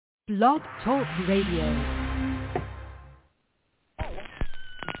Blog Talk Radio.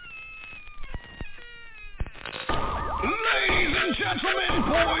 Ladies and gentlemen,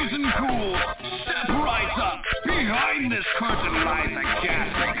 boys and ghouls, step right up. Behind this curtain lies a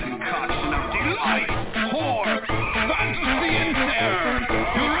ghastly concoction of delight, horror, fantasy, and terror.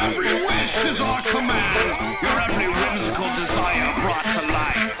 Your every wish is our command. Your every whimsical desire brought to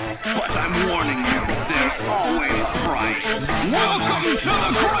life. But I'm warning you, there's always a price. Welcome to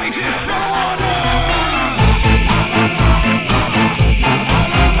the greatest show on earth!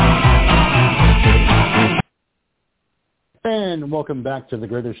 And welcome back to the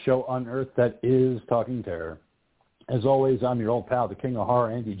greatest show on earth that is Talking Terror. As always, I'm your old pal, the King of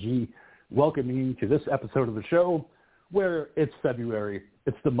Horror, Andy G, welcoming you to this episode of the show where it's February.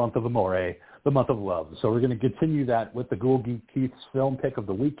 It's the month of Amore, the month of love. So we're going to continue that with the Ghoul Geek Keith's film pick of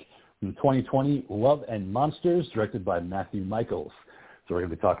the week from 2020, Love and Monsters, directed by Matthew Michaels. So we're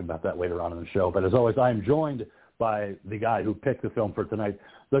going to be talking about that later on in the show. But as always, I am joined by the guy who picked the film for tonight,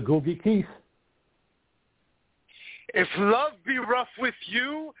 the Ghoul Geek Keith. If love be rough with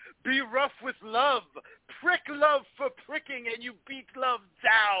you, be rough with love. Prick love for pricking and you beat love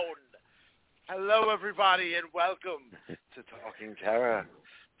down. Hello, everybody, and welcome to Talking Terror.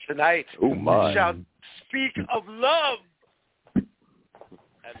 Tonight, we shall speak of love and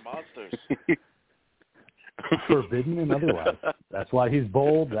monsters. Forbidden and otherwise. That's why he's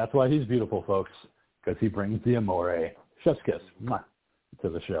bold. That's why he's beautiful, folks, because he brings the amore. Chef's kiss. Mwah. To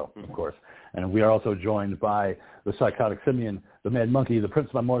the show, of course. And we are also joined by the psychotic simian, the mad monkey, the Prince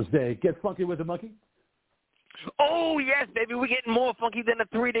of Amour's Day. Get funky with the monkey. Oh, yes, baby. We're getting more funky than a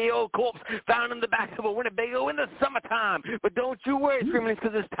 3-day-old corpse found in the back of a Winnebago in the summertime. But don't you worry, Screaming,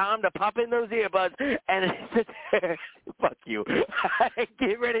 because it's time to pop in those earbuds and fuck you.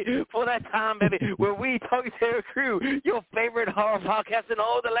 Get ready for that time, baby, where we, Talking Terror Crew, your favorite horror podcast in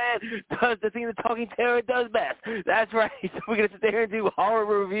all the land, does the thing that Talking Terror does best. That's right. So we're going to sit there and do horror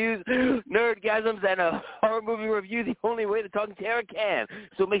reviews, nerdgasms, and a horror movie review the only way that Talking Terror can.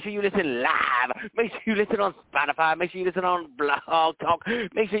 So make sure you listen live. Make sure you listen on Spotify. Make sure you listen on Blog Talk.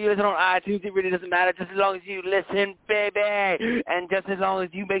 Make sure you listen on iTunes. It really doesn't matter, just as long as you listen, baby. And just as long as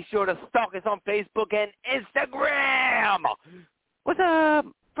you make sure to stalk us on Facebook and Instagram. What's up,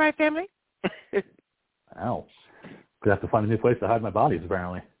 Bright Family? Ow. Gonna have to find a new place to hide my bodies,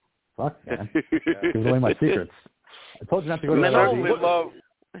 apparently. Fuck, man. Giving away my secrets. I told you not to go to that.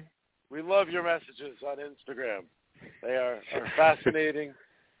 We love your messages on Instagram. They are fascinating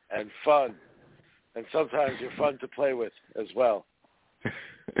and fun. And sometimes you're fun to play with as well.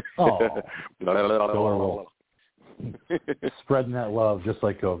 Oh, adorable. Spreading that love just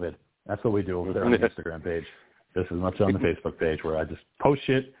like COVID. That's what we do over there on the Instagram page. Just as much on the Facebook page where I just post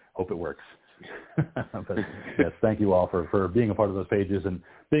shit, hope it works. But yes, thank you all for being a part of those pages and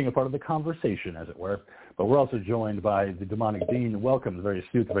being a part of the conversation, as it were. But we're also joined by the demonic Dean. Welcome, the very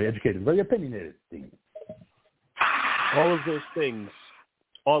astute, very educated, very opinionated Dean. All of those things,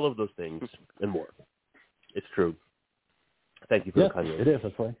 and more. It's true. Thank you for the kind words. It is.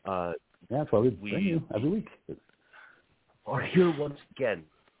 That's why. That's why we bring you every week. Are here once again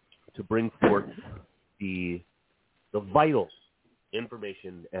to bring forth the vital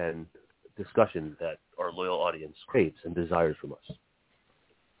information and discussion that our loyal audience craves and desires from us.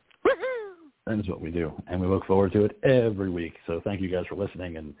 That is what we do, and we look forward to it every week. So thank you guys for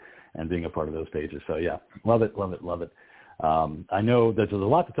listening and being a part of those pages. So yeah, love it, love it, love it. I know that there's a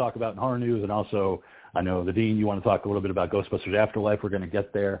lot to talk about in horror news, and also I know, the Dean, you want to talk a little bit about Ghostbusters Afterlife. We're going to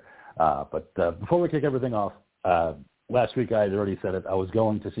get there. But before we kick everything off, last week I had already said it. I was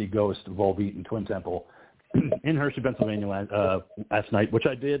going to see Ghost, Volbeat, and Twin Temple in Hershey, Pennsylvania last night, which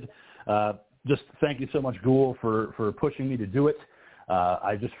I did. Just thank you so much, Ghoul, for pushing me to do it.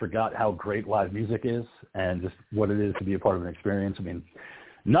 I just forgot how great live music is and just what it is to be a part of an experience. I mean,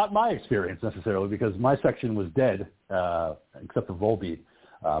 not my experience necessarily, because my section was dead, except for Volbeat.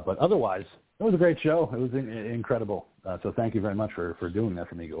 But otherwise, it was a great show. It was incredible. So thank you very much for doing that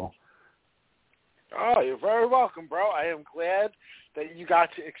for me, Ghoul. Oh, you're very welcome, bro. I am glad that you got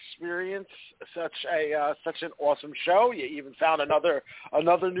to experience such an awesome show. You even found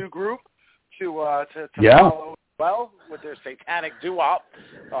another new group to follow as well with their satanic doo-wop.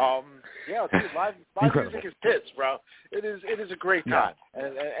 Dude, live music is tits, bro. It is a great time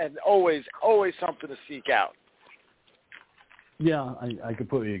and always something to seek out. Yeah, I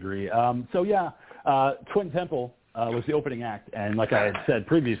completely agree. Twin Temple was the opening act, and like I had said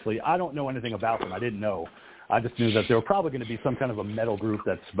previously, I don't know anything about them. I didn't know. I just knew that they were probably going to be some kind of a metal group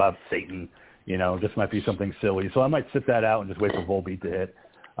that's about Satan, just might be something silly. So I might sit that out and just wait for Volbeat to hit.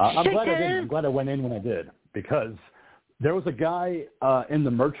 I'm glad I didn't. I'm glad I went in when I did, because there was a guy in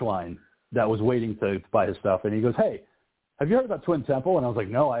the merch line that was waiting to buy his stuff, and he goes, "Hey, have you heard about Twin Temple?" And I was like,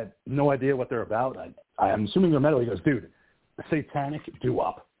 "No, I have no idea what they're about. I'm assuming they're metal." He goes, "Dude, satanic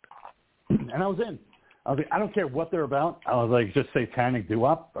doo-wop." And I was in. I was like, I don't care what they're about. I was like, just satanic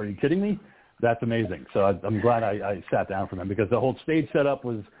doo-wop? Are you kidding me? That's amazing. So I'm glad I sat down for them because the whole stage setup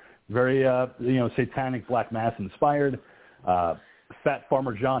was very, satanic Black Mass inspired. Fat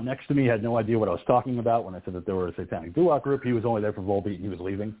Farmer John next to me had no idea what I was talking about when I said that they were a satanic doo-wop group. He was only there for Volbeat and he was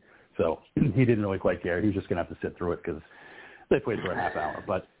leaving. So he didn't really quite care. He was just going to have to sit through it because they played for a half hour.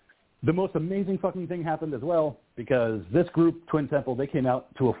 But the most amazing fucking thing happened as well because this group, Twin Temple, they came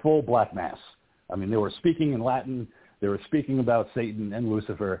out to a full Black Mass. I mean, they were speaking in Latin. They were speaking about Satan and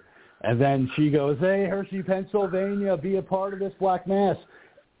Lucifer. And then she goes, "Hey, Hershey, Pennsylvania, be a part of this Black Mass.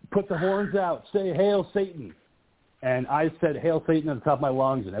 Put the horns out. Say, Hail Satan." And I said, "Hail Satan" at the top of my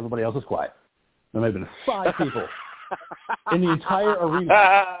lungs, and everybody else was quiet. There may have been 5 people in the entire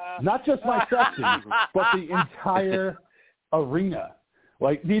arena. Not just my section, but the entire arena.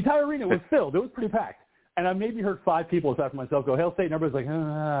 Like, the entire arena was filled. It was pretty packed. And I maybe heard 5 people aside from myself go, "Hail Satan." Everybody's like,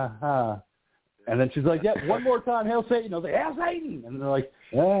 ah. And then she's like, "Yeah, one more time, Hail Satan." I was like, "Hail Satan." And they're like,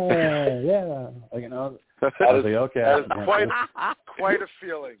 yeah. Like, I was like, okay. That is quite a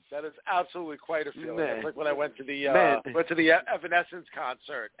feeling. That is absolutely quite a feeling. It's like when I went to the Evanescence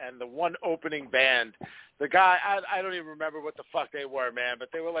concert and the one opening band, the guy, I don't even remember what the fuck they were, man, but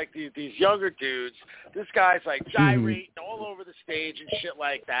they were like these younger dudes. This guy's like gyrating all over the stage and shit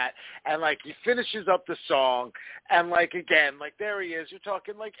like that. And like he finishes up the song and like again, like there he is. You're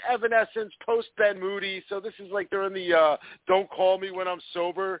talking like Evanescence post Ben Moody. So this is like during the Don't Call Me When I'm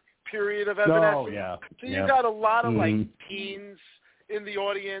Sober period of Evanescence. Oh, yeah. So you got a lot of like teens in the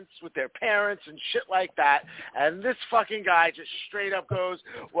audience with their parents and shit like that. And this fucking guy just straight up goes,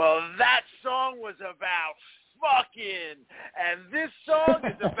 "Well, that song was about fucking, and this song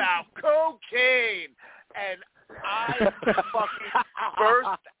is about cocaine." And I fucking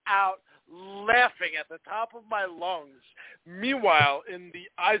burst out laughing at the top of my lungs. Meanwhile, in the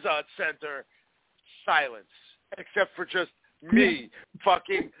Izod Center, silence, except for just me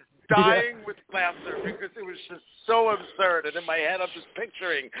fucking dying with laughter because it was just so absurd. And in my head, I'm just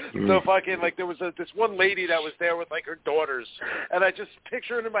picturing the fucking, like, there was this one lady that was there with, like, her daughters. And I just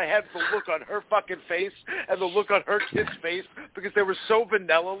picture it in my head, the look on her fucking face and the look on her kid's face because they were so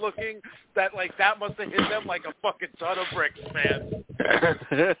vanilla looking that, like, that must have hit them like a fucking ton of bricks, man.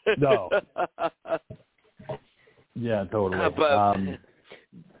 No. Yeah, totally.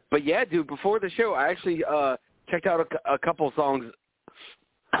 But yeah, dude, before the show, I actually checked out a couple songs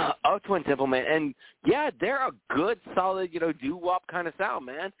of Twin Temple, man, and yeah, they're a good, solid, doo-wop kind of sound,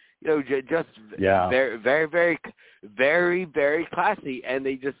 man. Just very, very, very, very, very classy, and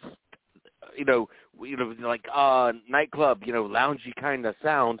they just, like nightclub, loungy kind of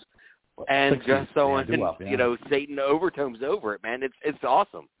sounds, and 60s, just throwing, Satan overtones over it, man. It's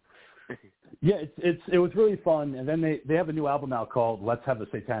awesome. Yeah, it was really fun, and then they have a new album out called "Let's Have a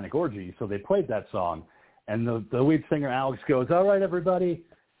Satanic Orgy," so they played that song, and the lead singer Alex goes, "All right, everybody,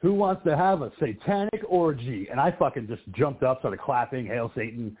 who wants to have a satanic orgy?" And I fucking just jumped up, started clapping, "Hail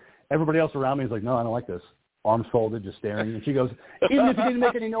Satan." Everybody else around me was like, "No, I don't like this." Arms folded, just staring. And she goes, "Even if you didn't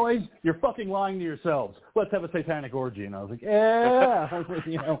make any noise, you're fucking lying to yourselves. Let's have a satanic orgy." And I was like, yeah. I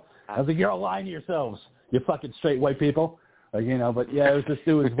was like, "You're all lying to yourselves, you fucking straight white people." But yeah, it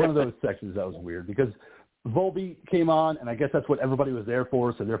was one of those sections that was weird because Volbeat came on, and I guess that's what everybody was there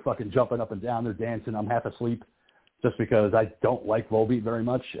for, so they're fucking jumping up and down, they're dancing. I'm half asleep just because I don't like Volbeat very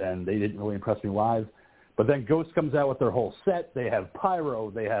much, and they didn't really impress me live. But then Ghost comes out with their whole set. They have pyro,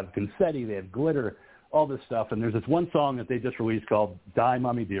 they have confetti, they have glitter, all this stuff. And there's this one song that they just released called "Die,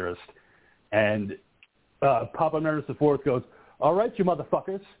 Mommy Dearest." And Papa Emeritus IV goes, "All right, you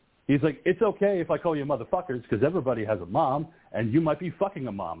motherfuckers." He's like, "It's okay if I call you motherfuckers because everybody has a mom, and you might be fucking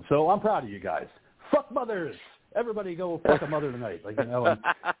a mom. So I'm proud of you guys. Fuck mothers. Everybody go fuck a mother tonight." And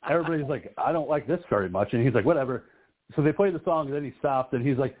everybody's like, "I don't like this very much." And he's like, "Whatever." So they played the song, and then he stopped, and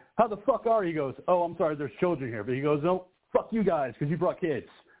he's like, "How the fuck are you?" He goes, "Oh, I'm sorry, there's children here." But he goes, "No, fuck you guys because you brought kids.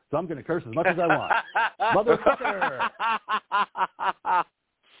 So I'm going to curse as much as I want. Motherfucker."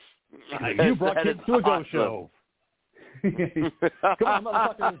 You brought kids to a ghost show. Come on,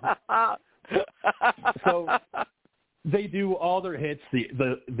 motherfuckers. So they do all their hits.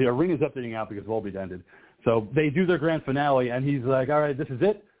 The arena's updating out because Volbeat ended. So they do their grand finale, and he's like, "All right, this is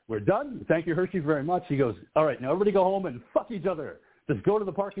it. We're done. Thank you, Hershey, very much." He goes, "All right, now everybody go home and fuck each other. Just go to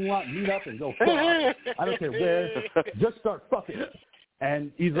the parking lot, meet up, and go fuck. I don't care where. Just start fucking."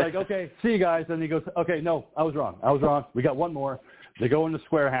 And he's like, "Okay, see you guys." And he goes, "Okay, no, I was wrong. We got one more." They go into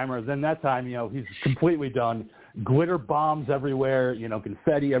Square Hammer. Then that time, he's completely done. Glitter bombs everywhere,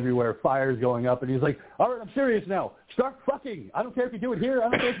 confetti everywhere, fires going up. And he's like, all right, I'm serious now. Start fucking. I don't care if you do it here. I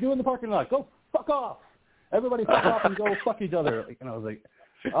don't care if you do it in the parking lot. Go fuck off. Everybody fuck off and go fuck each other. And I was like,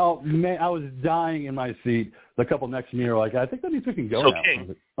 oh, man, I was dying in my seat. The couple next to me were like, I think that means we can go now. King, I was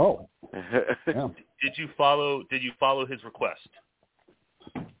like, oh. Yeah. Did you follow his request?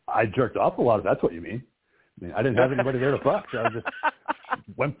 I jerked off a lot, if that's what you mean. I mean, I didn't have anybody there to fuck, so I just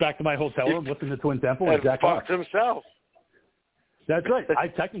went back to my hotel room, listened to Twin Temple, and jacked off. Fucked himself. That's right. I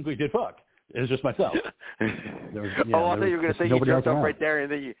technically did fuck. It was just myself. I thought you were going to say you jerked off right there,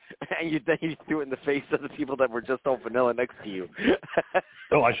 and then you threw it in the face of the people that were just all vanilla next to you.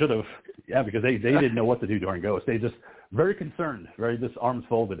 Oh, I should have. Yeah, because they didn't know what to do during Ghost. They just very concerned, very just arms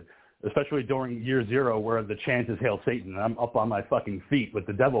folded, especially during year 0 where the chant is Hail Satan, and I'm up on my fucking feet with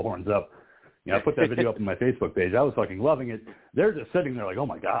the devil horns up. I put that video up on my Facebook page. I was fucking loving it. They're just sitting there like, oh,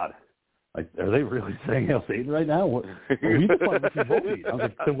 my God. Like, are they really saying Hail Satan right now? We just want to see Volbeat. I was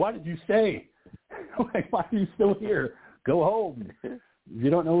like, then why did you stay? Like, why are you still here? Go home. If you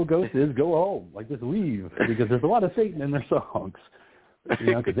don't know who Ghost is, go home. Like, just leave. Because there's a lot of Satan in their songs.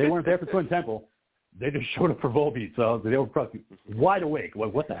 Because they weren't there for Twin Temple. They just showed up for Volbeat. So they were probably wide awake.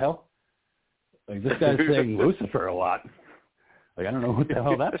 Like, what the hell? Like, this guy's saying Lucifer a lot. Like, I don't know what the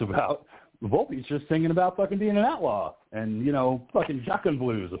hell that's about. Volbeat's just singing about fucking being an outlaw and, fucking shotgun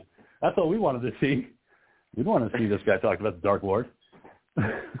blues. That's all we wanted to see. We didn't want to see this guy talk about the Dark Lord.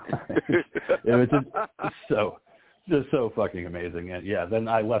 It's just so fucking amazing. And, yeah, then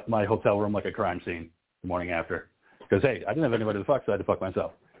I left my hotel room like a crime scene the morning after. Because, hey, I didn't have anybody to fuck, so I had to fuck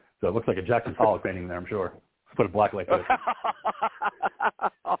myself. So it looks like a Jackson Pollock painting there, I'm sure. Put a black light there.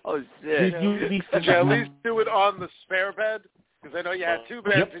 Oh, shit. Did you at least do it on the spare bed? Because I know you had 2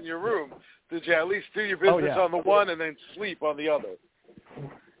 beds in your room. Did you at least do your business on the one and then sleep on the other?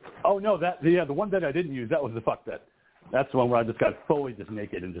 Oh, no, the one bed I didn't use, that was the fuck bed. That's the one where I just got fully just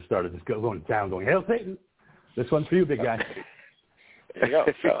naked and just started just going down, going, Hail Satan! This one's for you, big guy. There you go.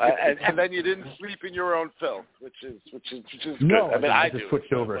 So, and then you didn't sleep in your own filth, which is good. No, I mean, I just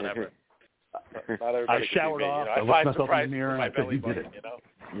switched over. Whatever. I showered off. I looked myself in the mirror, and I said, you did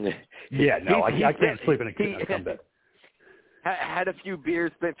it. Yeah, no, I can't sleep in a cum bed. Had a few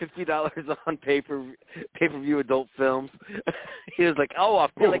beers, spent $50 on pay-per-view adult films. He was like, "Oh, I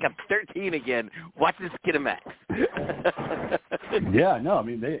feel like I'm 13 again. Watch this Skinamax." Yeah, no, I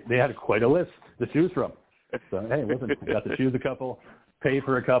mean they had quite a list to choose from. So hey, listen, I got to choose a couple, pay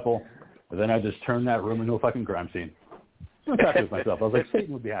for a couple, and then I just turned that room into a fucking crime scene. I was happy with myself. I was like,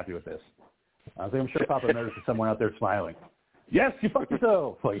 Satan would be happy with this. I was like, I'm sure Papa noticed someone out there smiling. Yes, you fucked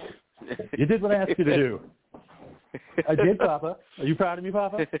yourself. Like, you did what I asked you to do. I did, Papa. Are you proud of me,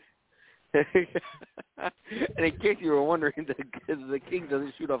 Papa? And in case you were wondering, the king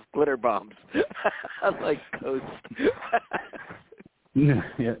doesn't shoot off glitter bombs, unlike Ghost.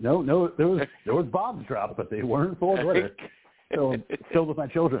 Yeah, no, there was bombs dropped, but they weren't full of glitter. So filled with my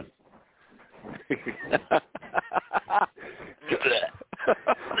children.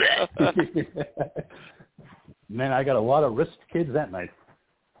 Man, I got a lot of wrist kids that night.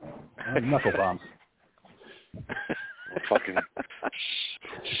 Knuckle bombs. Fucking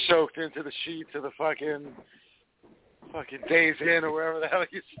soaked into the sheets of the fucking Days Inn or wherever the hell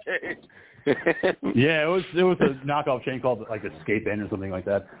you stayed. Yeah, it was a knockoff chain called like Escape Inn or something like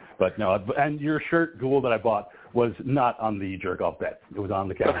that. But no, and your shirt, Ghoul, that I bought was not on the jerk off bed. It was on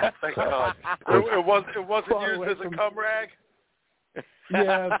the couch. Thank God. It wasn't used as a cum rag.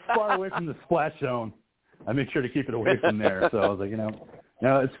 Yeah, far away from the splash zone. I made sure to keep it away from there. So I was like,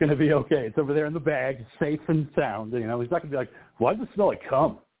 no, it's going to be okay. It's over there in the bag, safe and sound. He's not going to be like, why does it smell like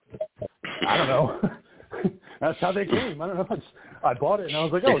cum? I don't know. That's how they came. I don't know. I bought it, and I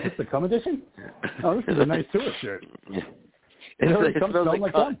was like, oh, is this the cum edition? Oh, this is a nice tourist shirt. It smells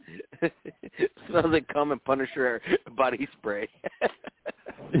like cum. It smells like cum and Punisher body spray.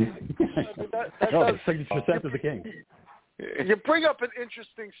 The signature scent of the king. You bring up an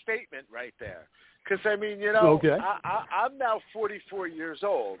interesting statement right there. Because, I mean, okay. I'm now 44 years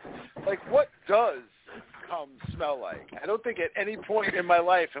old. Like, what does cum smell like? I don't think at any point in my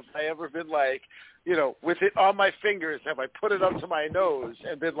life have I ever been like, with it on my fingers, have I put it up to my nose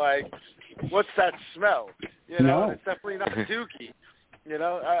and been like, what's that smell? No. It's definitely not dookie.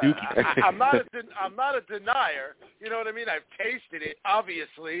 I'm not a denier. You know what I mean? I've tasted it.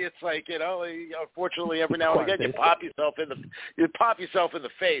 Obviously, it's like unfortunately, every now and again, you pop yourself in the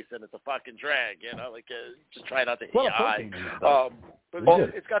face, and it's a fucking drag. Just try not to hit your eye. But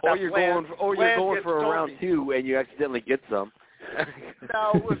it's got that. Or you're going for a round 2, and you accidentally get some.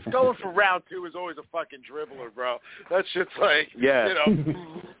 No, what's going for round 2 is always a fucking dribbler, bro. That shit's like,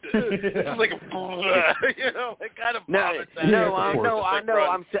 it's like a, it kind of vomits out.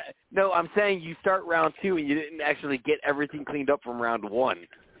 I'm saying you start round 2 and you didn't actually get everything cleaned up from round 1.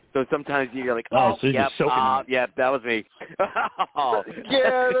 So sometimes you're like, so you're that was me.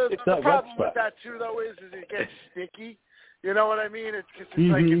 The problem with that too, though, is it gets sticky. You know what I mean? It's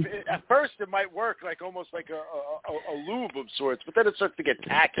like at first it might work like almost like a lube of sorts, but then it starts to get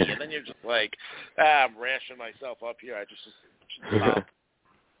tacky, and then you're just like, I'm rashing myself up here. I just stop.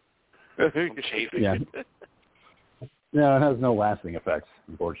 I'm chafing. Yeah. No, it has no lasting effects,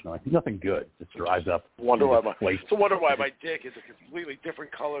 unfortunately. Nothing good. It just dries up. Wonder why my dick is a completely different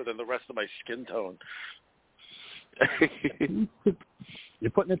color than the rest of my skin tone.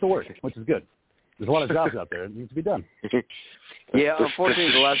 You're putting it to work, which is good. There's a lot of jobs out there. It needs to be done. Yeah,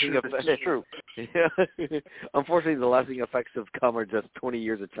 unfortunately, the lasting effects. That's true. Unfortunately, the lasting effects of cum are just 20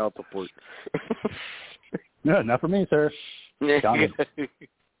 years of child support. No, not for me, sir.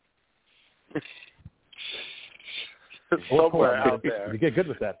 Somewhere out there. You get good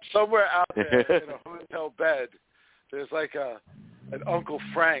with that. Somewhere out there in a hotel bed, there's like an Uncle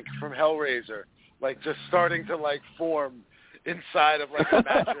Frank from Hellraiser, like just starting to like form inside of like a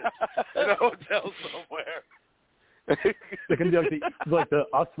mattress in a hotel somewhere. It's gonna be like the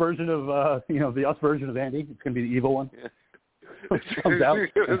us version of the us version of Andy. It's gonna be the evil one. It comes out.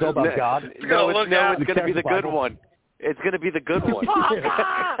 It's all about God. It's gonna be the good one. It's gonna be the good one.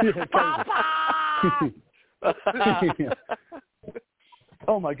 Papa!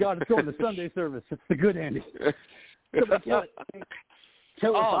 Oh my God! It's going to Sunday service. It's the good Andy. Kill it.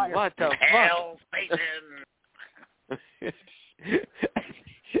 What the Hell, Satan!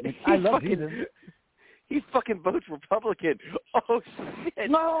 I love Jesus. He fucking votes Republican. Oh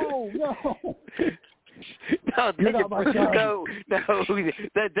shit! No. No, then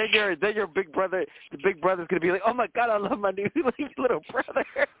your big brother. The big brother's gonna be like, "Oh my God, I love my new little brother.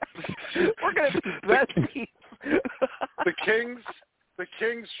 We're gonna be besties." The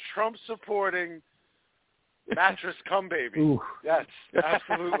King's Trump supporting mattress cum baby. Ooh. Yes,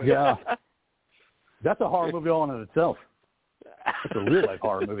 absolutely. Yeah, that's a horror movie all in itself. It's a real life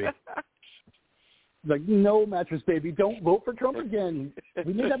horror movie. Like, no, mattress baby, don't vote for Trump again.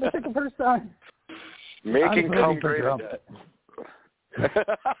 We made that mistake the first time. Making cum great again.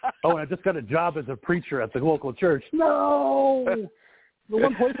 Oh, and I just got a job as a preacher at the local church. No! The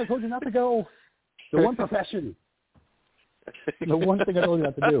one place I told you not to go. The one profession. The one thing I told you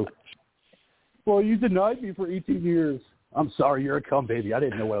not to do. Well, you denied me for 18 years. I'm sorry, you're a cum baby. I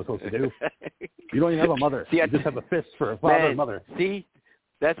didn't know what I was supposed to do. You don't even have a mother. You just have a fist for a father and mother. See?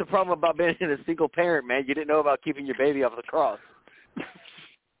 That's the problem about being a single parent, man. You didn't know about keeping your baby off the cross.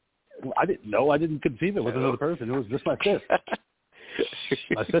 Well, I didn't know. I didn't conceive it with another person. It was just my fist.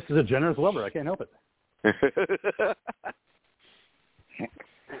 My fist is a generous lover. I can't help it.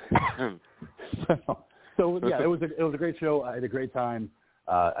 So yeah, it was a great show. I had a great time,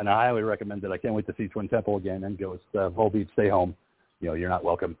 and I highly recommend it. I can't wait to see Twin Temple again and go. Volbeat, stay home. You're not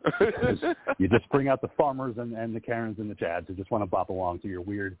welcome. You just bring out the farmers and the Karens and the Chads who just want to bop along to your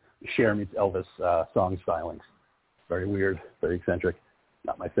weird Cher meets Elvis song stylings. Very weird, very eccentric.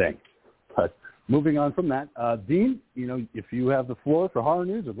 Not my thing. But moving on from that, Dean, if you have the floor for horror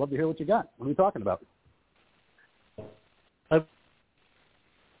news, I'd love to hear what you got. What are we talking about? Yep.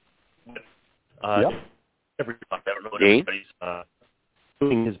 I don't know what everybody's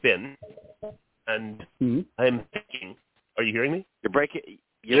doing has been, and I'm thinking. Are you hearing me? You're breaking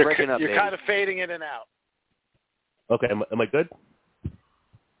up. You're kind of fading in and out. Okay, am I good?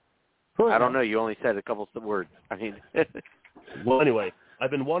 I don't know. You only said a couple of words. I mean, well, anyway, I've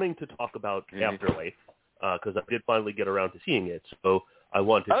been wanting to talk about Afterlife because I did finally get around to seeing it. So I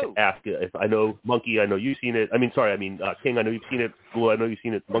wanted to ask if I know Monkey. I know you've seen it. King. I know you've seen it. Ghoul. I know you've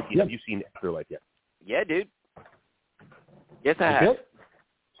seen it. Monkey. Have you seen Afterlife yet? Yeah, dude. Yes, I have.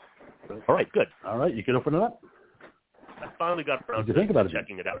 All right, good. All right, you can open it up. I finally got around to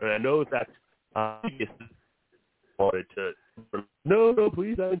checking it out, and I know that wanted to. No,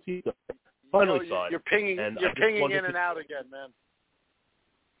 please, I haven't seen it. Finally saw it. You're pinging in and out again, man.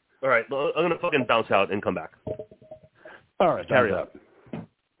 All right, well, I'm gonna fucking bounce out and come back. All right, carry on.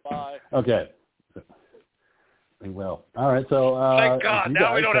 Bye. Okay. Well, all right. So thank God.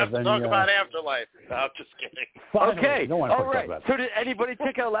 Now we don't have to talk about Afterlife. No, I'm just kidding. Finally, okay. No one all right. talk about So did anybody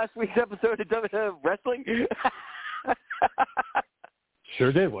check out last week's episode of Wrestling?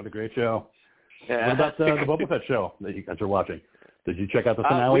 Sure did. What a great show. Yeah. What about the Boba Fett show that you guys are watching? Did you check out the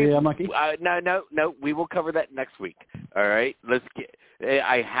finale, Monkey? No. We will cover that next week. All right.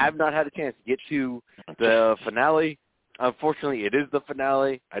 I have not had a chance to get to the finale. unfortunately, it is the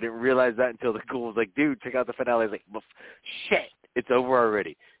finale. I didn't realize that until the Ghoul was like, dude, check out the finale. I was like, well, shit, it's over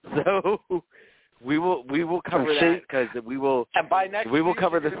already. So we will cover that because we will. And by next we will week,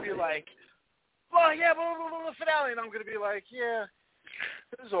 cover you're this. going to be like, well, yeah, but the finale. And I'm going to be like, yeah,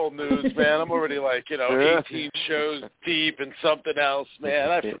 this is old news, man. I'm already like, 18 shows deep and something else, man.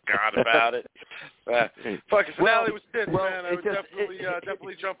 I forgot about it. Fucking finale was thin, man. I would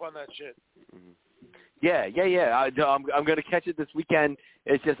definitely jump on that shit. Yeah. I'm going to catch it this weekend.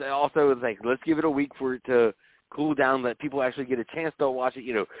 It's just also like, let's give it a week for it to cool down, let people actually get a chance to watch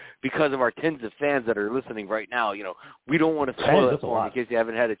it, because of our tens of fans that are listening right now. We don't want to spoil it for them in case you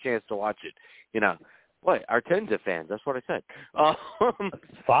haven't had a chance to watch it. What? Our tens of fans. That's what I said.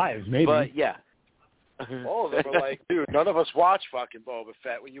 5, maybe. But, yeah. Oh, they were like, dude, none of us watch fucking Boba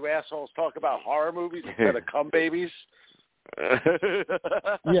Fett. When you assholes talk about horror movies instead of cum babies.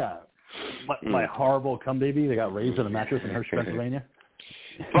 Yeah. My horrible cum baby that got raised in a mattress in Hershey, Pennsylvania.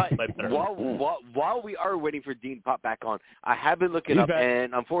 But while we are waiting for Dean to pop back on, I have been looking up,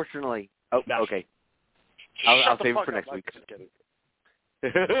 and unfortunately, okay, I'll save it for next week.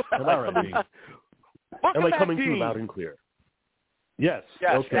 Am I coming through loud and clear? Yes.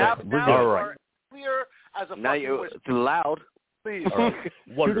 Yes. Okay. Now all right. Clear as a now fucking it's loud. Please. All right.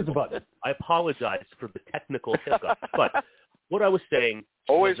 Wonderful. I apologize for the technical hiccup, but what I was saying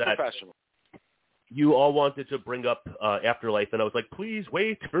always was that professional. You all wanted to bring up Afterlife, and I was like, please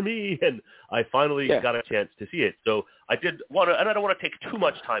wait for me, and I finally got a chance to see it. So I did want to, and I don't want to take too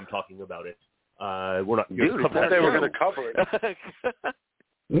much time talking about it. We're not going to cover that. They were going to cover it.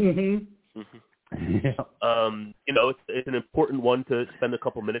 Mm-hmm. It's an important one to spend a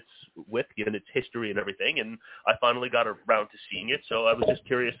couple minutes with, given its history and everything, and I finally got around to seeing it, so I was just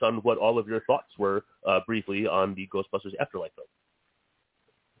curious on what all of your thoughts were briefly on the Ghostbusters Afterlife film.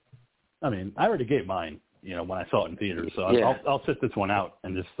 I mean, I already gave mine, when I saw it in theaters, so I'll sit this one out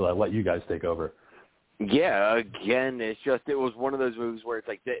and just let you guys take over. Yeah, again, it was one of those movies where it's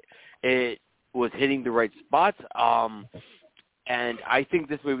like it was hitting the right spots, and I think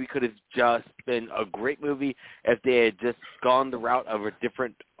this movie could have just been a great movie if they had just gone the route of a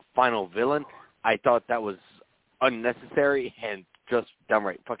different final villain. I thought that was unnecessary and just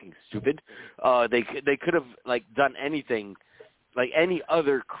downright fucking stupid. They could have done anything. Like any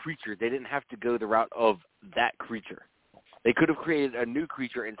other creature, they didn't have to go the route of that creature. They could have created a new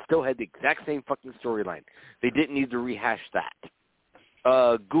creature and still had the exact same fucking storyline. They didn't need to rehash that.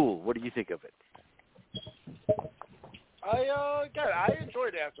 Ghoul, what do you think of it? I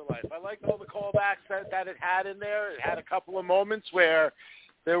enjoyed Afterlife. I liked all the callbacks that it had in there. It had a couple of moments where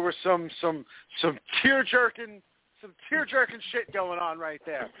there were some tear-jerking shit going on right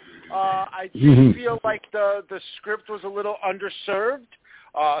there. I do feel like the script was a little underserved,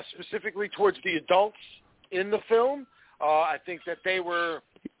 specifically towards the adults in the film. I think that they were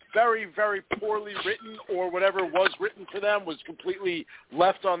very, very poorly written, or whatever was written for them was completely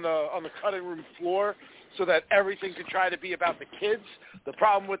left on the cutting room floor, so that everything could try to be about the kids. The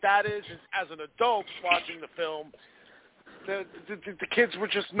problem with that is as an adult watching the film, the kids were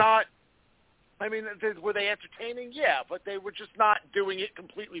just not. I mean, were they entertaining? Yeah, but they were just not doing it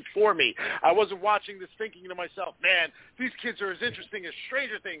completely for me. I wasn't watching this thinking to myself, man, these kids are as interesting as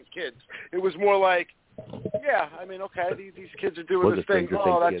Stranger Things kids. It was more like, yeah, I mean, okay, these kids are doing this thing.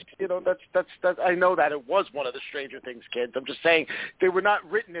 Oh, that's I know that it was one of the Stranger Things kids. I'm just saying they were not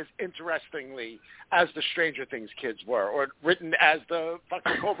written as interestingly as the Stranger Things kids were, or written as the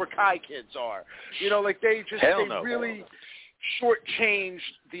fucking Cobra Kai kids are. They really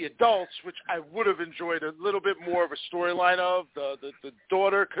shortchanged the adults, which I would have enjoyed a little bit more of a storyline of. The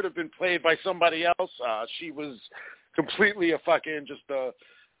daughter could have been played by somebody else. She was completely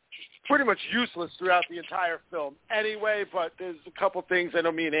pretty much useless throughout the entire film anyway, but there's a couple things. I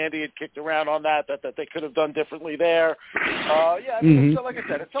know me and Andy had kicked around on that they could have done differently there. So like I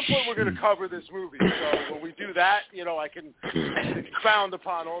said, at some point we're going to cover this movie. So when we do that, I can expound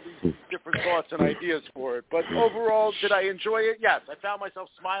upon all these different thoughts and ideas for it. But overall, did I enjoy it? Yes. I found myself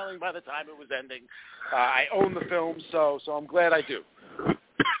smiling by the time it was ending. I own the film, so I'm glad I do.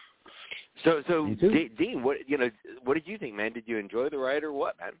 So Dean, what did you think, man? Did you enjoy the ride or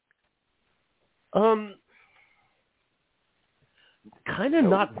what, man? Kind of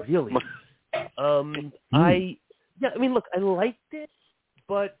not really. I look, I liked it,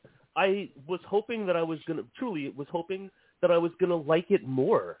 but I was hoping that I was gonna like it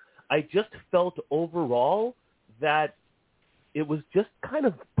more. I just felt overall that it was just kind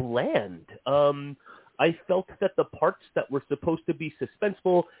of bland. I felt that the parts that were supposed to be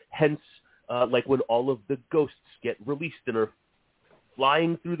suspenseful, hence, like when all of the ghosts get released and are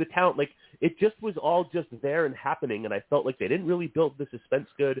flying through the town. Like, it just was all just there and happening, and I felt like they didn't really build the suspense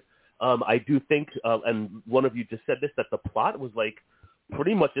good. I do think, and one of you just said this, that the plot was like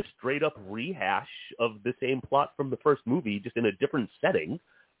pretty much a straight-up rehash of the same plot from the first movie, just in a different setting.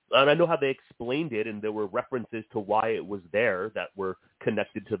 And I know how they explained it, and there were references to why it was there that were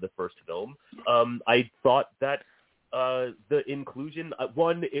connected to the first film. I thought that the inclusion,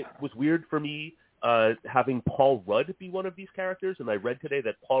 one, it was weird for me having Paul Rudd be one of these characters, and I read today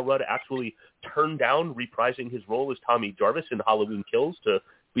that Paul Rudd actually turned down reprising his role as Tommy Jarvis in Halloween Kills to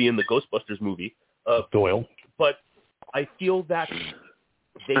be in the Ghostbusters movie. Doyle. But I feel that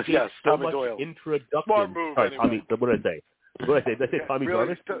they gave so Tommy much Doyle. introduction. Smart move, Sorry, anyway. Tommy, what did I say? What did I say? Did I say Tommy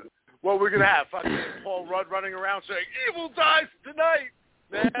really? Jarvis? Well, we're going to have fucking Paul Rudd running around saying, "Evil dies tonight,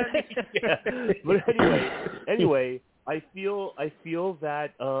 man." Yeah. But anyway, I feel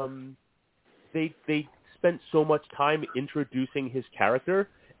that they spent so much time introducing his character,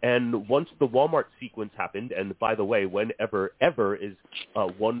 and once the Walmart sequence happened, and by the way, whenever ever is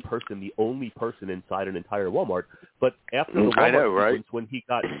one person, the only person inside an entire Walmart, but after the Walmart sequence, when he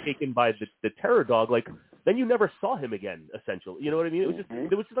got taken by the terror dog, like, then you never saw him again, essentially. You know what I mean? It was just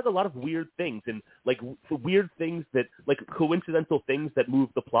there was just like a lot of weird things, and like weird things that, like, coincidental things that move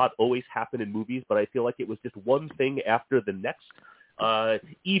the plot always happen in movies, but I feel like it was just one thing after the next,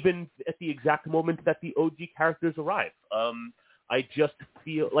 even at the exact moment that the OG characters arrive. I just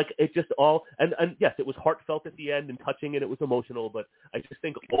feel like it just all, and yes, it was heartfelt at the end and touching, and it was emotional, but I just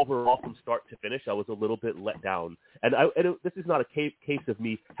think overall from start to finish, I was a little bit let down. And this is not a case of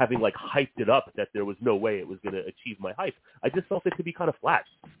me having like hyped it up that there was no way it was going to achieve my hype. I just felt it to be kind of flat.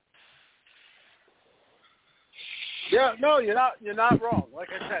 Yeah, no, you're not wrong. Like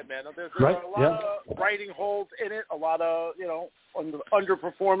I said, man, there's a lot of writing holes in it, a lot of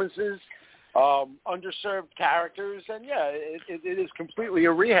underperformances. Underserved characters, and it is completely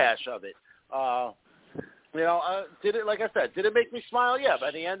a rehash of it. Did it, like I said, did it make me smile? Yeah,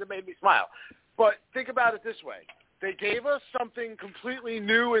 by the end it made me smile. But think about it this way. They gave us something completely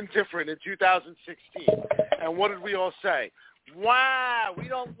new and different in 2016. And what did we all say? Wow, we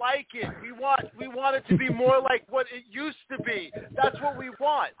don't like it. We want it to be more like what it used to be. That's what we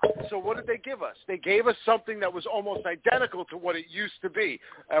want. So what did they give us? They gave us something that was almost identical to what it used to be.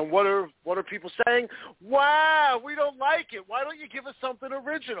 And what are people saying? Wow, we don't like it. Why don't you give us something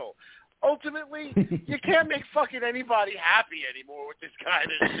original? Ultimately, you can't make fucking anybody happy anymore with this kind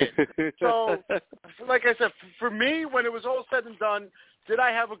of shit. So, like I said, for me, when it was all said and done, did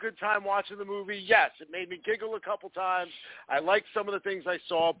I have a good time watching the movie? Yes. It made me giggle a couple times. I liked some of the things I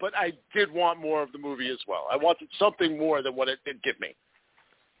saw, but I did want more of the movie as well. I wanted something more than what it did give me.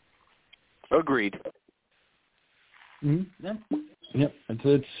 Agreed. Mm-hmm. Yeah.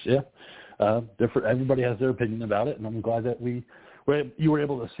 It's different. Everybody has their opinion about it, and I'm glad that you were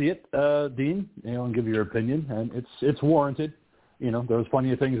able to see it, Dean, and give your opinion, and it's warranted. There was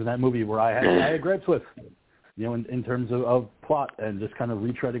plenty of things in that movie where I had gripes with. In terms of plot and just kind of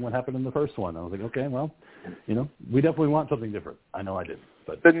retreading what happened in the first one. I was like, okay, well, we definitely want something different. I know I did.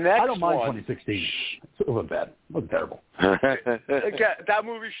 But the next I don't mind one, 2016. It wasn't bad. It wasn't terrible. Again, that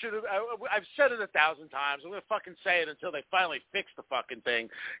movie should have, I've said it 1,000 times. I'm going to fucking say it until they finally fix the fucking thing.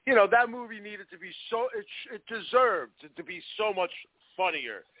 That movie needed to be it deserved to be so much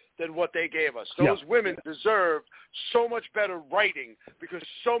funnier than what they gave us. Those women deserved so much better writing because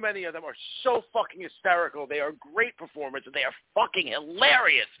so many of them are so fucking hysterical. They are great performers and they are fucking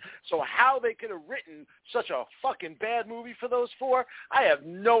hilarious. So how they could have written such a fucking bad movie for those four, I have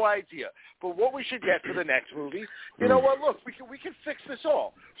no idea. But what we should get for the next movie, you know what? Look, we can fix this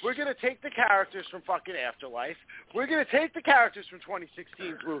all. We're going to take the characters from fucking Afterlife. We're going to take the characters from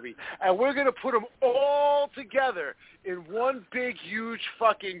 2016's movie, and we're going to put them all together in one big, huge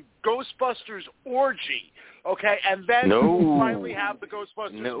fucking Ghostbusters orgy, okay? And then we'll finally have the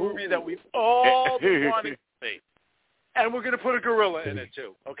Ghostbusters movie that we've all been wanting to see. And we're going to put a gorilla in it,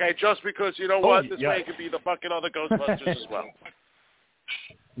 too, okay? Just because, you know what? This way it could be the fucking other Ghostbusters as well.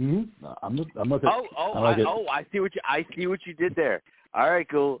 Mm-hmm. I'm okay. I see what you did there. All right,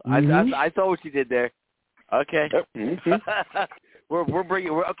 cool. Mm-hmm. I saw what you did there. Okay. Mm-hmm. we're bringing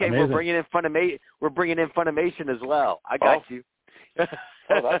in Funimation as well. I got you.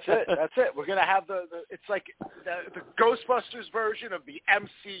 That's it. We're gonna have it's like the Ghostbusters version of the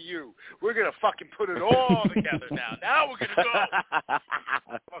MCU. We're gonna fucking put it all together now. Now we're gonna go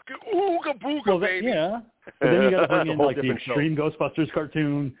fucking ooga booga, baby. Yeah. But then you got to bring in like the extreme Ghostbusters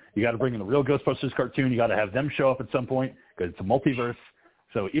cartoon. You got to bring in a real Ghostbusters cartoon. You got to have them show up at some point because it's a multiverse.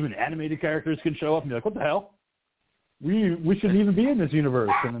 So even animated characters can show up and be like, "What the hell? We shouldn't even be in this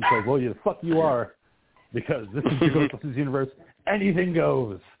universe." And it's like, "Well, the fuck you are." because this is the Ghostbusters universe. Anything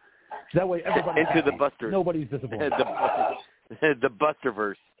goes. That way, everybody's into happy. the Buster. Nobody's disappointed. The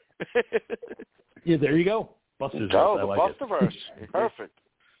Busterverse. Yeah, there you go. Busterverse. Oh, I the like Busterverse. Perfect.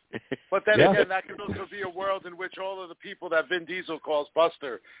 But then Yeah. again, that could also be a world in which all of the people that Vin Diesel calls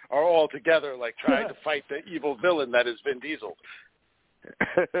Buster are all together, like trying to fight the evil villain that is Vin Diesel.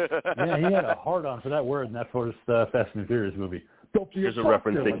 Yeah, he had a hard-on for that word in that first Fast and Furious movie. Don't be Here's a Buster.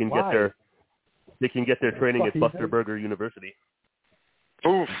 reference. They Like, can why? get their training at Fucking Buster thing. Burger University.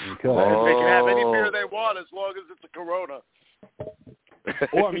 Oof. Okay. They can have any beer they want as long as it's a Corona.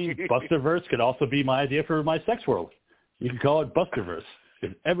 Or, I mean, Busterverse could also be my idea for my sex world. You can call it Busterverse,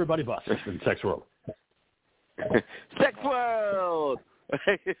 because everybody busts in sex world. Sex World!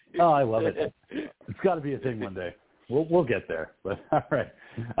 Oh, I love it. It's got to be a thing one day. We'll get there. But all right.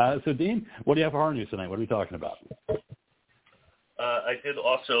 So, Dean, what do you have for horror news tonight? What are we talking about? I did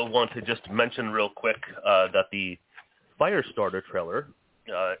also want to just mention real quick that the Firestarter trailer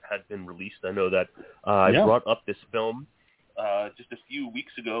had been released. I know that I brought up this film just a few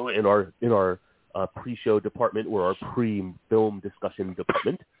weeks ago in our pre-show department, or our pre-film discussion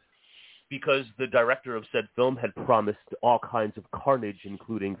department, because the director of said film had promised all kinds of carnage,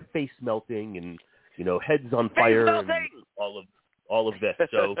 including face melting and heads on fire and all of this.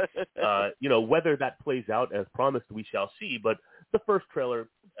 So whether that plays out as promised, we shall see. But the first trailer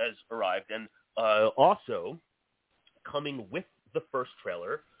has arrived, and also coming with the first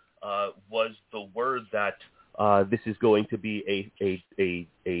trailer was the word that this is going to be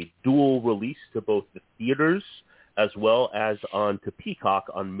a dual release to both the theaters as well as onto Peacock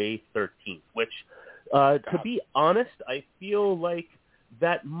on May 13th, which, to be honest, I feel like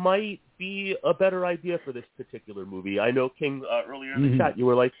that might be a better idea for this particular movie. I know, King, earlier in the chat, you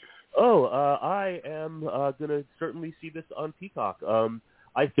were like, I am going to certainly see this on Peacock.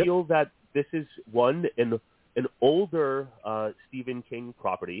 I feel that this is, an older Stephen King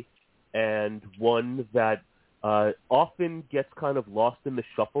property, and one that often gets kind of lost in the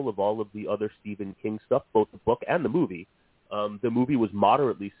shuffle of all of the other Stephen King stuff, both the book and the movie. The movie was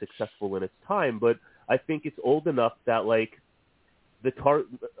moderately successful in its time, but I think it's old enough that, like,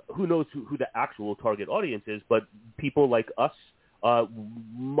 who knows who the actual target audience is, but people like us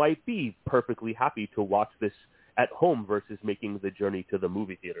might be perfectly happy to watch this at home versus making the journey to the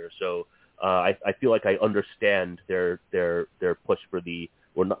movie theater. So I feel like I understand their push for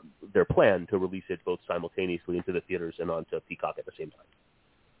their plan to release it both simultaneously into the theaters and onto Peacock at the same time.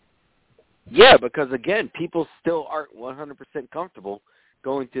 Yeah, because again, people still aren't 100% comfortable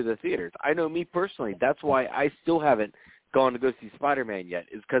going to the theaters. I know me personally, that's why I still haven't gone to go see Spider-Man yet,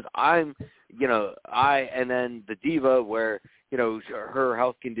 is because and then the Diva, where, her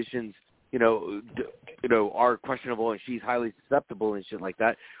health conditions, are questionable and she's highly susceptible and shit like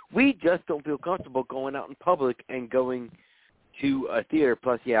that. We just don't feel comfortable going out in public and going to a theater.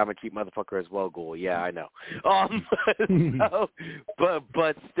 Plus, I'm a cheap motherfucker as well, Ghoul. Yeah, I know.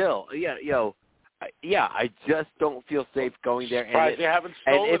 But still, I just don't feel safe going there. And you haven't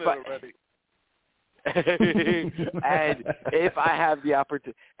stolen it already. And if I have the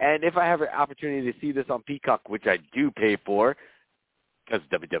opportunity to see this on Peacock, which I do pay for, because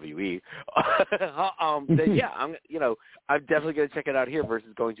WWE, then I'm definitely going to check it out here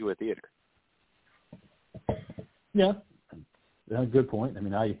versus going to a theater. Yeah, good point. I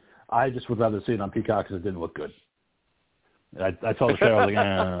mean, I just would rather see it on Peacock because it didn't look good. I saw the trailer,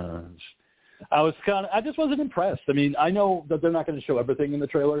 I was like, I just wasn't impressed. I mean, I know that they're not going to show everything in the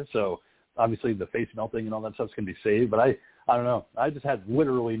trailer, so obviously the face melting and all that stuff's going to be saved, but I don't know. I just had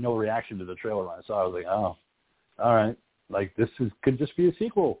literally no reaction to the trailer when I saw it. I was like, oh, all right. Like, could just be a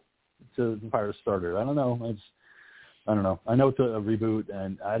sequel to Firestarter. I don't know. I don't know. I know it's a reboot,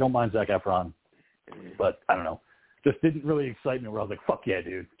 and I don't mind Zac Efron, but I don't know. Just didn't really excite me where I was like, fuck yeah,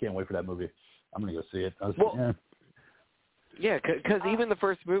 dude. Can't wait for that movie. I'm going to go see it. I was like, Yeah, because even the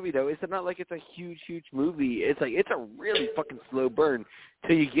first movie, though, it's not like it's a huge, huge movie. It's like, it's a really fucking slow burn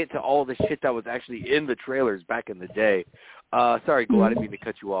till you get to all the shit that was actually in the trailers back in the day. Sorry, Ghoul, I didn't mean to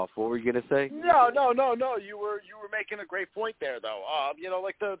cut you off. What were you going to say? No. You were making a great point there, though.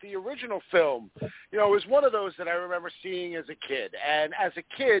 Like the original film, it was one of those that I remember seeing as a kid. And as a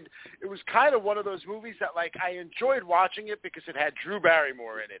kid, it was kind of one of those movies that, like, I enjoyed watching it because it had Drew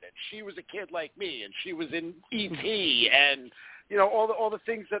Barrymore in it, and she was a kid like me, and she was in E.T. and all the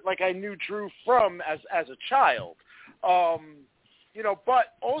things that, like, I knew Drew from as a child.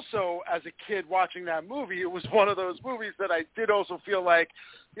 But also as a kid watching that movie, it was one of those movies that I did also feel like,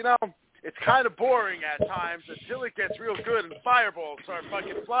 it's kind of boring at times until it gets real good and fireballs start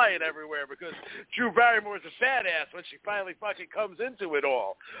fucking flying everywhere because Drew Barrymore's a badass when she finally fucking comes into it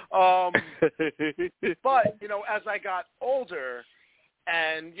all. But, you know, as I got older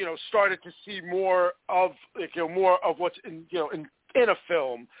and, you know, started to see more of, like, you know, more of what's in, you know, in a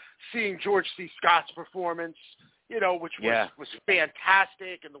film, seeing George C. Scott's performance, you know, which was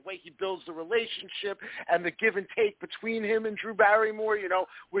fantastic, and the way he builds the relationship and the give and take between him and Drew Barrymore, you know,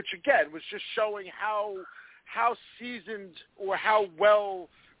 which again was just showing how seasoned or how well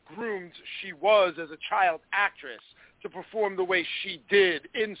groomed she was as a child actress to perform the way she did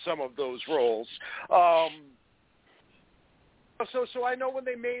in some of those roles. So I know when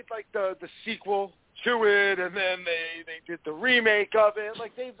they made like the sequel to it, and then they did the remake of it.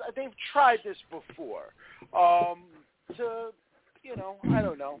 Like they've tried this before. To, you know, I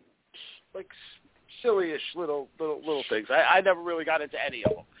don't know, like silly-ish little things. I never really got into any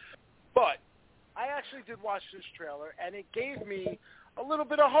of them, but I actually did watch this trailer, and it gave me a little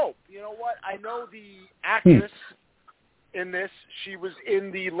bit of hope. You know what? I know the actress in this. She was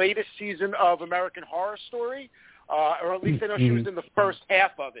in the latest season of American Horror Story. Or at least I know she was in the first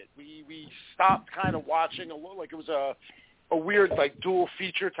half of it. We stopped kind of watching like it was a weird like dual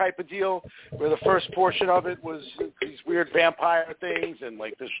feature type of deal where the first portion of it was these weird vampire things and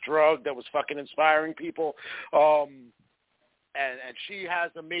like this drug that was fucking inspiring people. And she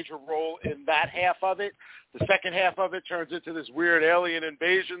has a major role in that half of it. The second half of it turns into this weird alien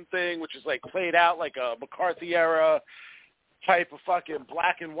invasion thing, which is like played out like a McCarthy era type of fucking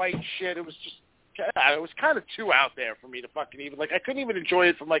black and white shit. It was kind of too out there for me to fucking even, like, I couldn't even enjoy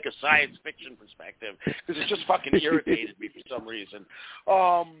it from, like, a science fiction perspective because it just fucking irritated me for some reason.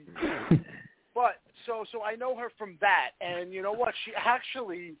 But, so I know her from that, and you know what? She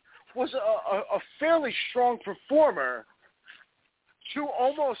actually was a fairly strong performer to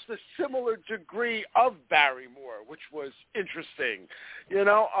almost a similar degree of Barrymore, which was interesting. You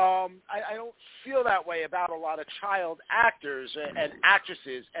know, I don't feel that way about a lot of child actors and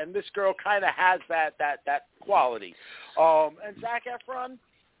actresses, and this girl kind of has that quality. And Zac Efron,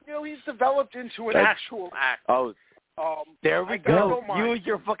 you know, he's developed into an actual actor. There we go. You and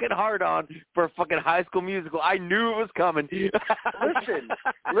your fucking hard on for a fucking High School Musical. I knew it was coming.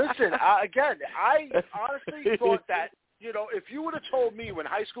 Listen. Again, I honestly thought that, you know, if you would have told me when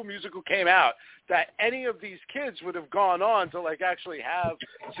High School Musical came out that any of these kids would have gone on to, like, actually have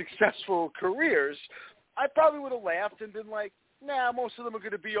successful careers, I probably would have laughed and been like, nah, most of them are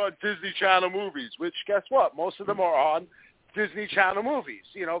going to be on Disney Channel movies, which, guess what? Most of them are on Disney Channel movies.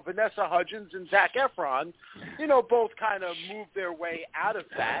 You know, Vanessa Hudgens and Zac Efron, you know, both kind of moved their way out of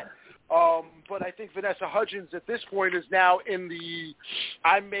that. But I think Vanessa Hudgens at this point is now in the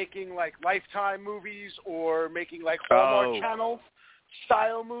I'm making like Lifetime movies or making like Hallmark Channel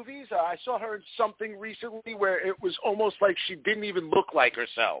style movies. I saw her in something recently where it was almost like she didn't even look like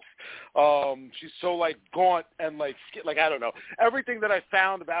herself. She's so like gaunt and like I don't know. Everything that I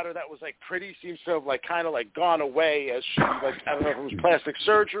found about her that was like pretty seems to have like kind of like gone away as she like I don't know if it was plastic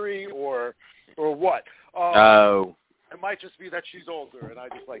surgery or what. It might just be that she's older and I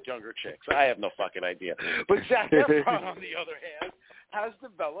just like younger chicks. I have no fucking idea. But Zac Efron, on the other hand, has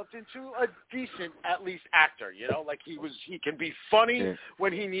developed into a decent, at least, actor. You know, like he can be funny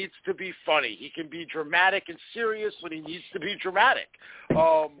when he needs to be funny. He can be dramatic and serious when he needs to be dramatic.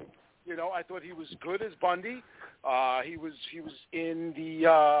 You know, I thought he was good as Bundy. He was in the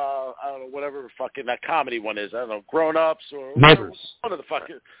I don't know, whatever fucking that comedy one is. I don't know, Grown Ups or Neighbors. One of the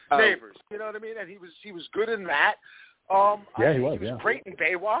fucking Neighbors. You know what I mean? And he was he was good in that. He was great in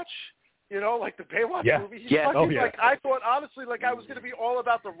Baywatch. You know, like the Baywatch movie. Like I thought, honestly, like I was going to be all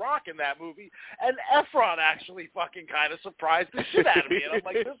about The Rock in that movie, and Efron actually fucking kind of surprised the shit out of me. And I'm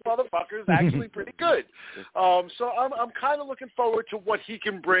like, this motherfucker is actually pretty good. So I'm kind of looking forward to what he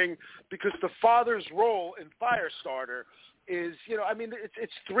can bring because the father's role in Firestarter is, you know, I mean,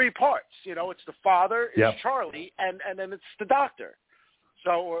 it's three parts. You know, it's the father, it's Charlie, and then it's the doctor. So,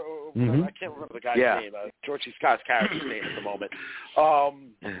 or I can't remember the guy's name, George C. Scott's character's name at the moment.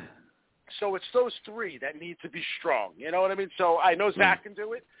 So it's those three that need to be strong. You know what I mean? So I know Zach can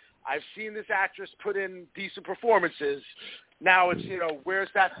do it. I've seen this actress put in decent performances. Now it's, you know, where's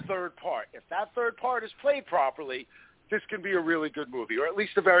that third part? If that third part is played properly, this can be a really good movie, or at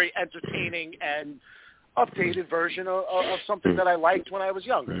least a very entertaining and updated version of something that I liked when I was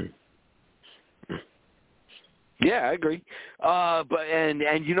younger. Yeah, I agree. But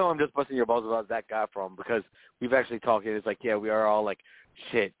you know I'm just busting your balls about Zac Efron because we've actually talked, and it's like, yeah, we are all like,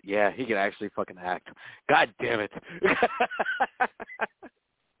 shit, yeah, he can actually fucking act. God damn it.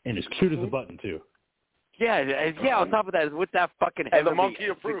 And as cute as a button, too. Yeah. On top of that, with that fucking head, and the monkey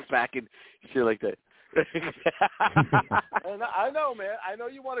approved back and shit like that. And I know, man. I know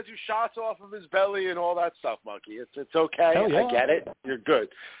you want to do shots off of his belly and all that stuff, monkey. It's okay. Yeah. I get it. You're good.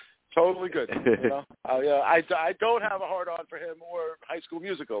 Totally good. You know, I don't have a hard on for him or High School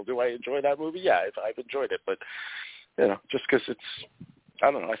Musical. Do I enjoy that movie? Yeah, I've enjoyed it, but you know, just because it's, I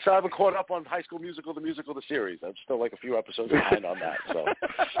don't know. I still haven't caught up on High School Musical, the series. I'm still like a few episodes behind on that. So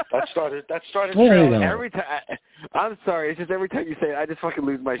that started trailing. Every time, I'm sorry. It's just every time you say it, I just fucking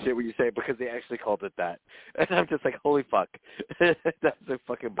lose my shit when you say it because they actually called it that, and I'm just like, holy fuck, that's so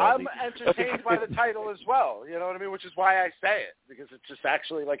fucking ballsy. I'm entertained by the title as well. You know what I mean? Which is why I say it, because it's just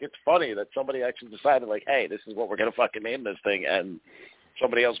actually like, it's funny that somebody actually decided like, hey, this is what we're gonna fucking name this thing, and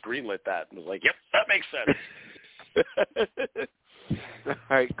somebody else greenlit that and was like, yep, that makes sense. All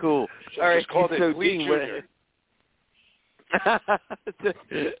right, cool. All right, called so it Dean,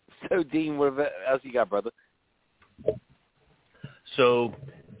 so Dean, what else you got, brother? So,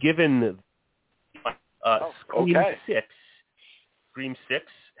 given Scream 6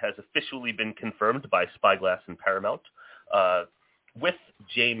 has officially been confirmed by Spyglass and Paramount, with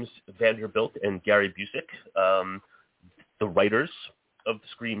James Vanderbilt and Gary Busek, the writers of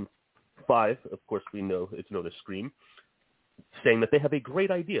Scream 5, of course we know it's known as Scream, saying that they have a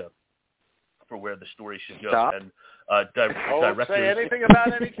great idea for where the story should go. Stop. And Don't say anything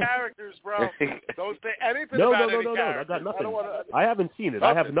about any characters, bro. Don't say anything about any characters. No, I've got nothing. I haven't seen it. Nothing.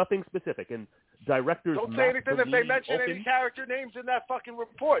 I have nothing specific. And directors... Don't say anything if they mention any character names in that fucking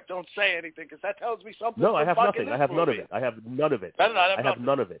report. Don't say anything, because that tells me something. No, I have nothing. I have none of it. I have none of it. I have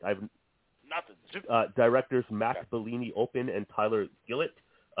none of it. Nothing. Directors Matt Bellini Open and Tyler Gillett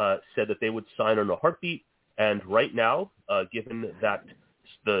said that they would sign on a heartbeat. And right now, given that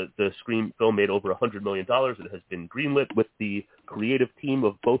the Scream film made over $100 million, it has been greenlit with the creative team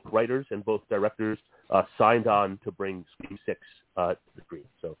of both writers and both directors signed on to bring Scream 6 to the screen.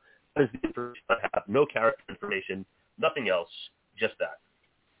 So that is the information I have. No character information, nothing else, just that.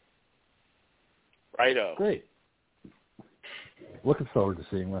 Righto. Great. Looking forward to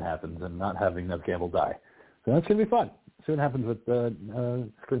seeing what happens and not having Neve Campbell die. So that's going to be fun. See what happens with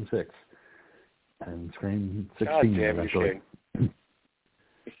Scream 6. And Scream 16 God damn eventually.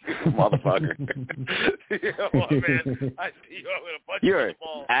 Motherfucker. Oh, man. I see you. I'm going to punch you in the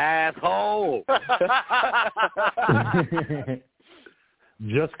ball. Asshole.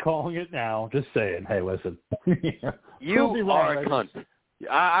 Just calling it now. Just saying. Hey, listen. You are a cunt.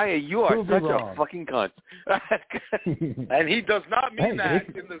 You are such a fucking cunt. And he does not mean that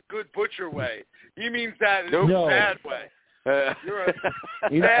in the good butcher way. He means that in a bad way. You're a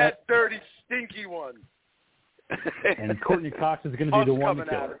bad, dirty, stinky one. And Courtney Cox is going to be the one to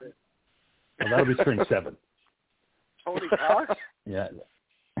kill her. Well, that'll be Scream 7. Tony Cox? Yeah.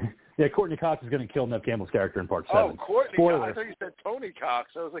 Yeah, Courtney Cox is going to kill Neve Campbell's character in Part 7. Oh, Courtney Cox. I thought you said Tony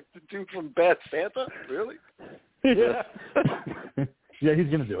Cox. I was like, the dude from Bad Santa? Really? Yeah. Yeah, he's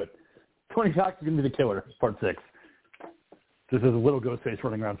going to do it. Tony Cox is going to be the killer, Part 6. Just as a little ghost face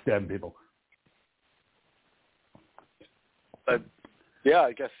running around stabbing people.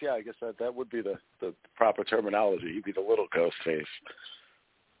 I guess that would be the proper terminology. He'd be the little ghost face.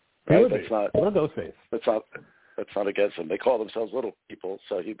 Right? That's not little ghost face. That's not against them. They call themselves little people,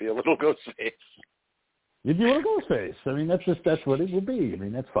 so he'd be a little ghost face. You'd be a little ghost face. I mean, that's what it would be. I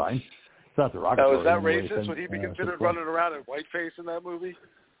mean, that's fine. It's not the rocket. Now, is that racist? Would he be considered running around in whiteface in that movie?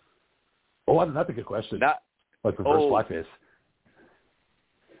 Oh, that's a good question. Like reverse blackface.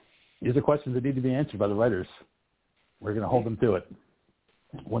 These are questions that need to be answered by the writers. We're going to hold them to it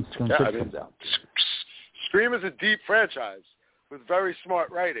once Scream 6 comes out. Scream is a deep franchise with very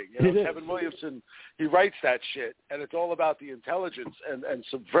smart writing. You know, Kevin Williamson, he writes that shit, and it's all about the intelligence and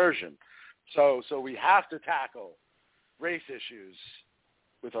subversion. So we have to tackle race issues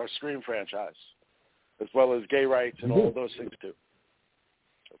with our Scream franchise, as well as gay rights and all of those things too.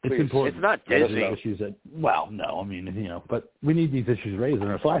 So it's important. It's not Disney. Issues that, well, no, I mean, but we need these issues raised in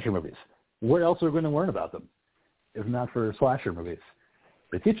our slasher movies. Where else are we going to learn about them, if not for slasher movies?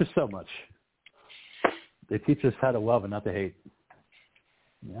 They teach us so much. They teach us how to love and not to hate.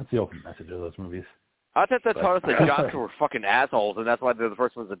 That's the ultimate message of those movies. I thought that taught us that jocks were fucking assholes, and that's why they're the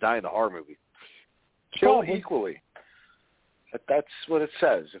first ones to die in the horror movie. Kill equally. That's what it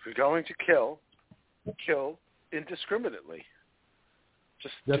says. If you're going to kill indiscriminately.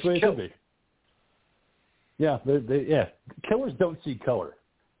 That's what it should be. Yeah, killers don't see color,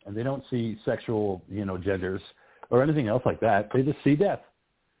 and they don't see sexual, genders or anything else like that. They just see death.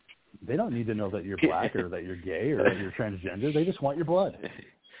 They don't need to know that you're black or that you're gay or that you're transgender. They just want your blood.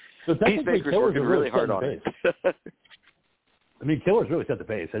 So technically, killers are really hard on it. I mean, killers really set the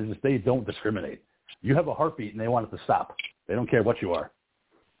pace. They don't discriminate. You have a heartbeat, and they want it to stop. They don't care what you are.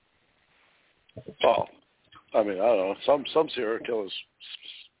 Well, I mean, I don't know. Some serial killers,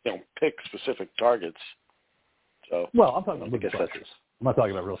 pick specific targets. So, well, I'm talking about movie stars. I'm not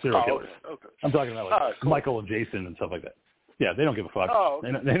talking about real serial killers. Okay. I'm talking about cool. Michael and Jason and stuff like that. Yeah, they don't give a fuck. Oh,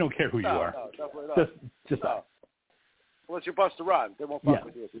 okay. They don't care who you are. No, definitely not. Just no. Unless you bust the rhymes. They won't fuck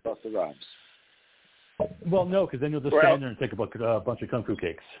with you if you bust the rhymes. Well, no, because then you'll just stand there and take a bunch of kung fu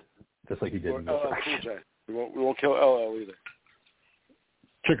cakes, just like you did in the LL we won't kill LL either.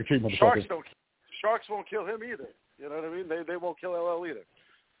 Trick or treat, motherfucker. Sharks won't kill him either. You know what I mean? They won't kill LL either.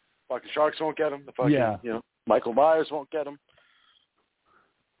 Fucking sharks won't get him. The fucking Michael Myers won't get him.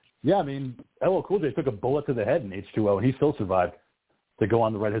 Yeah, I mean, LL Cool J took a bullet to the head in H2O, and he still survived to go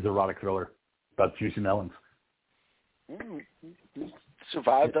on the Redhead's erotic thriller about juicy melons.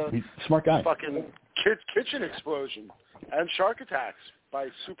 Survived a smart guy. Fucking kitchen explosion and shark attacks by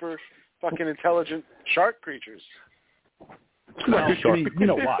super fucking intelligent shark creatures. Well, I mean, you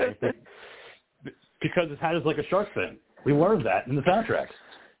know why? Because it has like a shark thing. We learned that in the soundtrack.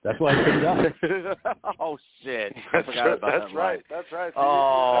 That's why it couldn't die. Oh shit! That's right.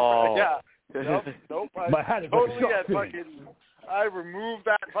 Oh, yeah. Nope. I removed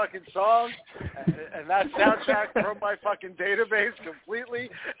that fucking song and that soundtrack from my fucking database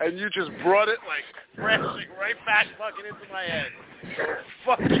completely, and you just brought it like crashing right back fucking into my head. So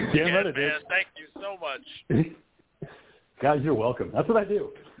fuck you again, man. Thank you so much. Guys, you're welcome. That's what I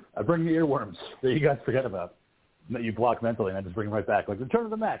do. I bring the earworms that you guys forget about, that you block mentally, and I just bring them right back. Like, Return of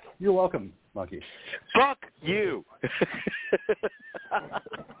the Mac. You're welcome, monkey. Fuck you.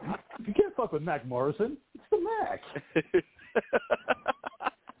 You can't fuck with Mac Morrison. It's the Mac.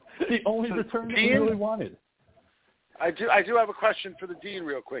 The only return that we really wanted. I do have a question for the Dean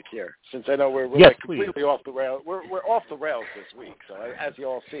real quick here, since I know we're completely off the rails. We're off the rails this week, so as you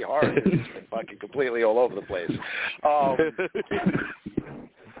all see, horror has been fucking completely all over the place.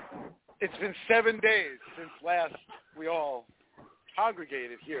 It's been 7 days since last we all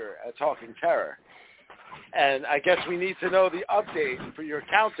congregated here at Talking Terror, and I guess we need to know the update for your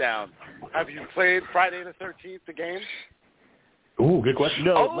countdown. Have you played Friday the 13th, the game? Ooh, good question.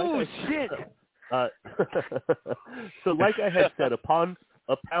 No, shit. So like I had said, upon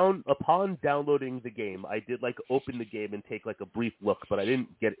downloading the game, I did open the game and take a brief look, but I didn't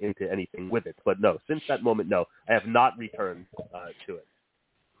get into anything with it. But no, since that moment, no, I have not returned to it.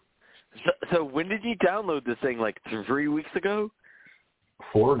 So when did you download this thing? 3 weeks ago?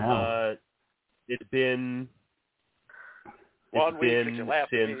 4 now. It's been 1 week since you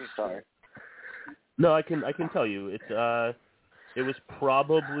left me. Sorry. No, I can tell you. It was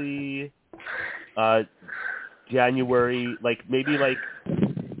probably January, maybe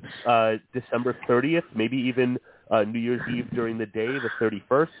December 30th, maybe even New Year's Eve during the day, the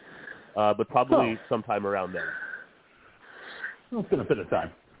 31st, but probably sometime around then. Well, it's been a bit of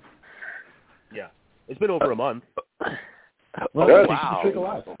time. Yeah. It's been over a month. Well,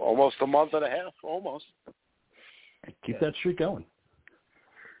 wow. Almost a month and a half, almost. Keep that streak going.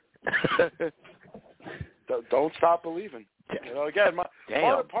 Don't stop believing. Again,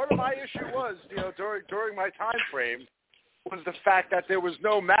 part of my issue was, during my time frame, was the fact that there was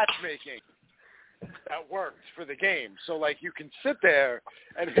no matchmaking that worked for the game. So, you can sit there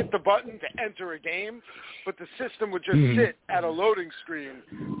and hit the button to enter a game, but the system would just sit at a loading screen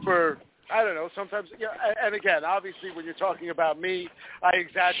for, I don't know, sometimes, and again, obviously when you're talking about me, I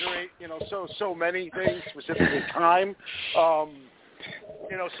exaggerate, so many things, specifically time.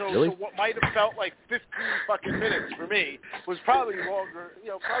 So what might have felt like 15 fucking minutes for me was probably longer,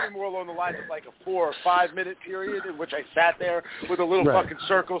 probably more along the lines of a 4 or 5 minute period in which I sat there with a little fucking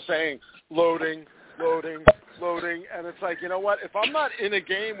circle saying loading, and it's you know what? If I'm not in a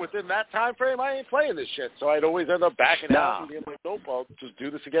game within that time frame, I ain't playing this shit. So I'd always end up backing out and being nope, I'll just do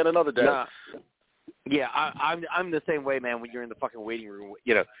this again another day. Nah. Yeah, I'm the same way, man. When you're in the fucking waiting room,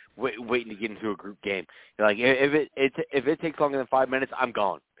 waiting to get into a group game, if it takes longer than 5 minutes, I'm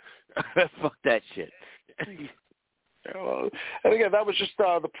gone. Fuck that shit. And again, that was just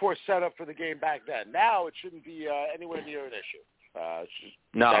the poor setup for the game back then. Now it shouldn't be anywhere near an issue.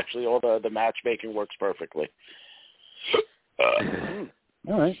 Actually, all the matchmaking works perfectly.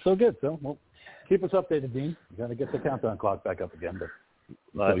 All right, so good. So, well, keep us updated, Dean. You got to get the countdown clock back up again.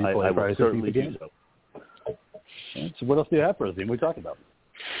 But I will certainly do so. So what else do you have for us, Dean? What are we talking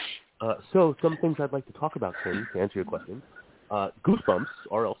about? So some things I'd like to talk about, Tim, to answer your question. Goosebumps,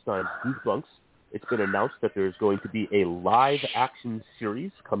 R.L. Stein's Goosebumps, it's been announced that there's going to be a live-action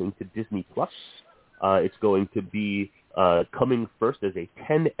series coming to Disney+. It's going to be coming first as a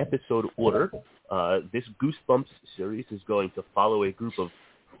 10-episode order. This Goosebumps series is going to follow a group of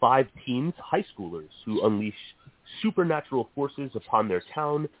 5 teens, high schoolers, who unleash supernatural forces upon their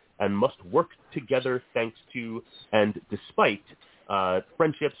town and must work together thanks to and despite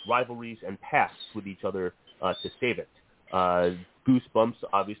friendships, rivalries, and pasts with each other to save it. Goosebumps,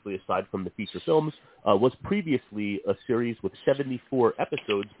 obviously, aside from the feature films, was previously a series with 74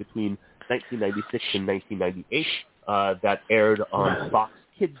 episodes between 1996 and 1998 that aired on Fox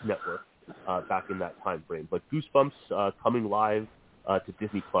Kids Network back in that time frame. But Goosebumps coming live to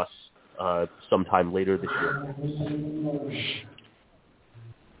Disney Plus sometime later this year.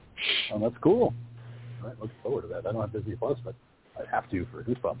 Oh, that's cool. All right, looking forward to that. I don't have Disney Plus, but I'd have to for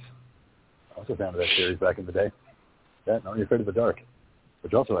Goosebumps. I also found that series back in the day. That and Are You Afraid of the Dark,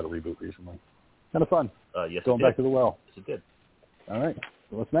 which also had a reboot recently. Kind of fun. Yes, Going back to the well. Yes, it did. All right.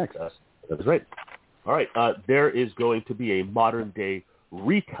 So what's next? That's right. All right. There is going to be a modern-day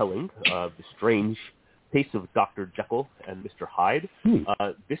retelling of the strange case of Dr. Jekyll and Mr. Hyde.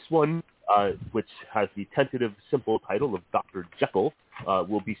 This one, which has the tentative simple title of Dr. Jekyll,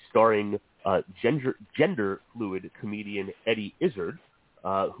 will be starring gender-fluid comedian Eddie Izzard,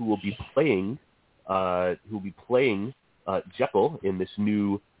 who will be playing Jekyll in this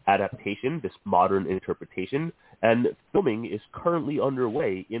new adaptation, this modern interpretation, and filming is currently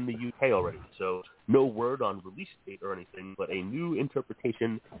underway in the UK already. So no word on release date or anything, but a new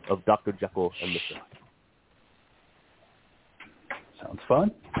interpretation of Dr. Jekyll and Mr. Hyde. Sounds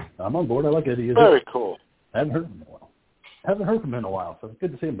fun. I'm on board. I like Eddie Izzard. Very cool. Haven't heard from him in a while, so it's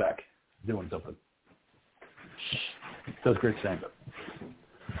good to see him back doing something. Does great stand-up.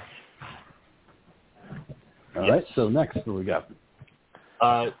 All right, so next, what do we got?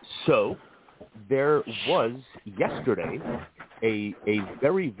 So there was yesterday a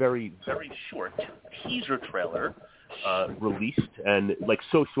very, very, very short teaser trailer released, and like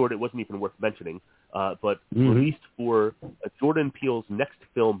so short it wasn't even worth mentioning, but released for Jordan Peele's next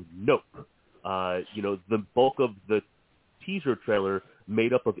film, Nope. The bulk of the teaser trailer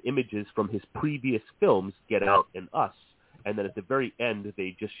made up of images from his previous films, Get Out and Us, and then at the very end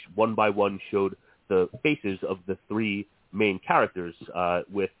they just one by one showed the faces of the 3 main characters,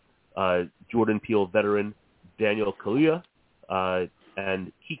 with Jordan Peele veteran Daniel Kaluuya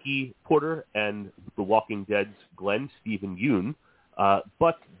and Kiki Porter and The Walking Dead's Glenn Stephen Yeun.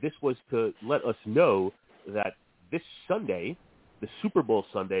 But this was to let us know that this Sunday, the Super Bowl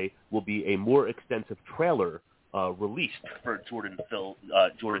Sunday, will be a more extensive trailer released for Jordan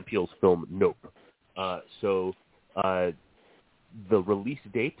Peele's film Nope. The release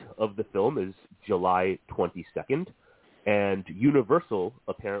date of the film is July 22nd, and Universal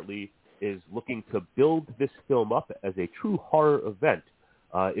apparently is looking to build this film up as a true horror event.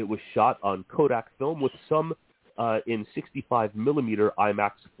 It was shot on Kodak film with some in 65mm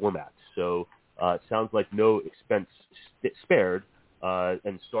IMAX format, so it sounds like no expense spared,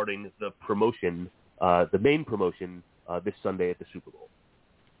 and starting the promotion, the main promotion, this Sunday at the Super Bowl.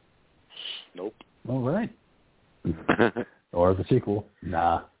 Nope. All right. Or the sequel.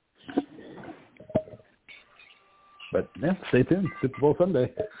 Nah. But, yeah, stay tuned. Super Bowl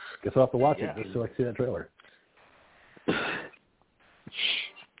Sunday. Guess I'll have to watch it just so I can see that trailer.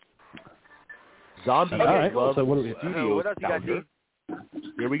 Zombie Love so what do we, Studios founder.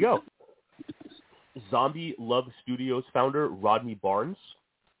 Here we go. Zombie Love Studios founder Rodney Barnes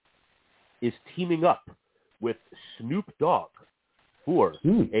is teaming up with Snoop Dogg for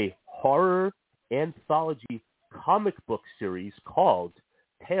a horror anthology comic book series called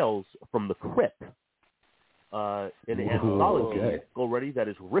Tales from the Crypt. An anthology already that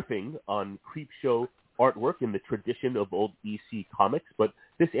is riffing on Creepshow artwork in the tradition of old EC comics, but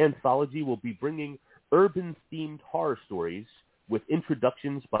this anthology will be bringing urban-themed horror stories with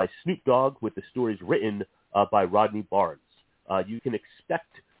introductions by Snoop Dogg, with the stories written by Rodney Barnes. You can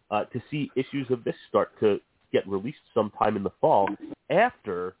expect to see issues of this start to get released sometime in the fall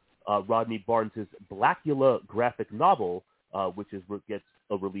after Rodney Barnes' Blackula graphic novel, which gets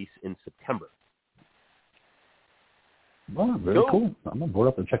a release in September. Wow, very cool. I'm going to board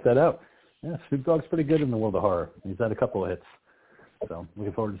up and check that out. Yeah, Snoop Dogg's pretty good in the world of horror. He's had a couple of hits. So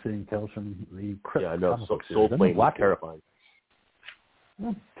looking forward to seeing Tales from the Crypt. Yeah, I know. Soul Plane was terrifying.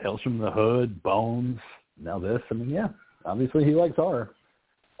 Yeah, Tales from the Hood, Bones, now this. I mean, yeah, obviously he likes horror.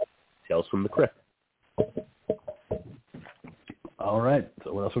 Tales from the Crypt. All right.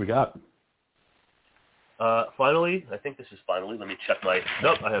 So what else we got? Finally, I think this is finally. Let me check my.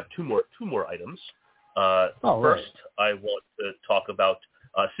 Nope, I have two more items. First, right. I want to talk about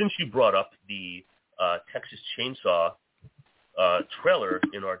since you brought up the Texas Chainsaw trailer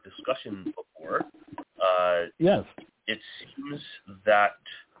in our discussion before. Yes. It seems that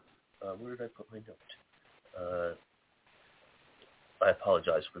where did I put my note? I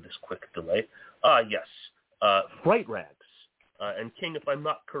apologize for this quick delay. Yes. Fright Rags. And King, if I'm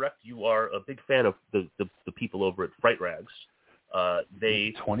not correct, you are a big fan of the people over at Fright Rags.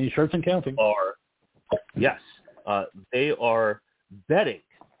 They 20 shirts and counting. They are betting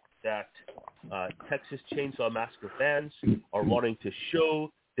that Texas Chainsaw Massacre fans are wanting to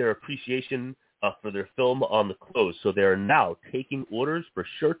show their appreciation for their film on the close. So they are now taking orders for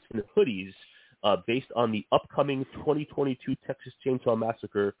shirts and hoodies based on the upcoming 2022 Texas Chainsaw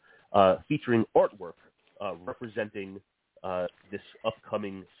Massacre featuring artwork representing this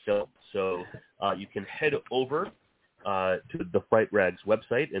upcoming film. So you can head over to the Fright Rags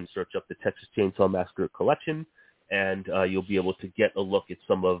website and search up the Texas Chainsaw Massacre collection, and you'll be able to get a look at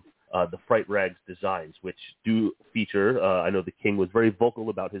some of the Fright Rags designs, which do feature, I know the King was very vocal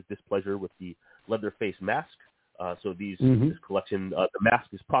about his displeasure with the Leatherface mask. So this collection, the mask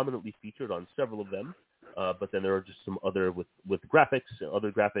is prominently featured on several of them, but then there are just some other with graphics,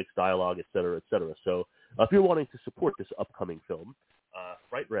 dialogue, et cetera, et cetera. So if you're wanting to support this upcoming film,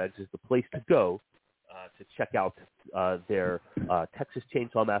 Fright Rags is the place to go to check out their Texas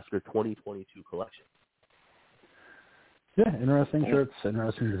Chainsaw Massacre 2022 collection. Yeah, interesting shirts,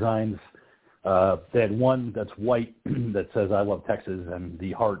 interesting designs. They had one that's white that says "I love Texas," and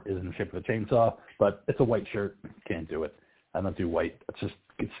the heart is in the shape of a chainsaw, but it's a white shirt. Can't do it. I don't do white. It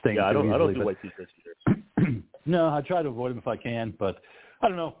stinks. Yeah, I don't easily, do white t-shirts either. No, I try to avoid them if I can, but I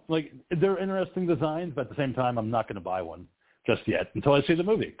don't know. Like, they're interesting designs, but at the same time, I'm not going to buy one just yet until I see the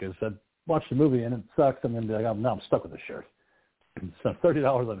movie, because I watched the movie and it sucks. I'm going to be like, now I'm stuck with the shirt. Spent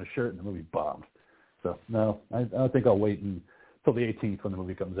 $30 on a shirt and the movie bombed. So no, I think I'll wait until the 18th when the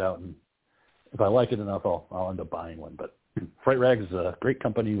movie comes out, and if I like it enough, I'll end up buying one. But Fright Rags is a great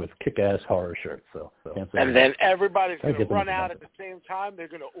company with kick-ass horror shirts. So and then everybody's going to run out at the same time. They're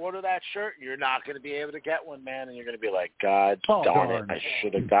going to order that shirt, and you're not going to be able to get one, man. And you're going to be like, God darn it, I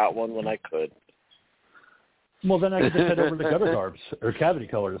should have got one when I could. Well, then I could just head over to Gutter Garbs or Cavity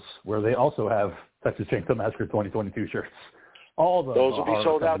Colors, where they also have Texas Chainsaw Massacre 2022 shirts. All the those will be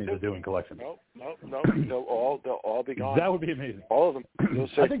sold out too. Are doing collections. Nope. They'll all be gone. That would be amazing. All of them.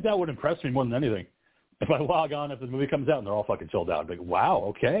 I think that would impress me more than anything. If I log on after the movie comes out and they're all fucking sold out, I'd be like, wow,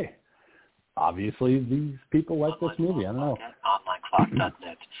 okay. Obviously, these people like this movie. I don't know.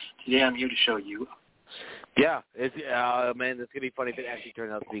 Onlineclock.net. Today I'm here to show you. Yeah, it's man, it's gonna be funny if it actually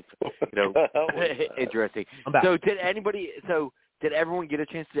turns out to be, interesting. So did everyone get a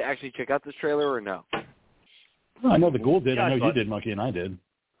chance to actually check out this trailer or no? I know the Ghoul did. I know you did, Monkey, and I did.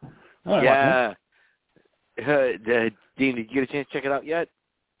 Yeah. Dean, did you get a chance to check it out yet?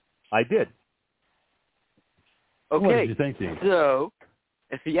 I did. Okay. What did you think, Dean? So,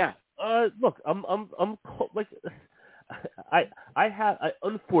 yeah. Look, I'm like, I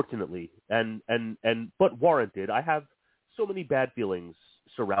unfortunately but warranted. I have so many bad feelings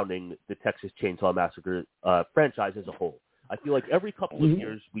surrounding the Texas Chainsaw Massacre franchise as a whole. I feel like every couple of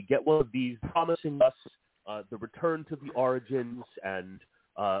years we get one of these promising us the return to the origins and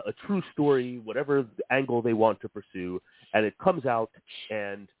a true story, whatever angle they want to pursue, and it comes out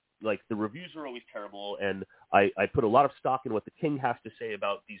and like the reviews are always terrible, and I put a lot of stock in what the King has to say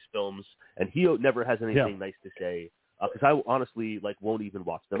about these films, and he never has anything nice to say because I honestly won't even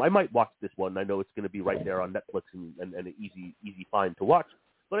watch them. I might watch this one. I know it's going to be right there on Netflix and an easy find to watch,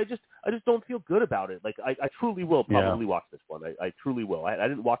 but I just don't feel good about it. Like I truly will probably watch this one. I truly will. I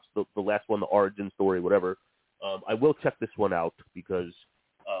didn't watch the last one, the origin story, whatever. I will check this one out because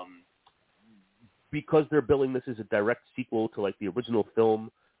they're billing this as a direct sequel to like the original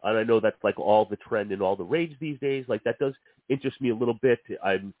film. And I know that's like all the trend and all the rage these days. Like that does interest me a little bit.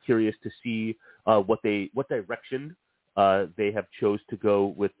 I'm curious to see what direction they have chose to go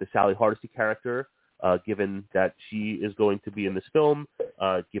with the Sally Hardesty character, given that she is going to be in this film,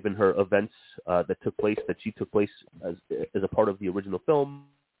 given her events that she took place as a part of the original film.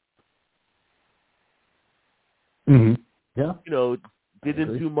 Mm-hmm. Yeah.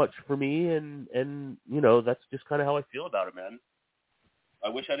 Didn't do much for me, and that's just kind of how I feel about it, man. I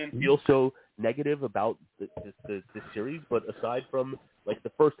wish I didn't feel so negative about this series, but aside from like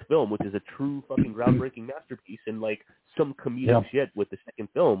the first film, which is a true fucking groundbreaking masterpiece, and like some comedic shit with the second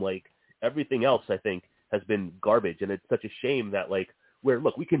film, like everything else I think has been garbage, and it's such a shame that like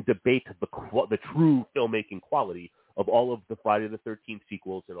we can debate the true filmmaking quality of all of the Friday the 13th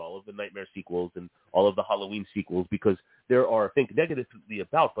sequels and all of the Nightmare sequels and all of the Halloween sequels, because there are things negatively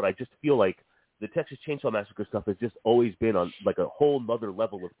about, but I just feel like the Texas Chainsaw Massacre stuff has just always been on like a whole nother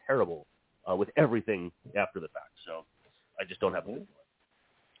level of terrible with everything after the fact. So I just don't have a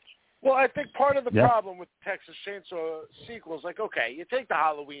Well, I think part of the problem with Texas Chainsaw sequels, like, okay, you take the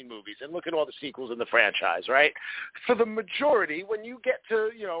Halloween movies and look at all the sequels in the franchise, right? For the majority, when you get to,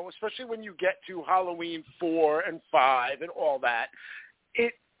 especially when you get to Halloween 4 and 5 and all that,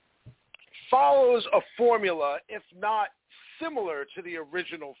 it follows a formula, if not similar to the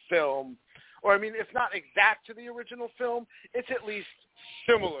original film, or, if not exact to the original film, it's at least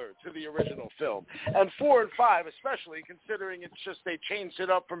similar to the original film. And 4 and 5, especially considering it's just they changed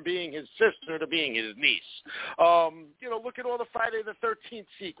it up from being his sister to being his niece. Look at all the Friday the 13th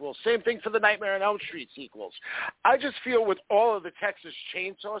sequels. Same thing for the Nightmare on Elm Street sequels. I just feel with all of the Texas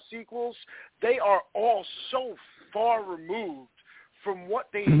Chainsaw sequels, they are all so far removed from what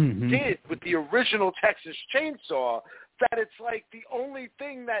they did with the original Texas Chainsaw that it's like the only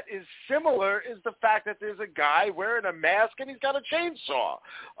thing that is similar is the fact that there's a guy wearing a mask and he's got a chainsaw.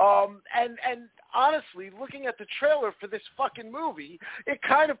 And honestly, looking at the trailer for this fucking movie, it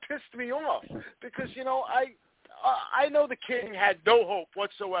kind of pissed me off because, I know the King had no hope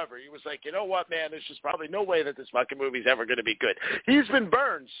whatsoever. He was like, you know what, man, there's just probably no way that this fucking movie's ever going to be good. He's been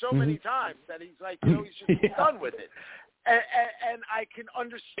burned so many times that he's like, he's just done with it. And I can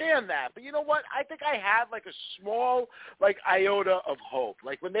understand that. But you know what? I think I had like a small iota of hope.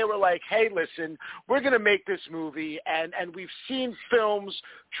 Like when they were like, hey, listen, we're going to make this movie, and we've seen films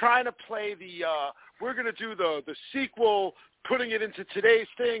trying to play we're going to do the sequel, putting it into today's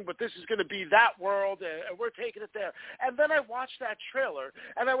thing, but this is going to be that world, and we're taking it there. And then I watched that trailer,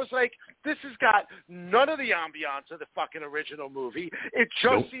 and I was like, this has got none of the ambiance of the fucking original movie. It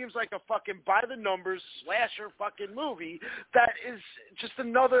just seems like a fucking by-the-numbers slasher fucking movie that is just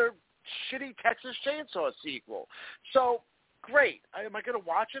another shitty Texas Chainsaw sequel. So, great. Am I going to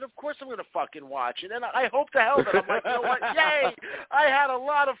watch it? Of course I'm going to fucking watch it. And I hope to hell that I'm like, you know what? Yay! I had a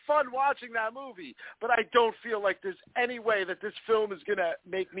lot of fun watching that movie. But I don't feel like there's any way that this film is going to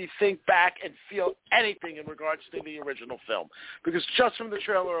make me think back and feel anything in regards to the original film. Because just from the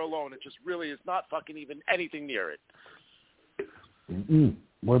trailer alone, it just really is not fucking even anything near it. Mm-mm.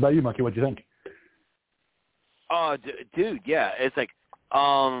 What about you, Monkey? What'd you think? Dude, yeah. It's like,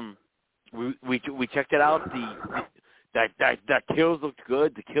 we checked it out. The kills looked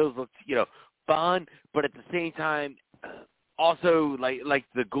good. The kills looked, fun. But at the same time, also like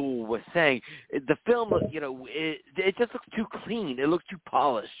the ghoul was saying, the film, it just looks too clean. It looks too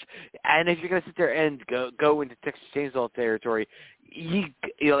polished. And if you're gonna sit there and go into Texas Chainsaw territory, in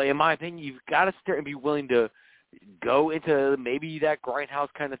my opinion, you've got to sit there and be willing to go into maybe that grindhouse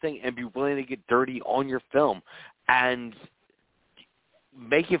kind of thing and be willing to get dirty on your film and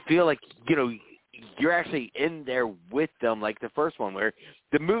make you feel like you're actually in there with them, like the first one, where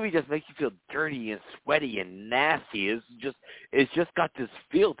the movie just makes you feel dirty and sweaty and nasty. It's just got this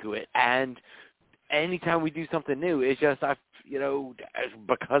feel to it. And anytime we do something new, it's just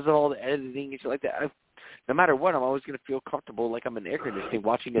because of all the editing and shit like that, no matter what, I'm always going to feel comfortable, like I'm in air conditioning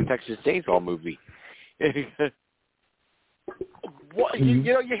watching a Texas Chainsaw movie. Well, you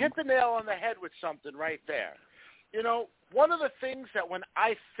hit the nail on the head with something right there. One of the things that when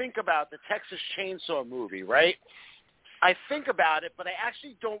I think about the Texas Chainsaw movie, right, I think about it, but I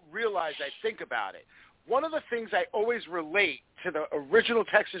actually don't realize I think about it. One of the things I always relate to the original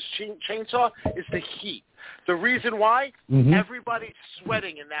Texas Chainsaw is the heat. The reason why? Everybody's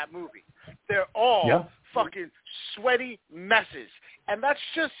sweating in that movie. They're all fucking sweaty messes. And that's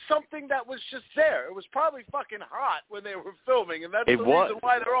just something that was just there. It was probably fucking hot when they were filming, and that's the reason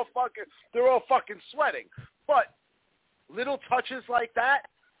why they're all fucking sweating. But little touches like that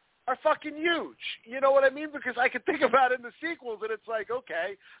are fucking huge. You know what I mean? Because I can think about it in the sequels, and it's like,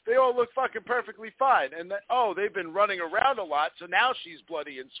 okay, they all look fucking perfectly fine. And they've been running around a lot, so now she's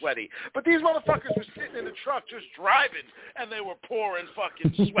bloody and sweaty. But these motherfuckers were sitting in the truck just driving, and they were pouring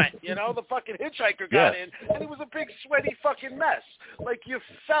fucking sweat. The fucking hitchhiker got in, and it was a big sweaty fucking mess. Like, you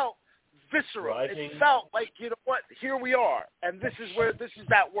felt visceral. It felt like, you know what, here we are, and this is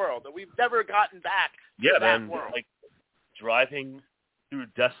that world, that we've never gotten back to that world. Like, driving through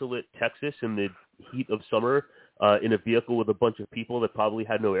desolate Texas in the heat of summer in a vehicle with a bunch of people that probably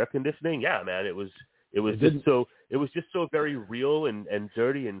had no air conditioning. Yeah, man, it was just so very real and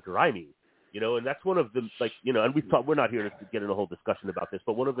dirty and grimy, and that's one of the, and we're not here to get in a whole discussion about this,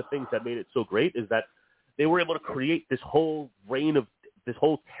 but one of the things that made it so great is that they were able to create this whole reign of this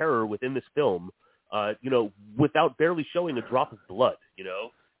whole terror within this film, without barely showing a drop of blood,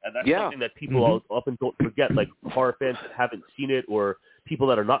 And that's something that people often don't forget, like horror fans that haven't seen it, or people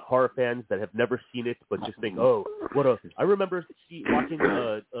that are not horror fans that have never seen it, but just think, I remember watching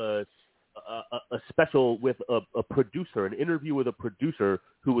a special with a producer, an interview with a producer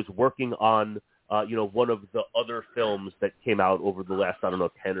who was working on one of the other films that came out over the last, 10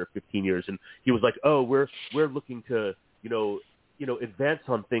 or 15 years. And he was like, oh, we're looking to, advance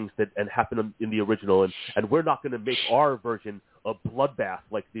on things that and happen in the original, and we're not going to make our version a bloodbath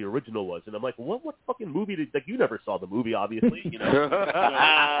like the original was. And I'm like, what fucking movie did, like, you never saw the movie, obviously,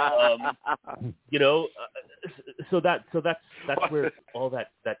 so that's where all that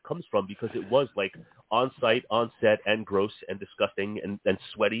comes from, because it was like on site, on set, and gross and disgusting and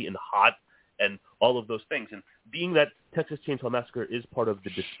sweaty and hot and all of those things. And being that Texas Chainsaw Massacre is part of the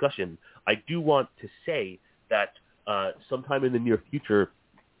discussion, I do want to say that sometime in the near future,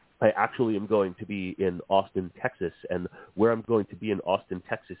 I actually am going to be in Austin, Texas, and where I'm going to be in Austin,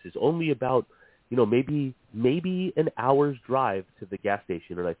 Texas is only about, maybe an hour's drive to the gas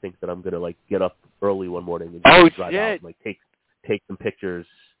station, and I think that I'm gonna get up early one morning and just drive out and take some pictures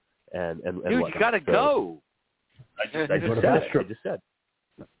and dude, whatnot. You gotta go. I just said.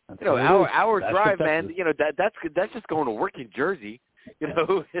 Hour drive, man. That's just going to work in Jersey.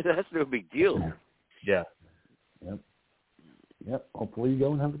 That's no big deal. Yeah. Yep. Hopefully you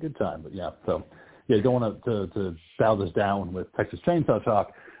go and have a good time. But yeah, so don't want to bow this down with Texas Chainsaw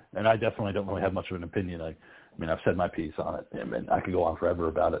Talk, and I definitely don't really have much of an opinion. I mean, I've said my piece on it, and I could go on forever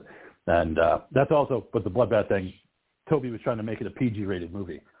about it. And that's also, but the bloodbath thing, Toby was trying to make it a PG-rated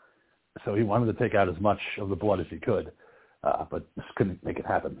movie, so he wanted to take out as much of the blood as he could, but just couldn't make it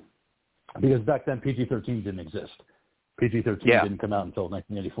happen because back then PG-13 didn't exist. PG-13 didn't come out until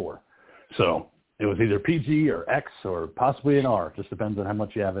 1984, so. It was either PG or X or possibly an R. Just depends on how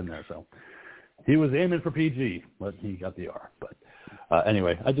much you have in there. So he was aiming for PG, but he got the R. But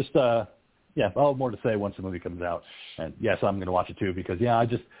anyway, I just, I'll have more to say once the movie comes out. And yes, I'm going to watch it too because,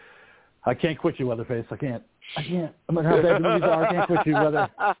 I can't quit you, Leatherface. I can't. No matter how bad the movies are, I can't quit you, brother.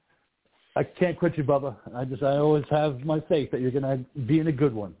 I can't quit you, Bubba. I always have my faith that you're going to be in a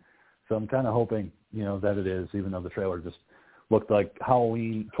good one. So I'm kind of hoping, that it is, even though the trailer just looked like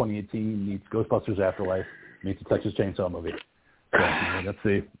Halloween 2018 meets Ghostbusters Afterlife meets a Texas Chainsaw movie. So, let's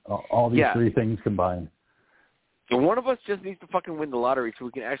see. All these three things combined. So one of us just needs to fucking win the lottery so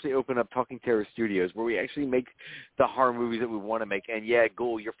we can actually open up Talking Terror Studios where we actually make the horror movies that we want to make. And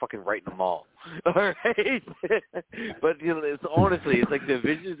Ghoul, you're fucking writing them all. All right? But, it's honestly, it's like the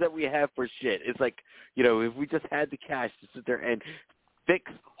visions that we have for shit. It's like, if we just had the cash to sit there and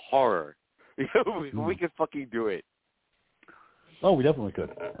fix horror, we could fucking do it. Oh, we definitely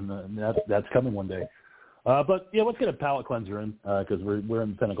could, and that's coming one day. But let's get a palate cleanser in because we're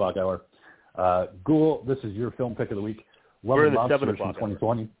in the 10 o'clock hour. Ghoul, this is your film pick of the week. We're in the 7 o'clock from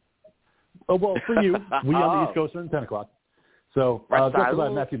 2020. Oh well, for you, we on the East Coast are in 10 o'clock. So directed by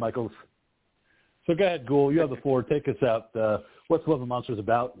Matthew Michaels. So go ahead, Ghoul. You have the floor. Take us out. What's Love and Monsters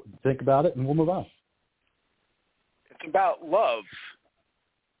about? Think about it, and we'll move on. It's about love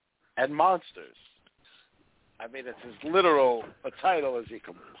and monsters. I mean, it's as literal a title as you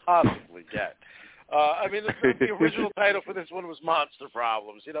can possibly get. The original title for this one was Monster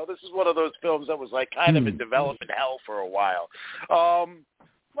Problems. This is one of those films that was kind of in development hell for a while.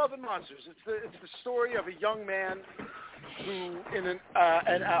 Love and Monsters. It's the story of a young man who, in an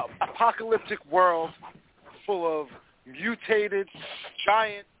apocalyptic world full of mutated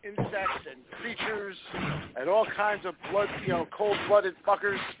giant insects and creatures and all kinds of cold-blooded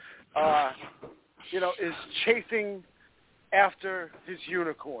fuckers, is chasing after his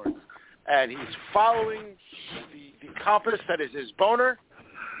unicorn. And he's following the compass that is his boner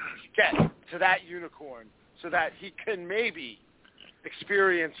to get to that unicorn so that he can maybe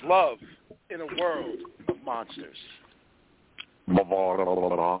experience love in a world of monsters.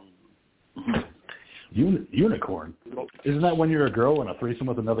 Unicorn? Isn't that when you're a girl in a threesome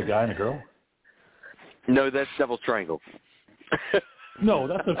with another guy and a girl? No, that's Devil's Triangle. No,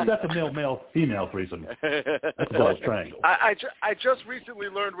 that's a male-female threesome. That's Devil's Triangle. I just recently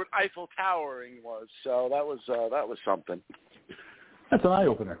learned what Eiffel Towering was, so that was something. That's an eye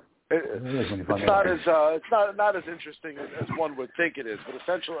opener. It's not as interesting as one would think it is, but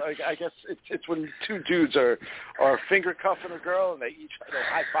essentially, I guess it's when two dudes are finger cuffing a girl and they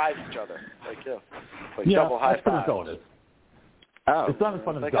high five each other, double high five. That's all it is. Oh, it's not as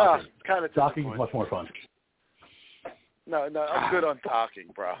fun as docking. It's kind of docking is much more fun. No, I'm good on talking,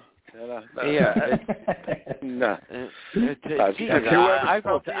 bro. No. Have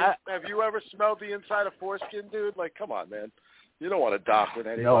you ever smelled the inside of foreskin, dude? Come on, man. You don't want to dock with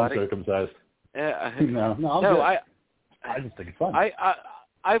anybody. No, I'm circumcised. No, I just think it's fun.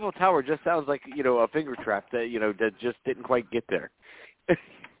 Eiffel Tower just sounds like a finger trap that that just didn't quite get there.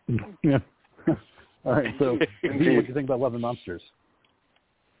 Yeah. All right. So, what do you think about Love and Monsters?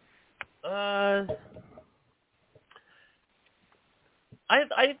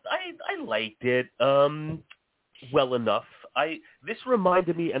 I liked it well enough. This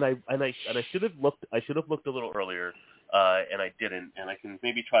reminded me, and I should have looked a little earlier, and I didn't, and I can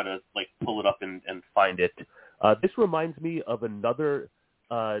maybe try to like pull it up and find it. This reminds me of another,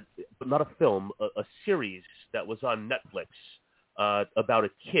 but not a film, a series that was on Netflix about a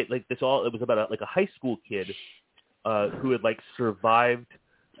kid. It was about a high school kid who had like survived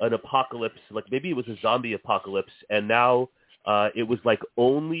an apocalypse, like maybe it was a zombie apocalypse, and now it was like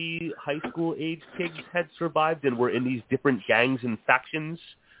only high school age kids had survived and were in these different gangs and factions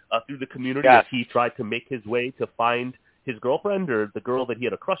through the community as he tried to make his way to find his girlfriend or the girl that he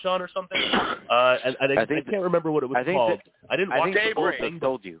had a crush on or something. And I can't remember what it was called. I didn't watch the whole thing.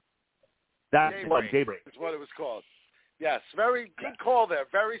 Told you. That's one, Daybreak. That's what it was called. Yes, very good call there.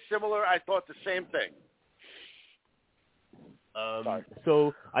 Very similar. I thought the same thing.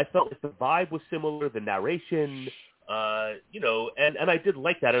 So I felt like the vibe was similar, the narration, and I did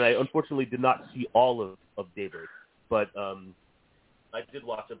like that, and I unfortunately did not see all of Daybreak, but I did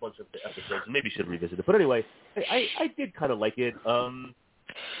watch a bunch of the episodes, and maybe should revisit it. But anyway, I did kind of like it. I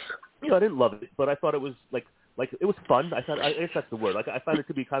didn't love it, but I thought it was like it was fun. I guess that's the word. Like I found it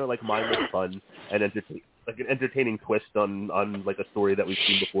to be kind of like mindless fun and an entertaining twist on like a story that we've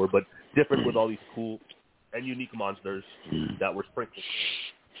seen before, but different with all these cool and unique monsters that were sprinkled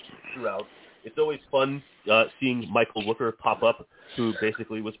throughout. It's always fun seeing Michael Rooker pop up, who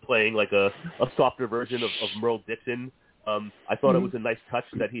basically was playing like a softer version of Merle Dixon. I thought it was a nice touch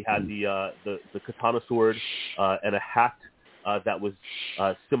that he had the katana sword and a hat that was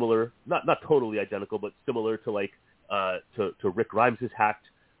similar, not totally identical, but similar to like to Rick Grimes' hat.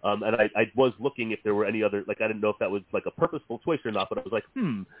 And I was looking if there were any other, like I didn't know if that was like a purposeful choice or not, but I was like,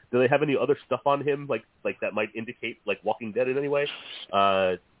 do they have any other stuff on him like that might indicate like Walking Dead in any way?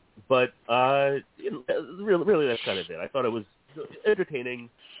 But really that's kind of it. I thought it was entertaining,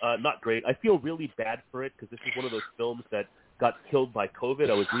 not great. I feel really bad for it because this is one of those films that got killed by COVID.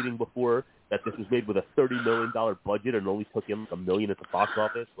 I was reading before that this was made with a $30 million budget and only took in like $1 million at the box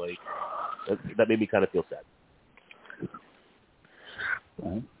office. Like that made me kind of feel sad.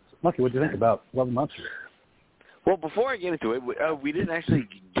 All right. Lucky, what do you think about 11 Months? Well, before I get into it, we didn't actually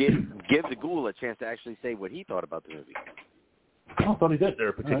give the ghoul a chance to actually say what he thought about the movie. I thought he did. Is there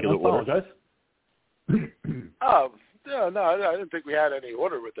a particular order? No, I didn't think we had any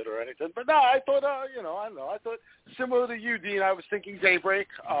order with it or anything. But no, I thought, I don't know. I thought similar to you, Dean. I was thinking Daybreak.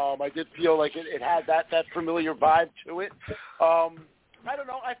 I did feel like it had that familiar vibe to it. I don't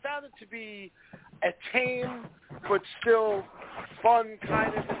know. I found it to be a tame but still fun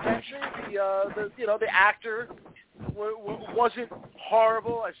kind of adventure. The actor wasn't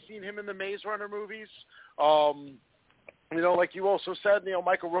horrible. I've seen him in the Maze Runner movies. Like you also said,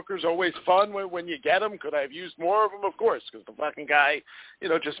 Michael Rooker's always fun when you get him. Could I have used more of him? Of course, because the fucking guy,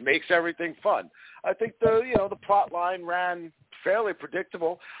 just makes everything fun. I think the plot line ran fairly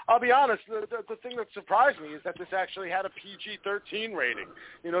predictable. I'll be honest, the thing that surprised me is that this actually had a PG-13 rating.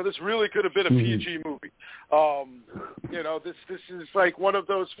 This really could have been a PG movie. This is like one of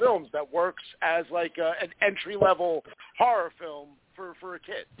those films that works as like an entry-level horror film for a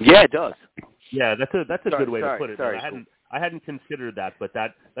kid. Yeah, it does. Yeah, that's a good way to put it. I hadn't considered that, but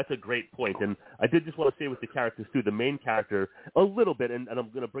that's a great point. And I did just want to say with the characters too, the main character a little bit, and I'm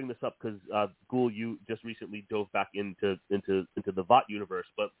going to bring this up because Ghoul, you just recently dove back into the VOT universe,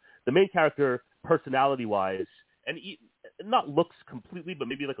 but the main character, personality-wise, and not looks completely, but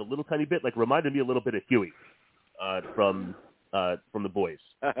maybe like a little tiny bit, like reminded me a little bit of Huey from The Boys.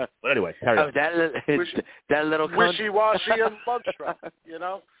 But anyway, carry on. That little cunt. Wishy-washy and bug-struck,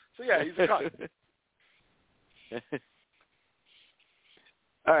 So yeah, he's a cunt.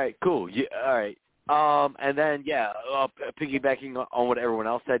 All right, cool. Yeah, all right. And then, piggybacking on what everyone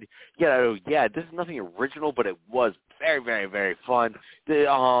else said, this is nothing original, but it was very, very, very fun.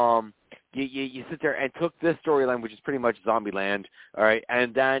 You sit there and took this storyline, which is pretty much Zombieland, all right,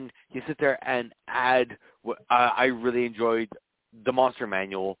 and then you sit there and add. I really enjoyed the monster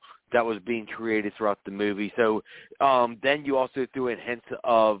manual that was being created throughout the movie. So then you also threw in hints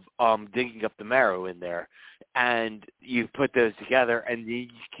of digging up the marrow in there, and you put those together, and you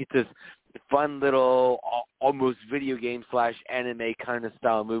get this fun little almost video game / anime kind of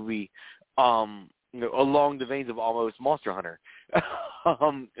style movie, along the veins of almost Monster Hunter,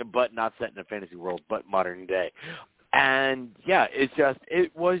 but not set in a fantasy world, but modern day. And yeah,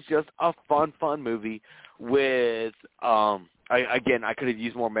 it was just a fun movie with I could have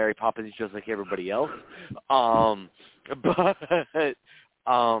used more Mary Poppins just like everybody else.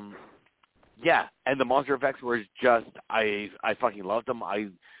 Yeah, and the monster effects were just I fucking loved them. I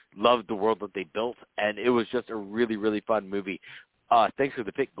loved the world that they built, and it was just a really, really fun movie. Thanks for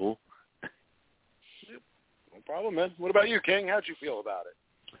the pick, Ghoul. No problem, man. What about you, King? How'd you feel about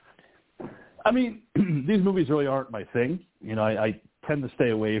it? I mean, these movies really aren't my thing. You know, I tend to stay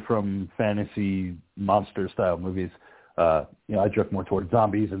away from fantasy monster-style movies. You know, I drift more towards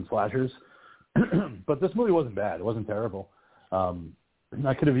zombies and slashers. But this movie wasn't bad. It wasn't terrible.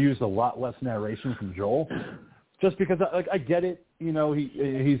 I could have used a lot less narration from Joel, just because I get it. You know,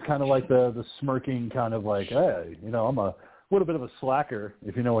 he's kind of like the smirking kind of like, hey, you know, I'm a little bit of a slacker,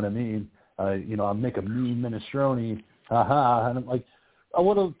 if you know what I mean. You know, I make a mean minestrone, haha, and I'm like a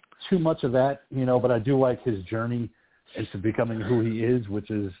little too much of that, you know. But I do like his journey into becoming who he is, which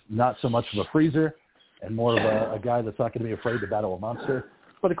is not so much of a freezer and more of a guy that's not going to be afraid to battle a monster.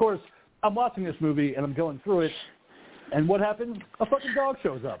 But of course, I'm watching this movie and I'm going through it, and what happens? A fucking dog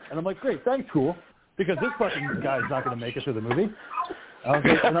shows up, and I'm like, great, thanks, cool, because this fucking guy's not going to make it through the movie. I was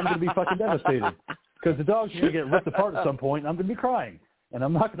like, and I'm going to be fucking devastated because the dog's going to get ripped apart at some point, and I'm going to be crying, and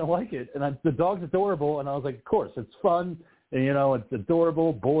I'm not going to like it. And the dog's adorable, and I was like, of course, it's fun, and, you know, it's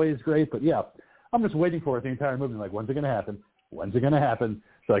adorable. Boy is great, but yeah, I'm just waiting for it the entire movie. I'm like, when's it going to happen? When's it going to happen?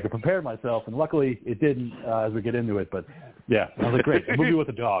 So I could prepare myself, and luckily it didn't as we get into it. But yeah, I was like, great, a movie with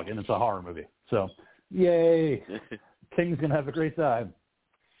a dog, and it's a horror movie. So yay, King's going to have a great time.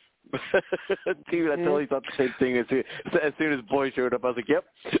 Dude, I totally thought the same thing. As soon as Boy showed up, I was like, yep.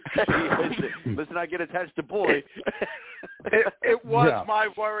 Let's not get attached to Boy. It was my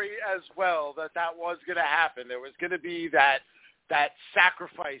worry as well that was going to happen. There was going to be that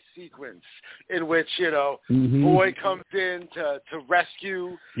sacrifice sequence in which, you know, Boy comes in to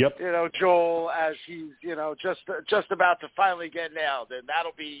rescue, you know, Joel as he's, you know, just about to finally get nailed, and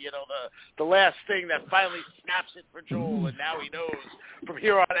that'll be, you know, the last thing that finally snaps it for Joel, and now he knows from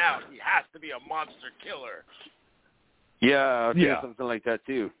here on out he has to be a monster killer. Yeah, something like that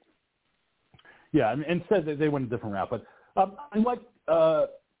too. Yeah, and instead they went a different route, but I like.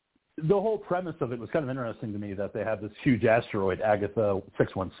 The whole premise of it was kind of interesting to me, that they have this huge asteroid, Agatha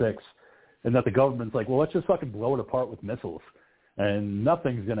 616, and that the government's like, well, let's just fucking blow it apart with missiles, and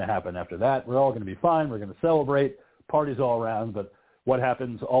nothing's going to happen after that. We're all going to be fine. We're going to celebrate. Parties all around. But what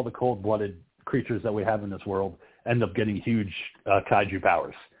happens? All the cold-blooded creatures that we have in this world end up getting huge kaiju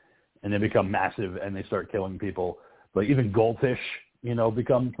powers, and they become massive, and they start killing people. But even goldfish, you know,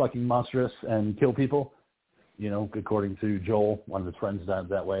 become fucking monstrous and kill people, you know, according to Joel, one of his friends died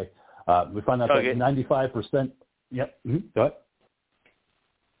that way. We find out that 95%. Yep. Go ahead.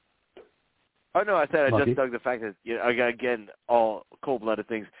 Oh, no, I said I just dug the fact that, you know, again, all cold-blooded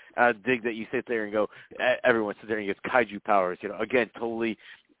things. I dig that you sit there and go, everyone sits there and gets kaiju powers, you know, again, totally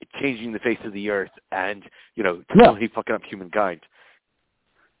changing the face of the earth and, you know, totally fucking up humankind.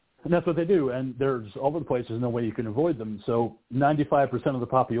 And that's what they do, and there's all over the place. There's no way you can avoid them. So 95% of the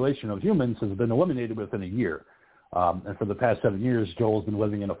population of humans has been eliminated within a year. And for the past 7 years, Joel's been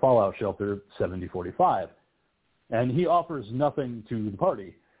living in a fallout shelter, 70-45. And he offers nothing to the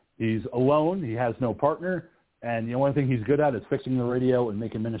party. He's alone. He has no partner. And the only thing he's good at is fixing the radio and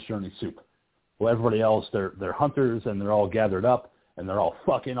making minestrone soup. Well, everybody else, they're hunters, and they're all gathered up, and they're all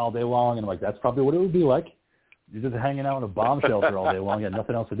fucking all day long. And I'm like, that's probably what it would be like. You're just hanging out in a bomb shelter all day long. You have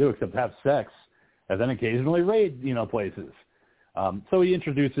nothing else to do except have sex, and then occasionally raid, you know, places. So he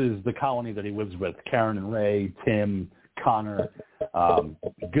introduces the colony that he lives with, Karen and Ray, Tim, Connor.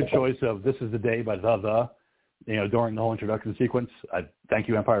 Good choice of This Is the Day by The, you know, during the whole introduction sequence. Thank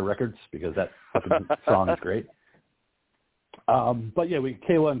you, Empire Records, because that fucking song is great. But yeah,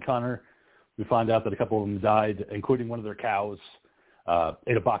 Kayla and Connor, we find out that a couple of them died, including one of their cows,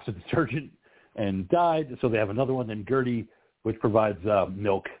 ate a box of detergent and died. So they have another one, then Gertie, which provides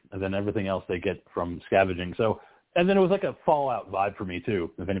milk, and then everything else they get from scavenging. So, and then it was like a Fallout vibe for me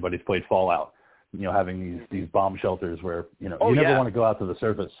too, if anybody's played Fallout, you know, having these bomb shelters where, you know, you never want to go out to the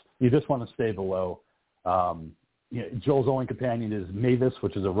surface. You just want to stay below. You know, Joel's only companion is Mavis,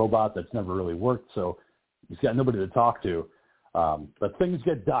 which is a robot that's never really worked, so he's got nobody to talk to. But things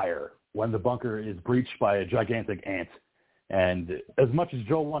get dire when the bunker is breached by a gigantic ant. And as much as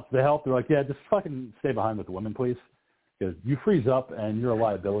Joel wants to help, they're like, yeah, just fucking stay behind with the women, please, because you freeze up and you're a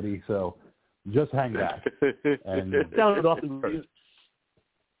liability, so just hang back. And it sounded awesome.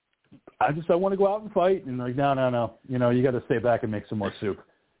 I want to go out and fight. And like, no. You know, you got to stay back and make some more soup,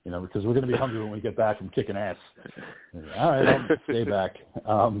 you know, because we're going to be hungry when we get back from kicking ass. All right, I'll stay back.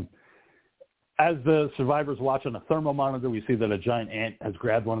 As the survivors watch on a thermal monitor, we see that a giant ant has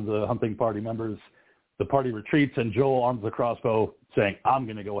grabbed one of the hunting party members. The party retreats, and Joel arms the crossbow, saying, I'm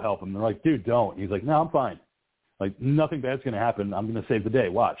going to go help him. They're like, dude, don't. He's like, no, I'm fine. Like, nothing bad's going to happen. I'm going to save the day.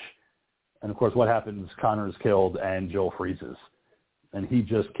 Watch. And, of course, what happens? Connor is killed, and Joel freezes. And he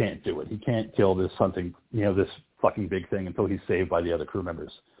just can't do it. He can't kill this hunting, you know, this fucking big thing until he's saved by the other crew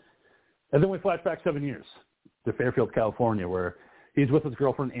members. And then we flash back 7 years to Fairfield, California, where he's with his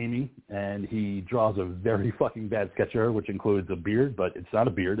girlfriend, Amy, and he draws a very fucking bad sketch of her, which includes a beard, but it's not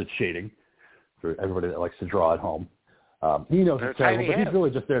a beard, it's shading for everybody that likes to draw at home. He knows it's terrible, but he's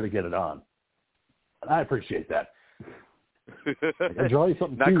really just there to get it on. And I appreciate that. I draw you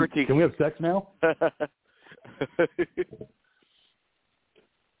something cute. Critique. Can we have sex now?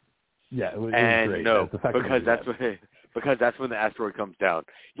 Yeah, it was great. No, because that's when the asteroid comes down.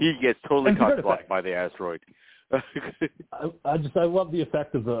 He gets totally cockblocked by the asteroid. I love the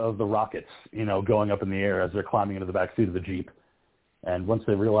effect of the rockets, going up in the air as they're climbing into the back seat of the Jeep. And once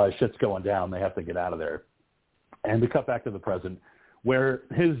they realize shit's going down, they have to get out of there. And we cut back to the present, where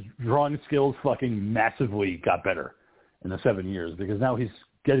his drawing skills fucking massively got better in the 7 years, because now he's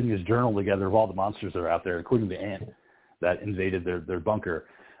getting his journal together of all the monsters that are out there, including the ant that invaded their bunker.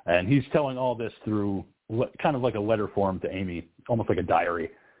 And he's telling all this through kind of like a letter form to Amy, almost like a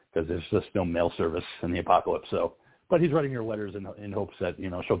diary, because there's just no mail service in the apocalypse. So, but he's writing her letters in hopes that,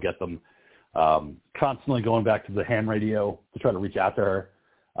 she'll get them. Constantly going back to the ham radio to try to reach out to her.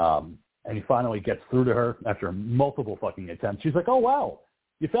 And he finally gets through to her after multiple fucking attempts. She's like, "Oh, wow,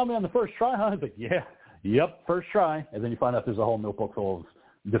 you found me on the first try, huh?" He's like, "Yeah, yep, first try." And then you find out there's a whole notebook full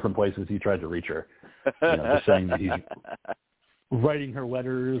of different places he tried to reach her. Just saying that he's writing her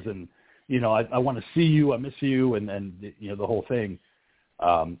letters and, I want to see you, I miss you, and the whole thing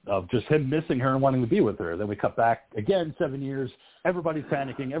of just him missing her and wanting to be with her. Then we cut back again 7 years. Everybody's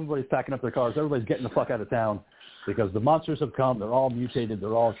panicking. Everybody's packing up their cars. Everybody's getting the fuck out of town because the monsters have come. They're all mutated.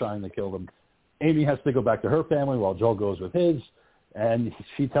 They're all trying to kill them. Amy has to go back to her family while Joel goes with his, and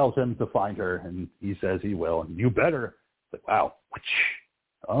she tells him to find her, and he says he will. And you better. It's like, wow.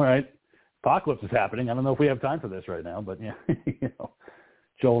 All right. Apocalypse is happening. I don't know if we have time for this right now, but yeah,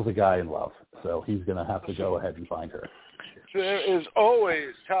 Joel's a guy in love, so he's going to have to go ahead and find her. There is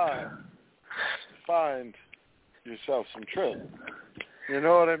always time to find yourself some trim. You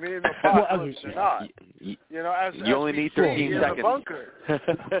know what I mean? Apocalypse or not. You only need 13 seconds. The bunker.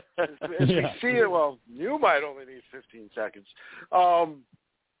 as we see it, well, you might only need 15 seconds. But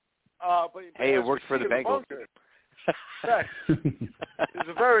hey, it works for the Bengals. Sex is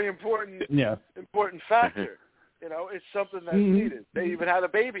a very important factor. It's something that's needed. They even had a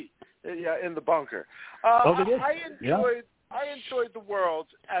baby in the bunker. I enjoyed the world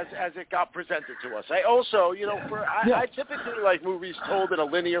as it got presented to us. I also, I typically like movies told in a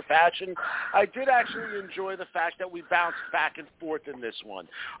linear fashion. I did actually enjoy the fact that we bounced back and forth in this one.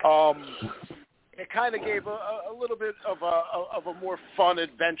 It kind of gave a little bit of a more fun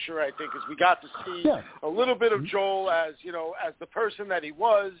adventure, I think, as we got to see a little bit of Joel as the person that he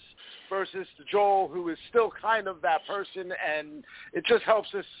was versus the Joel who is still kind of that person, and it just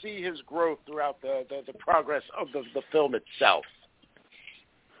helps us see his growth throughout the progress of the film itself.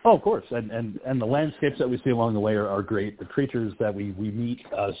 Oh, of course, and the landscapes that we see along the way are great. The creatures that we meet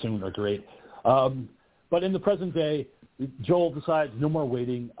soon are great. But in the present day, Joel decides, no more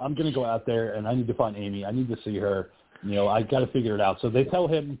waiting. I'm going to go out there, and I need to find Amy. I need to see her. I got to figure it out. So they tell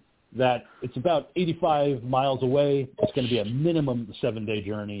him that it's about 85 miles away. It's going to be a minimum 7-day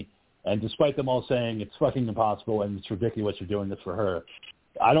journey. And despite them all saying it's fucking impossible and it's ridiculous you're doing this for her,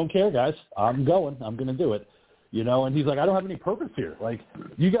 I don't care, guys. I'm going. I'm going to do it. And he's like, I don't have any purpose here. Like,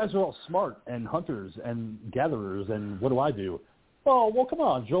 you guys are all smart and hunters and gatherers, and what do I do? Oh, well, come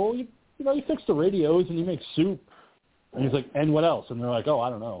on, Joel. You fix the radios and you make soup. And he's like, and what else? And they're like, oh, I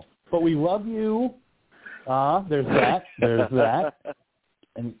don't know. But we love you. There's that. There's that.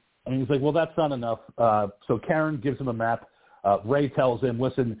 And he's like, well, that's not enough. So Karen gives him a map. Ray tells him,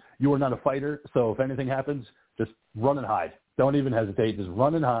 listen, you are not a fighter, so if anything happens, just run and hide. Don't even hesitate. Just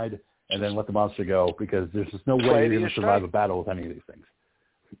run and hide and then let the monster go, because there's just no way you're going to survive a battle with any of these things.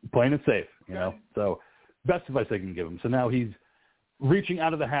 Plain and safe, So best advice I can give him. So now he's reaching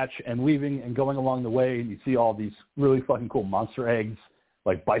out of the hatch and leaving and going along the way, and you see all these really fucking cool monster eggs,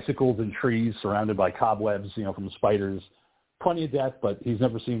 like bicycles and trees surrounded by cobwebs, from spiders. Plenty of death, but he's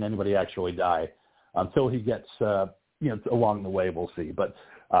never seen anybody actually die until he gets, along the way, we'll see. But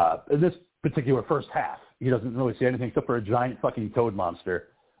in this particular first half, he doesn't really see anything except for a giant fucking toad monster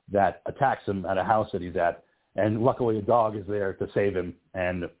that attacks him at a house that he's at. And luckily a dog is there to save him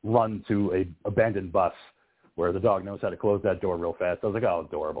and run to a abandoned bus where the dog knows how to close that door real fast. I was like, oh,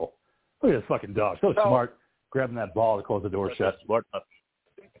 adorable. Look at this fucking dog. So smart, grabbing that ball to close the door shut. Smart.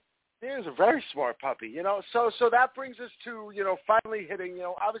 He is a very smart puppy, So that brings us to, finally hitting,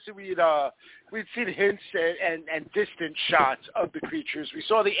 obviously we'd seen hints and distant shots of the creatures. We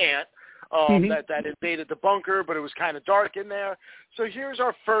saw the ant. that invaded the bunker, but it was kind of dark in there. So here's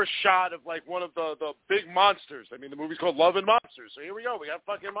our first shot of like one of the big monsters. I mean, the movie's called Love and Monsters, so here we go. We got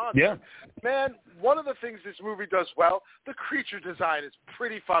fucking monsters. Yeah. Man, one of the things this movie does well, the creature design is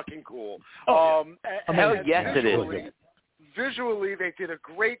pretty fucking cool. Hell yes, it is. Visually, they did a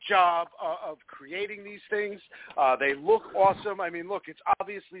great job of creating these things. They look awesome. I mean, look, it's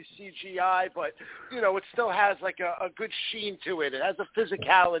obviously CGI, but, you know, it still has like a good sheen to it. It has a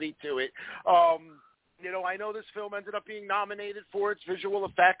physicality to it. You know, I know this film ended up being nominated for its visual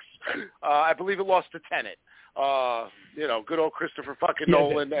effects. I believe it lost to Tenet. You know, good old Christopher fucking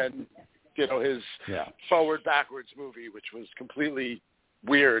Nolan and, you know, his forward-backwards movie, which was completely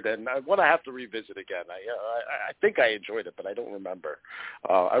weird, and I want to have to revisit again. I think I enjoyed it, but I don't remember.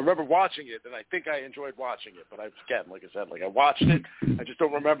 I remember watching it, and I think I enjoyed watching it, but again, like I said, like I watched it, I just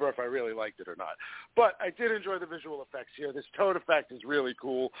don't remember if I really liked it or not. But I did enjoy the visual effects here. This toad effect is really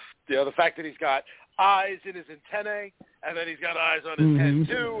cool. You know, the fact that he's got eyes in his antennae, and then he's got eyes on his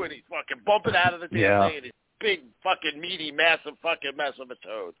head too, and he's fucking bumping out of the damn thing, and he's big fucking meaty, massive fucking mess of a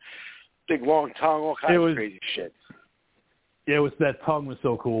toad. Big long tongue, all kinds of crazy shit. Yeah, that tongue was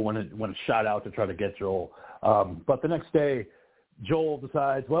so cool when it shot out to try to get Joel. But the next day, Joel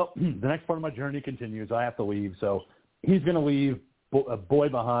decides, well, the next part of my journey continues. I have to leave, so he's going to leave Boy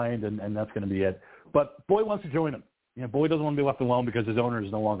behind, and that's going to be it. But Boy wants to join him. You know, Boy doesn't want to be left alone because his owner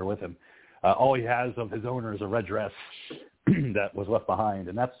is no longer with him. All he has of his owner is a red dress that was left behind,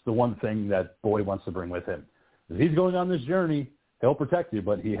 and that's the one thing that Boy wants to bring with him. If he's going on this journey, he'll protect you,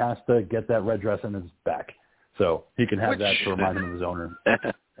 but he has to get that red dress in his back. So he can have that to remind him of his owner.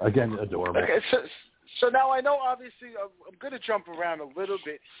 Again, adorable. Okay, so now I know, obviously, I'm going to jump around a little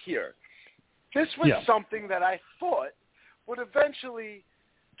bit here. This was something that I thought would eventually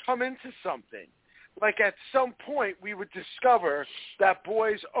come into something. Like at some point we would discover that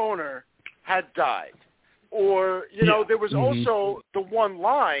Boy's owner had died. Or, you know, there was also the one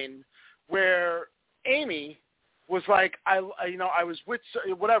line where Amy was like, I was with,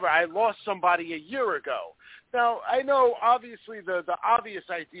 whatever, I lost somebody a year ago. Now, I know, obviously, the obvious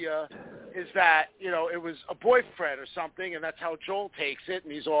idea is that, you know, it was a boyfriend or something, and that's how Joel takes it,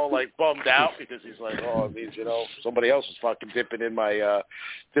 and he's all, like, bummed out because he's like, oh, it means, you know, somebody else is fucking dipping in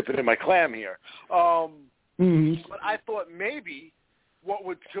my clam here. But I thought maybe what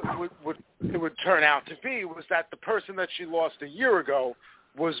it would turn out to be was that the person that she lost a year ago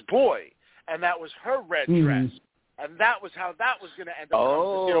was Boy, and that was her red dress. And that was how that was going to end up.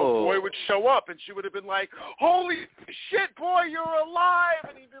 You know, Boy would show up, and she would have been like, holy shit, Boy, you're alive.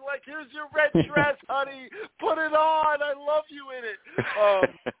 And he'd be like, here's your red dress, honey. Put it on. I love you in it.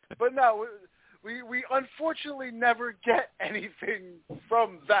 But no, we unfortunately never get anything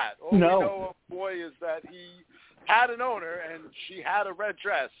from that. All we know of Boy is that he had an owner, and she had a red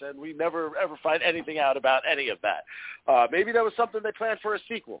dress, and we never ever find anything out about any of that. Maybe that was something they planned for a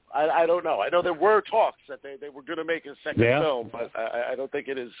sequel. I don't know. I know there were talks that they were going to make a second film, but I don't think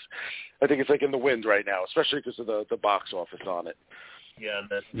it is. I think it's like in the wind right now, especially because of the box office on it. Yeah, and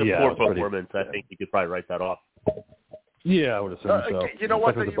the poor performance, I think you could probably write that off. Yeah, I would assume so. You know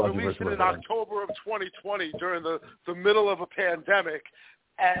what? They released it in October of 2020 during the middle of a pandemic.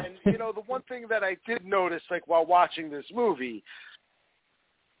 And, you know, the one thing that I did notice, like, while watching this movie,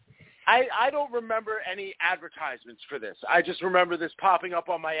 I don't remember any advertisements for this. I just remember this popping up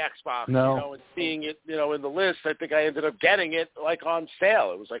on my Xbox, you know, and seeing it, you know, in the list. I think I ended up getting it, like, on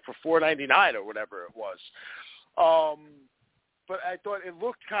sale. It was, like, for $4.99 or whatever it was. But I thought it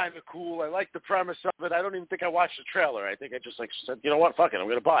looked kind of cool. I liked the premise of it. I don't even think I watched the trailer. I think I just, like, said, you know what, fuck it, I'm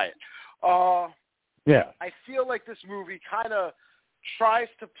going to buy it. I feel like this movie kind of tries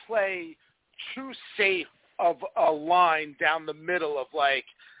to play too safe of a line down the middle of, like,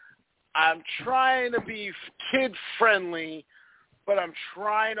 I'm trying to be kid-friendly, but I'm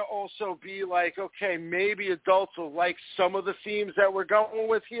trying to also be like, okay, maybe adults will like some of the themes that we're going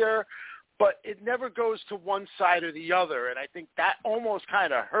with here, but it never goes to one side or the other, and I think that almost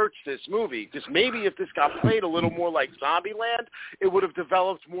kind of hurts this movie, because maybe if this got played a little more like Zombieland, it would have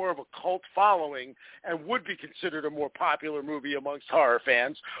developed more of a cult following and would be considered a more popular movie amongst horror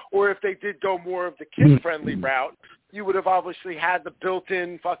fans, or if they did go more of the kid-friendly route, you would have obviously had the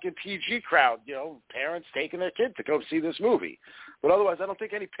built-in fucking PG crowd, you know, parents taking their kid to go see this movie. But otherwise, I don't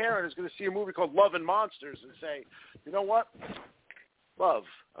think any parent is going to see a movie called Love and Monsters and say, you know what? Love.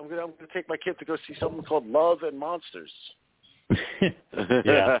 I'm gonna take my kid to go see something called Love and Monsters.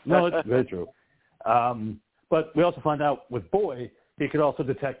 Yeah, no, it's very true. But we also find out with Boy, he could also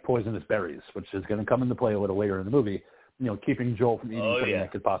detect poisonous berries, which is going to come into play a little later in the movie. You know, keeping Joel from eating something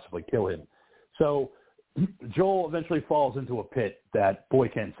that could possibly kill him. So Joel eventually falls into a pit that Boy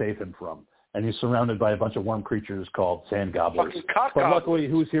can't save him from, and he's surrounded by a bunch of worm creatures called sand gobblers. Fucking cock But gobblers. luckily,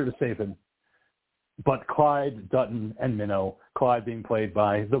 who's here to save him? But Clyde, Dutton, and Minnow. Clyde being played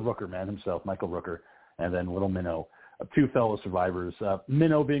by the Rooker man himself, Michael Rooker, and then little Minnow, two fellow survivors.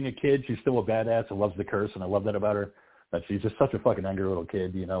 Minnow being a kid, she's still a badass and loves the curse, and I love that about her. That she's just such a fucking angry little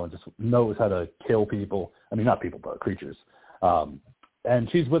kid, you know, and just knows how to kill people. I mean, not people, but creatures. And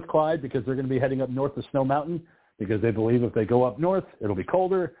she's with Clyde because they're going to be heading up north to Snow Mountain because they believe if they go up north, it'll be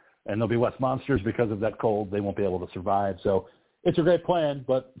colder and there'll be less monsters because of that cold. They won't be able to survive. So it's a great plan,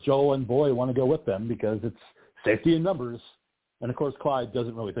 but Joel and Boy want to go with them because it's safety in numbers. And, of course, Clyde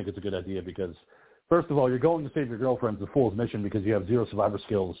doesn't really think it's a good idea because, first of all, you're going to save your girlfriend. It's a fool's mission because you have 0 survivor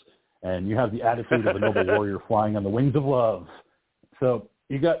skills and you have the attitude of a noble warrior flying on the wings of love. So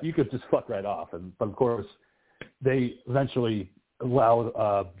you could just fuck right off. But, of course, they eventually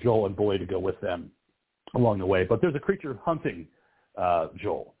allow Joel and Boy to go with them along the way. But there's a creature hunting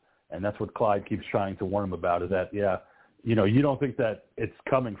Joel, and that's what Clyde keeps trying to warn him about is that, yeah, you know, you don't think that it's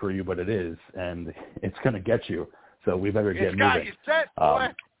coming for you, but it is, and it's going to get you. So we better get moving. You set, boy.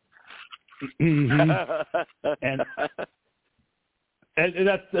 And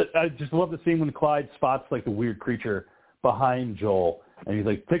that's I just love the scene when Clyde spots like the weird creature behind Joel, and he's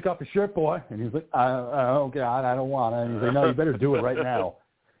like, "Take off your shirt, boy." And he's like, "Oh God, I don't want to." And he's like, "No, you better do it right now.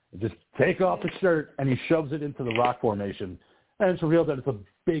 Just take off the shirt." And he shoves it into the rock formation, and it's revealed that it's a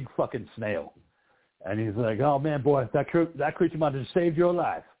big fucking snail. And he's like, "Oh man, boy, that creature might have saved your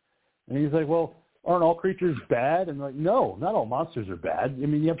life." And he's like, "Well, aren't all creatures bad?" And like, "No, not all monsters are bad. I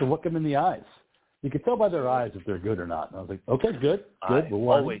mean, you have to look them in the eyes. You can tell by their eyes if they're good or not." And I was like, "Okay, good. We'll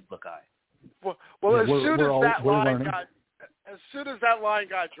always look eye." Well, as soon as that line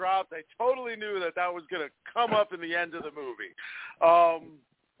got dropped, I totally knew that was going to come up in the end of the movie.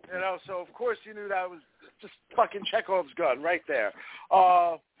 You know, so of course you knew that was just fucking Chekhov's gun right there.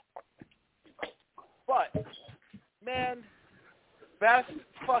 But, man, best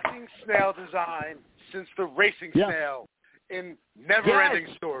fucking snail design since the racing snail in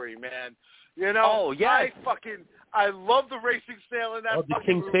Never-Ending Story, man. You know, I love the racing snail in that the fucking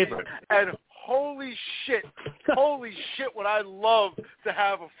King's movie. favorite. And holy shit, would I love to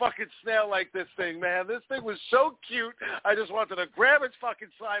have a fucking snail like this thing, man. This thing was so cute. I just wanted to grab its fucking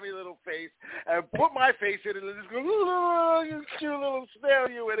slimy little face and put my face in it and just go, "Oh, you cute little snail,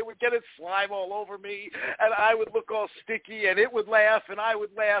 you," and it would get its slime all over me, and I would look all sticky, and it would laugh, and I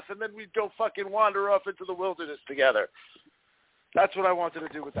would laugh, and then we'd go fucking wander off into the wilderness together. That's what I wanted to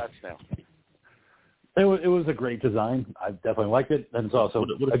do with that snail. It was a great design. I definitely liked it, and it's also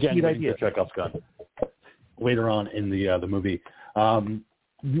again for Chekhov's gun. Later on in the movie,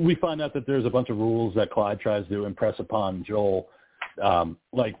 we find out that there's a bunch of rules that Clyde tries to impress upon Joel.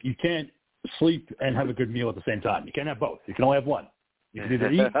 Like you can't sleep and have a good meal at the same time. You can't have both. You can only have one. You can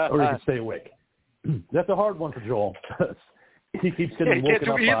either eat or you can stay awake. That's a hard one for Joel. He keeps getting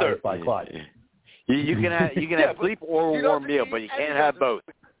woken up by Clyde. You can have sleep or a warm meal, but you can't have both.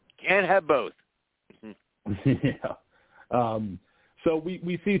 Can't have both. Yeah. So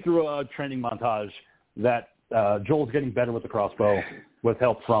we see through a training montage that Joel's getting better with the crossbow with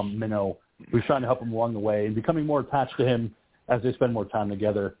help from Minnow, who's trying to help him along the way and becoming more attached to him as they spend more time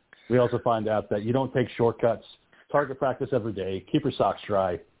together. We also find out that you don't take shortcuts, target practice every day, keep your socks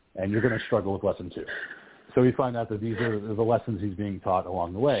dry, and you're going to struggle with lesson 2. So we find out that these are the lessons he's being taught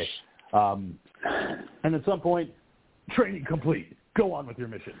along the way. And at some point, training complete. Go on with your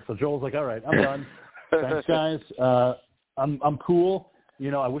mission. So Joel's like, "All right, I'm done. Thanks, guys. I'm cool.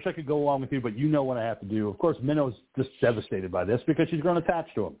 You know, I wish I could go along with you, but you know what I have to do." Of course, Minnow's just devastated by this because she's grown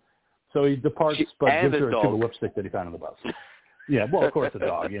attached to him. So he departs, but gives her a tube of lipstick that he found on the bus. Yeah, well, of course, a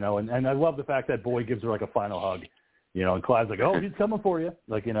dog, you know. And I love the fact that Boy gives her, like, a final hug, you know, and Clyde's like, "Oh, he's coming for you."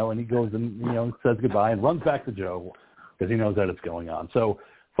 Like, you know, and he goes and, you know, says goodbye and runs back to Joe because he knows that it's going on. So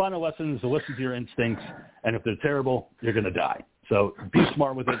final lesson is to listen to your instincts, and if they're terrible, you're going to die. So be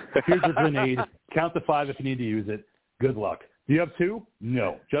smart with it. Here's your grenade. Count to 5 if you need to use it. Good luck. Do you have 2?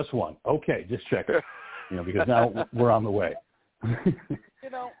 No, just 1. Okay, just check it. You know, because now we're on the way. You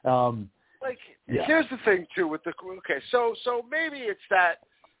know, here's the thing too with the so maybe it's that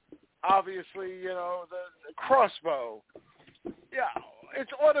obviously, you know, the crossbow,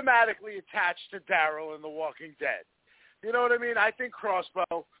 it's automatically attached to Daryl in The Walking Dead. You know what I mean? I think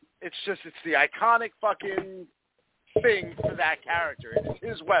crossbow, it's the iconic fucking thing for that character. It's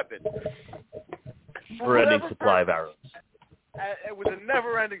his weapon. Never-ending supply of arrows. With a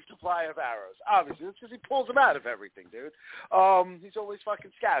never-ending supply of arrows. Obviously, it's because he pulls them out of everything, dude. He's always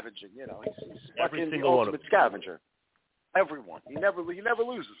fucking scavenging, you know. He's Every fucking single the ultimate scavenger. Everyone. He never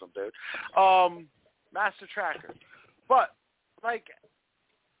loses them, dude. Master Tracker. But, like,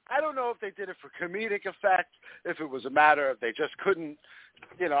 I don't know if they did it for comedic effect, if it was a matter of they just couldn't,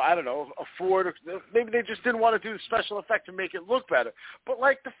 I don't know, afford, or maybe they just didn't want to do the special effect to make it look better. But,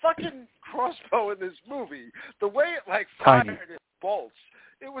 like, the fucking crossbow in this movie, the way it, like, fired its bolts,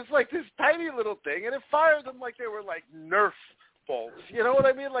 it was like this tiny little thing, and it fired them like they were, like, Nerf bolts. You know what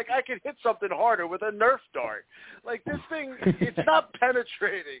I mean? Like, I could hit something harder with a Nerf dart. Like, this thing, it's not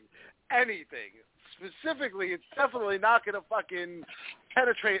penetrating anything. Specifically, it's definitely not going to fucking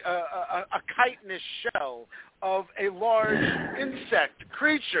penetrate a chitinous shell of a large insect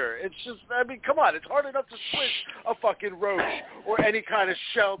creature. It's just, I mean, come on, it's hard enough to squish a fucking roach or any kind of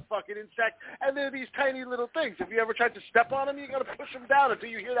shelled fucking insect, and they're these tiny little things. If you ever tried to step on them, you got to push them down until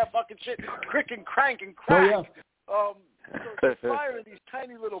you hear that fucking shit crick and crank and crack. Oh, yeah. So firing these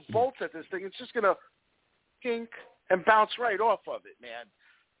tiny little bolts at this thing, it's just going to kink and bounce right off of it, man.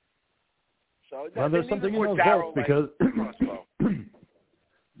 So there's something in those bolts because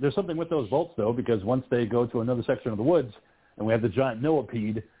there's something with those bolts though, because once they go to another section of the woods and we have the giant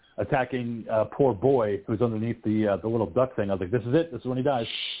millipede attacking poor Boy who's underneath the little duck thing, I was like, this is it. This is when he dies.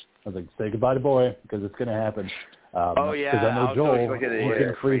 I was like, say goodbye to Boy because it's going to happen. Because I know Joel is going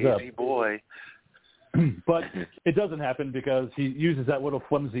to freeze up. Boy. But it doesn't happen because he uses that little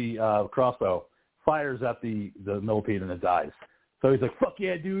flimsy crossbow, fires at the millipede, and it dies. So he's like, fuck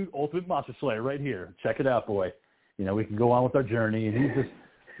yeah, dude, Ultimate Monster Slayer right here. Check it out, Boy. We can go on with our journey. And he's just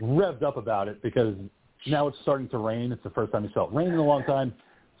revved up about it because now it's starting to rain. It's the first time he's felt rain in a long time.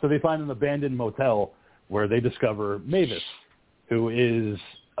 So they find an abandoned motel where they discover Mavis, who is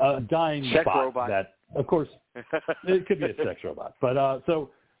a dying sex bot robot. That, of course, it could be a sex robot. But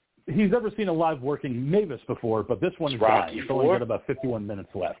so he's never seen a live working Mavis before, but this one is dying. It's only got about 51 minutes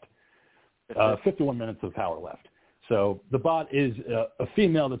left. 51 minutes of power left. So the bot is a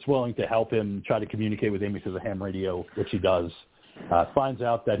female that's willing to help him try to communicate with Amy through the ham radio, which he does. Finds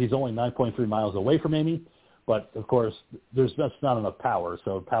out that he's only 9.3 miles away from Amy, but, of course, there's just not enough power,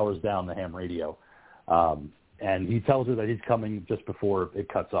 so power's down the ham radio. And he tells her that he's coming just before it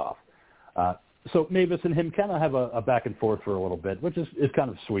cuts off. So Mavis and him kind of have a back and forth for a little bit, which is kind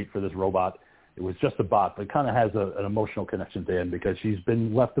of sweet for this robot. It was just a bot, but kind of has an emotional connection to him because she's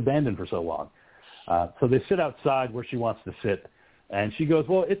been left abandoned for so long. So they sit outside where she wants to sit, and she goes,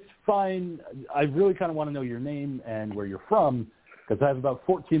 well, it's fine. I really kind of want to know your name and where you're from because I have about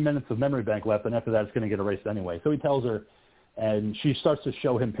 14 minutes of memory bank left, and after that it's going to get erased anyway. So he tells her, and she starts to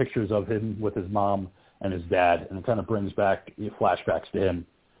show him pictures of him with his mom and his dad, and it kind of brings back flashbacks to him,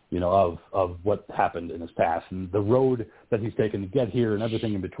 of what happened in his past and the road that he's taken to get here and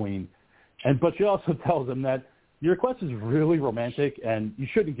everything in between. But she also tells him that your quest is really romantic and you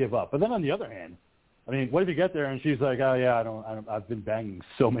shouldn't give up. But then on the other hand, I mean, what if you get there and she's like, oh yeah, I've been banging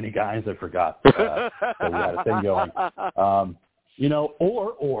so many guys I forgot that we had a thing going.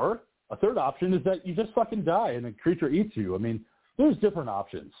 Or a third option is that you just fucking die and the creature eats you. I mean, there's different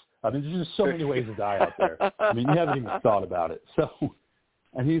options. I mean, there's just so many ways to die out there. I mean, you haven't even thought about it. So,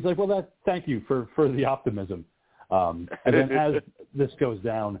 and he's like, well, thank you for the optimism. And then as this goes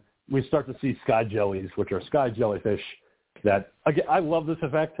down, we start to see sky jellies, which are sky jellyfish that, again, I love this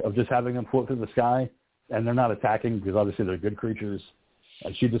effect of just having them float through the sky, and they're not attacking because obviously they're good creatures.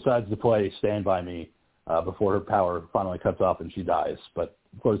 And she decides to play Stand By Me before her power finally cuts off and she dies. But,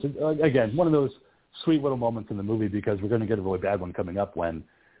 of course, again, one of those sweet little moments in the movie because we're going to get a really bad one coming up when,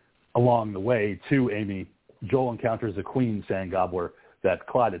 along the way to Amy, Joel encounters a queen sand gobbler that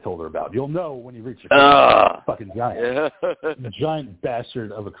Clyde had told her about. You'll know when you reach the fucking giant. Giant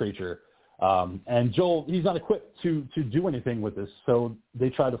bastard of a creature. And Joel, he's not equipped to do anything with this, so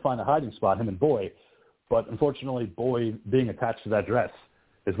they try to find a hiding spot, him and Boy. But unfortunately, Boy being attached to that dress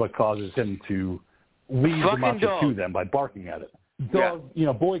is what causes him to lead the monster to them by barking at it.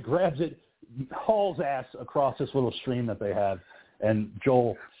 Boy grabs it, hauls ass across this little stream that they have, and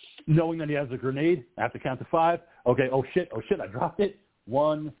Joel, knowing that he has a grenade, I have to count to 5. Okay, oh shit, I dropped it.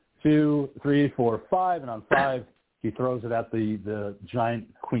 1, 2, 3, 4, 5, and on 5, he throws it at the giant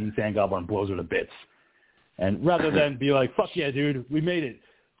queen sand gobbler and blows her to bits. And rather than be like, fuck yeah, dude, we made it,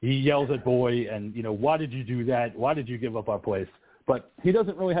 he yells at Boy and, why did you do that? Why did you give up our place? But he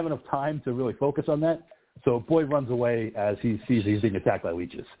doesn't really have enough time to really focus on that. So Boy runs away as he sees he's being attacked by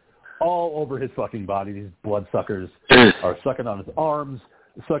leeches. All over his fucking body, these bloodsuckers are sucking on his arms,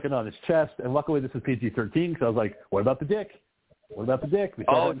 sucking on his chest. And luckily this is PG-13 because I was like, what about the dick? What about the dick?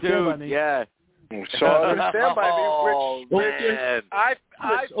 Oh, dude, yeah. So Stand By Me, which man. I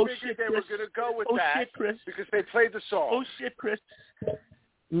figured they were going to go with that shit, Chris. because they played the song. Oh, shit, Chris.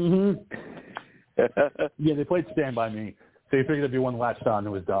 Mm-hmm. Yeah, they played Stand By Me. So you figured there'd be one latched on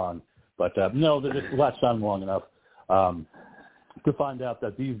who was Dawn. But no, they just latched on long enough to find out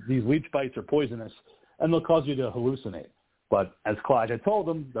that these leech bites are poisonous and they'll cause you to hallucinate. But as Clyde had told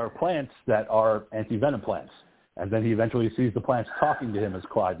him, there are plants that are anti-venom plants. And then he eventually sees the plants talking to him as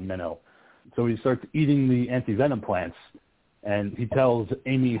Clyde and Minnow. So he starts eating the anti-venom plants, and he tells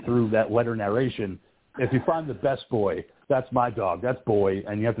Amy through that letter narration, if you find the best boy, that's my dog, that's Boy,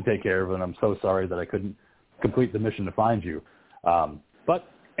 and you have to take care of him. I'm so sorry that I couldn't complete the mission to find you. But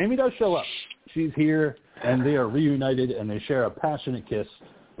Amy does show up. She's here, and they are reunited, and they share a passionate kiss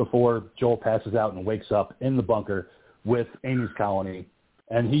before Joel passes out and wakes up in the bunker with Amy's colony.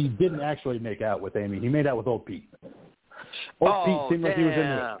 And he didn't actually make out with Amy. He made out with old Pete. Old Pete seemed like he was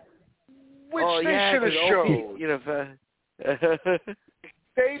into it. Which they should have showed.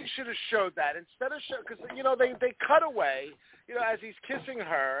 They should have showed that instead of because they cut away, as he's kissing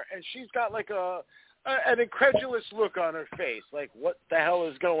her, and she's got like an incredulous look on her face, like what the hell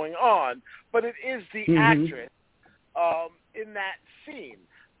is going on? But it is the actress in that scene.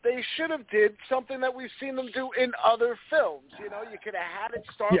 They should have did something that we've seen them do in other films. You could have had it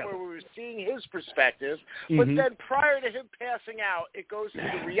start where we were seeing his perspective, but then prior to him passing out, it goes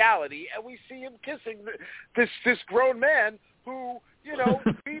into reality, and we see him kissing this grown man who,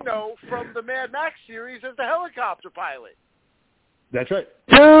 we know from the Mad Max series as the helicopter pilot. That's right.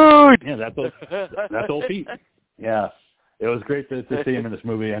 Dude! Yeah, that's old Pete. Yeah. It was great to see him in this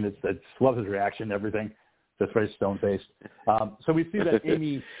movie, and it's love his reaction to everythking. Just very stone-faced. So we see that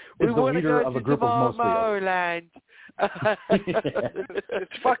Amy is the leader of a group of mostly...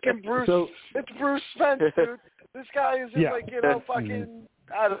 It's fucking Bruce. It's Bruce Spence, dude. This guy is fucking...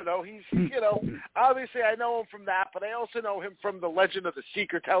 I don't know. He's, obviously I know him from that, but I also know him from the Legend of the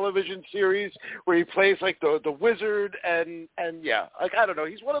Seeker television series where he plays like the wizard and yeah, like I don't know.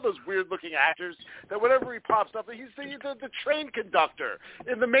 He's one of those weird looking actors that whenever he pops up, he's the train conductor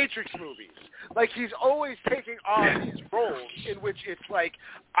in the Matrix movies. Like he's always taking on these roles in which it's like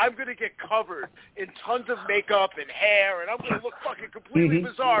I'm going to get covered in tons of makeup and hair and I'm going to look fucking completely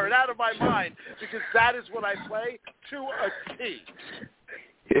bizarre and out of my mind because that is what I play to a T.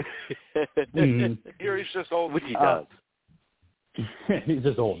 Here he's just old. Which he does. He's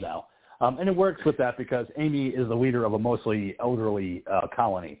just old now. And it works with that because Amy is the leader of a mostly elderly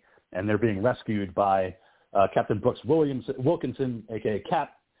colony, and they're being rescued by Captain Brooks Wilkinson, a.k.a.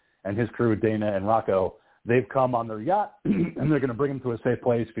 Cap, and his crew, Dana and Rocco. They've come on their yacht, and they're going to bring them to a safe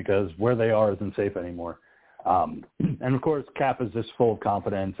place because where they are isn't safe anymore. And, of course, Cap is just full of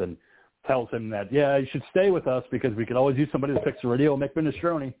confidence and tells him that, yeah, you should stay with us because we could always use somebody to fix the radio and make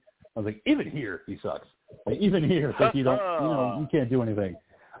minestrone. I was like, even here, he sucks. Like, even here, it's like you don't, you can't do anything.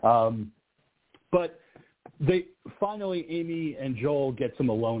 But they finally, Amy and Joel get some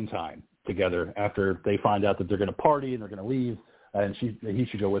alone time together after they find out that they're going to party and they're going to leave, and he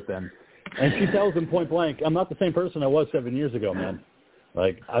should go with them. And she tells him point blank, I'm not the same person I was 7 years ago, man.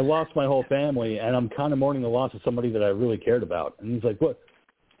 Like, I lost my whole family, and I'm kind of mourning the loss of somebody that I really cared about. And he's like, what?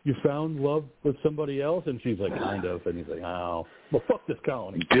 You found love with somebody else? And she's like, kind of. And he's like, oh, well, fuck this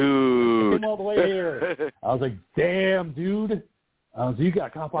colony. Dude. I came all the way here. I was like, damn, dude. You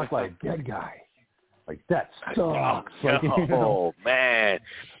got cockblocked by a dead guy. Like, that sucks. Like, man.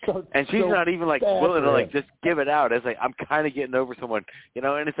 And she's not even, like, willing to, like, just give it out. It's like, I'm kind of getting over someone,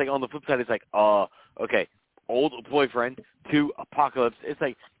 and it's like, on the flip side, it's like, okay, old boyfriend to apocalypse. It's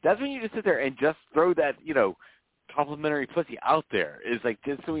like, that's when you just sit there and just throw that, complimentary pussy out there. Is like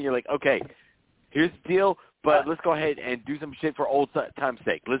just when you're like, okay, here's the deal, but let's go ahead and do some shit for old time's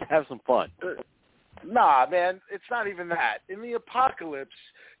sake. Let's have some fun. Nah, man, it's not even that. In the apocalypse,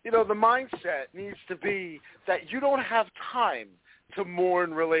 the mindset needs to be that you don't have time to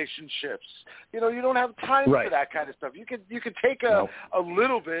mourn relationships. You don't have time for that kind of stuff. You could take a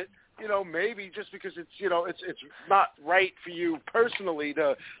little bit. Maybe just because it's it's not right for you personally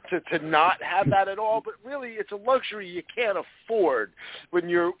to not have that at all, but really it's a luxury you can't afford when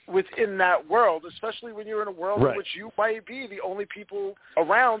you're within that world, especially when you're in a world in which you might be the only people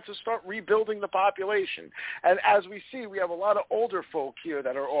around to start rebuilding the population. And as we see, we have a lot of older folk here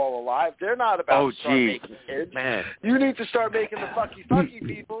that are all alive. They're not about to start making kids. Man. You need to start making the fucky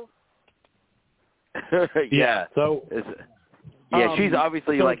people. Yeah. So. Yeah, she's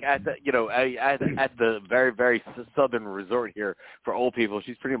obviously like at the at the very, very southern resort here for old people.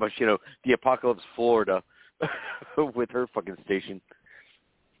 She's pretty much the apocalypse Florida with her fucking station.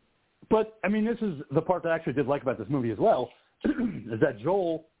 But I mean, this is the part that I actually did like about this movie as well, is that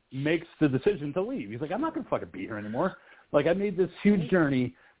Joel makes the decision to leave. He's like, I'm not gonna fucking be here anymore. Like, I made this huge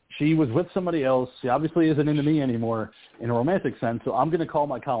journey. She was with somebody else. She obviously isn't into me anymore in a romantic sense. So I'm gonna call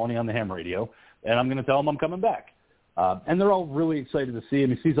my colony on the ham radio, and I'm gonna tell them I'm coming back. And they're all really excited to see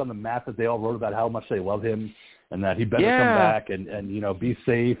him. He sees on the map that they all wrote about how much they love him and that he better come back and be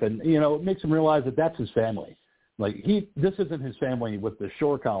safe. And, it makes him realize that that's his family. Like, this isn't his family with the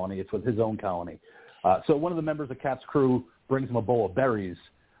shore colony. It's with his own colony. So one of the members of Cap's crew brings him a bowl of berries.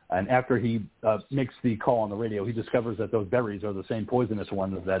 And after he makes the call on the radio, he discovers that those berries are the same poisonous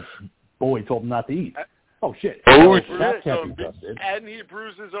ones that Boy told him not to eat. Oh shit! That can't be trusted. And he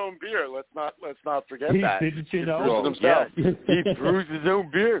brews his own beer. Let's not forget that. Didn't you know? He brews himself. He brews his own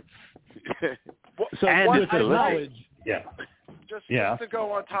beer. So with his knowledge, just to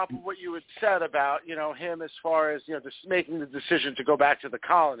go on top of what you had said about him as far as just making the decision to go back to the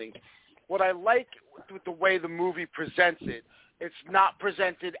colony. What I like with the way the movie presents it, it's not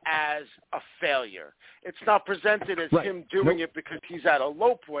presented as a failure. It's not presented as him doing it because he's at a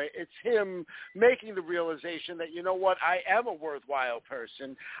low point. It's him making the realization that, you know what, I am a worthwhile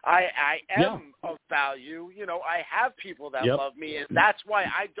person. I am of value. I have people that love me, and that's why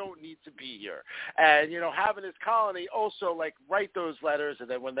I don't need to be here. And, having his colony also, write those letters, and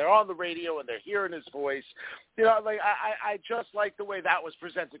then when they're on the radio and they're hearing his voice, I just like the way that was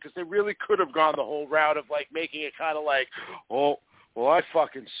presented because they really could have gone the whole route of, making it kind of well, I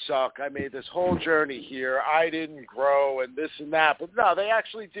fucking suck. I made this whole journey here. I didn't grow and this and that. But no, they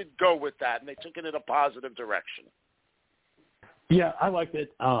actually did go with that, and they took it in a positive direction. Yeah, I liked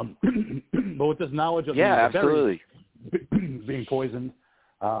it. But with this knowledge of absolutely being poisoned,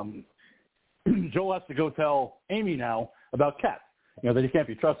 Joel has to go tell Amy now about Kat. That he can't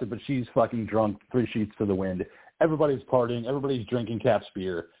be trusted, but she's fucking drunk, 3 sheets to the wind. Everybody's partying. Everybody's drinking Kat's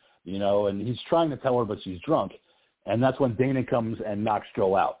beer, and he's trying to tell her, but she's drunk. And that's when Dana comes and knocks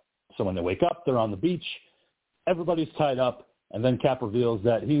Joel out. So when they wake up, they're on the beach. Everybody's tied up. And then Cap reveals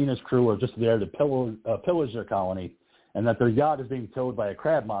that he and his crew are just there to pillage their colony and that their yacht is being towed by a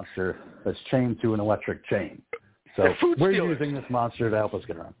crab monster that's chained to an electric chain. So we're using this monster to help us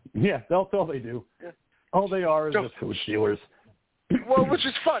get around. Yeah, that's all they do. Yeah. All they are is just food stealers. Well, which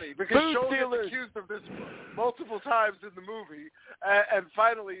is funny because Joel gets accused of this multiple times in the movie, and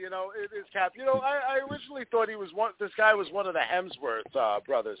finally, it is Cap. I originally thought this guy was one of the Hemsworth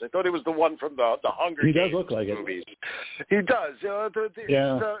brothers. I thought he was the one from the Hunger Games. He does look like movies. He does. You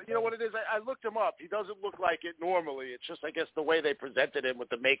know what it is? I looked him up. He doesn't look like it normally. It's just, I guess, the way they presented him with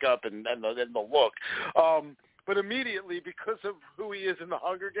the makeup and the look. But immediately, because of who he is in the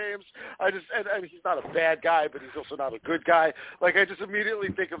Hunger Games, and he's not a bad guy, but he's also not a good guy. I just immediately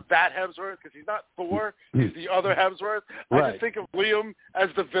think of that Hemsworth because he's not Thor. He's the other Hemsworth. Right. I just think of Liam as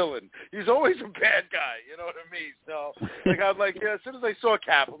the villain. He's always a bad guy. You know what I mean? So, I'm like, as soon as I saw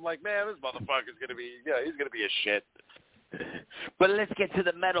Cap, I'm like, man, this motherfucker's going to be, he's going to be a shit. But let's get to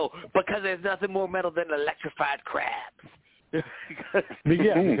the metal because there's nothing more metal than electrified crabs.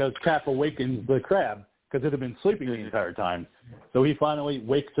 Because Cap awakens the crab. Because it had been sleeping the entire time. So he finally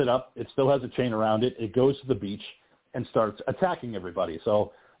wakes it up. It still has a chain around it. It goes to the beach and starts attacking everybody.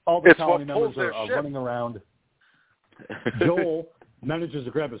 So all the colony members are running around. Joel manages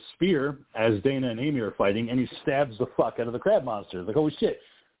to grab a spear as Dana and Amy are fighting, and he stabs the fuck out of the crab monster. Like, holy shit,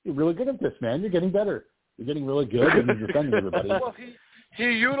 you're really good at this, man. You're getting better. You're getting really good, and you're defending everybody. Well, he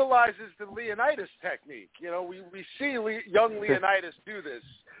utilizes the Leonidas technique. We see young Leonidas do this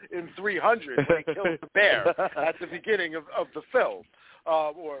in 300 when he kills the bear at the beginning of the film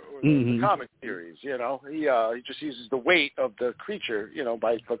or the comic series. He just uses the weight of the creature,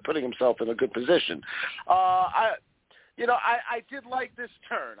 by putting himself in a good position. I did like this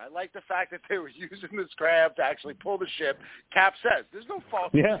turn. I like the fact that they were using this crab to actually pull the ship. Cap says, there's no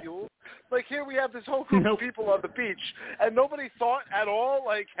fossil fuel. Here we have this whole group of people on the beach, and nobody thought at all,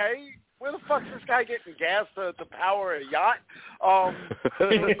 hey, where the fuck's this guy getting gas to power a yacht?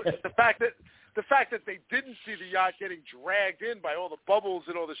 The fact that they didn't see the yacht getting dragged in by all the bubbles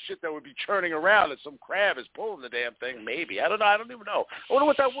and all the shit that would be churning around, and some crab is pulling the damn thing, maybe. I don't know. I don't even know. I wonder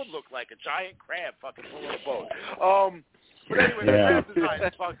what that would look like, a giant crab fucking pulling a boat. But anyway, the crab design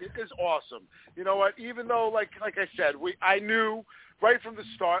is awesome. You know what? Even though, like I said, I knew right from the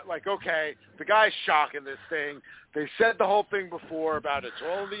start, okay, the guy's shocking this thing. They said the whole thing before about it's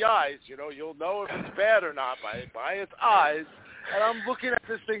all in the eyes. You'll know if it's bad or not by its eyes. And I'm looking at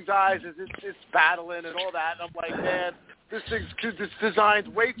this thing's eyes as it's battling and all that, and I'm like, man, this thing's designed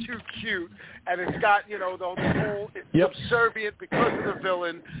way too cute, and it's got, the whole, it's subservient because of the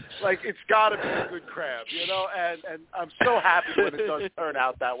villain. It's got to be a good crab, and I'm so happy when it does turn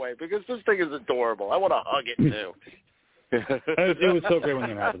out that way because this thing is adorable. I want to hug it, too. It was so great when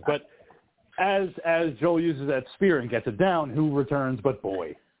it happened. But as Joel uses that spear and gets it down, who returns but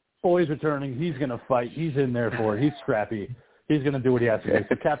Boy? Boy's returning. He's going to fight. He's in there for it. He's scrappy. He's going to do what he has to do.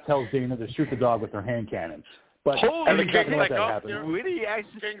 So Cap tells Dana to shoot the dog with her hand cannon. But and the king's like, Winnie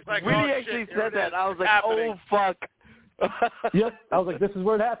actually shit, said that. I was like, happening. oh, fuck. Yep. I was like, this is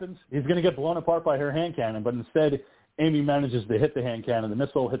where it happens. He's going to get blown apart by her hand cannon, but instead Amy manages to hit the hand cannon. The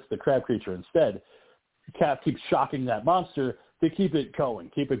missile hits the crab creature instead. Cap keeps shocking that monster to keep it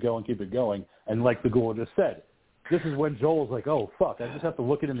going. And like the ghoul just said, this is when Joel's like, oh, fuck, I just have to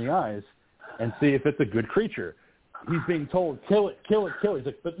look it in the eyes and see if it's a good creature. He's being told, kill it. He's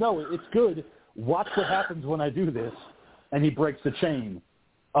like, but no, it's good. Watch what happens when I do this. And he breaks the chain.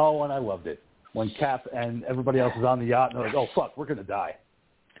 Oh, and I loved it. When Cap and everybody else is on the yacht, and they're like, oh, fuck, we're going to die.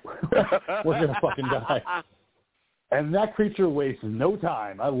 We're going to fucking die. And that creature wastes no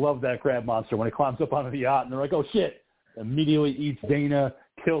time. I love that crab monster when it climbs up onto the yacht, and they're like, oh, shit. Immediately eats Dana,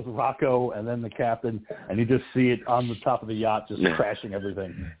 kills Rocco, and then the captain, and you just see it on the top of the yacht just crashing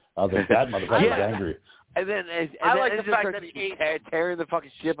everything. I was like, that motherfucker's angry. And then I like the fact that he ate tearing the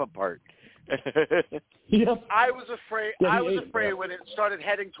fucking ship apart. Yep. I was afraid. Yeah, I was afraid when it started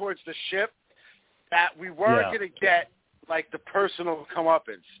heading towards the ship that we weren't going to get like the personal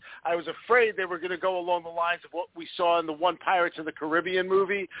comeuppance. I was afraid they were going to go along the lines of what we saw in the one Pirates of the Caribbean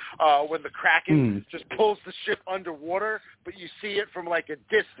movie, when the Kraken just pulls the ship underwater, but you see it from like a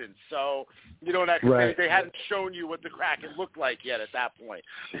distance. So you don't actually, they hadn't shown you what the Kraken looked like yet at that point.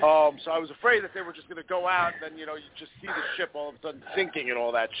 So I was afraid that they were just going to go out and then, you just see the ship all of a sudden sinking and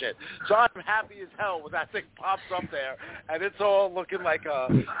all that shit. So I'm happy as hell when that thing pops up there and it's all looking like a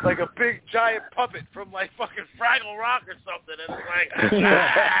big giant puppet from like fucking Fraggle Rock or something, and it's like,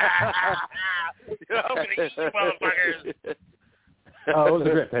 I'm going to eat you motherfuckers. Oh, it was a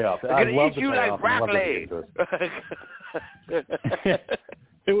great payoff. I'm going to eat you like broccoli.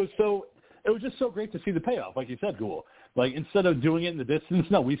 It was just so great to see the payoff, like you said, Ghoul. Like, instead of doing it in the distance,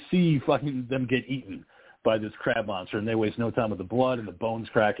 no, we see fucking them get eaten by this crab monster, and they waste no time with the blood and the bones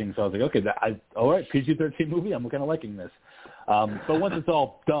cracking. So I was like, okay, all right, PG-13 movie, I'm kind of liking this. But once it's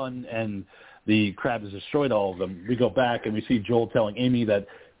all done and the crab has destroyed all of them, we go back and we see Joel telling Amy that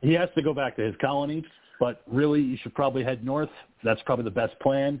he has to go back to his colony, but really you should probably head north. That's probably the best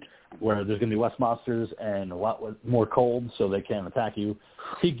plan, where there's going to be less monsters and a lot more cold so they can't attack you.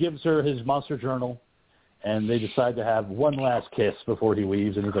 He gives her his monster journal, and they decide to have one last kiss before he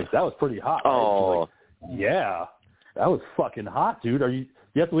leaves, and he's like, that was pretty hot. Right? She's like, yeah, that was fucking hot, dude. You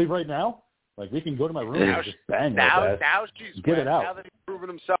have to leave right now? Like, we can go to my room and just bang now Get she's wet. it out. Now that he's proven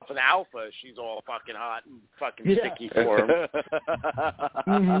himself an alpha, she's all fucking hot and fucking sticky for him.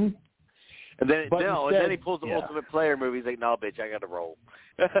 Mm-hmm. And then he pulls the Ultimate Player movie. He's like, no, bitch, I got to roll.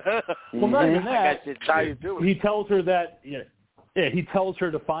 Well, not even that. That's how you do it. He tells her that, he tells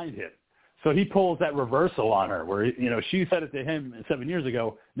her to find him. So he pulls that reversal on her where, she said it to him 7 years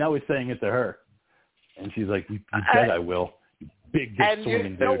ago. Now he's saying it to her. And she's like, you bet I will. You big dick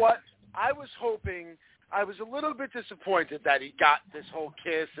swinging dude. You know what? I was a little bit disappointed that he got this whole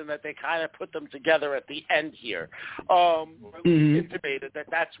kiss and that they kind of put them together at the end here. Intimated that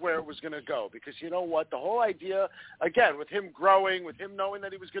that's where it was going to go, because you know what? The whole idea, again, with him growing, with him knowing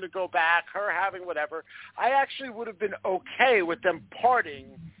that he was going to go back, her having whatever, I actually would have been okay with them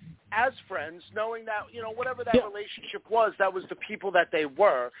parting as friends, knowing that, whatever that relationship was, that was the people that they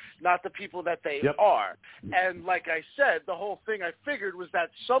were, not the people that they are. And like I said, the whole thing I figured was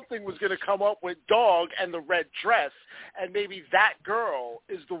that something was going to come up with Dog and the red dress, and maybe that girl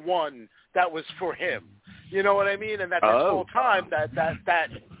is the one that was for him. You know what I mean? And that this whole time that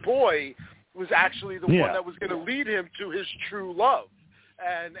boy was actually the one that was going to lead him to his true love.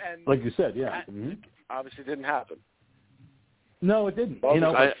 And like you said, that obviously didn't happen. No, it didn't.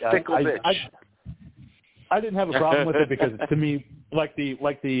 I didn't have a problem with it because to me, like the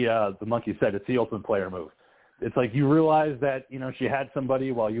monkey said, it's the Ultimate Player move. It's like you realize that she had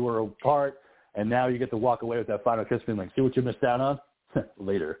somebody while you were apart, and now you get to walk away with that final kiss, being like, see what you missed out on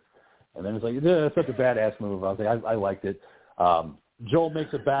later. And then it's like, it's such a badass move. I was like, I liked it. Joel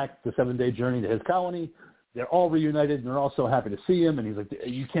makes it back the 7-day journey to his colony. They're all reunited, and they're all so happy to see him. And he's like,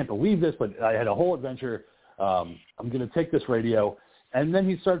 you can't believe this, but I had a whole adventure. I'm going to take this radio. And then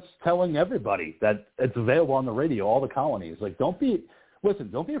he starts telling everybody that it's available on the radio, all the colonies. Like, don't be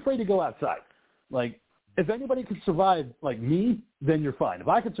afraid to go outside. Like, if anybody can survive like me, then you're fine. If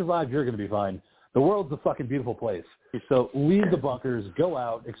I can survive, you're going to be fine. The world's a fucking beautiful place. So leave the bunkers, go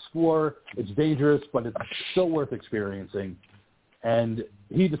out, explore. It's dangerous, but it's so worth experiencing. And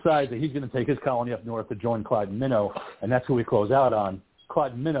he decides that he's going to take his colony up north to join Clyde and Minnow, and that's who we close out on.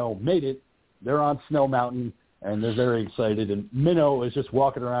 Clyde and Minnow made it. They're on Snow Mountain, and they're very excited. And Minnow is just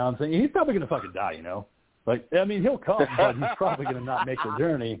walking around saying, he's probably going to fucking die, Like, I mean, he'll come, but he's probably going to not make the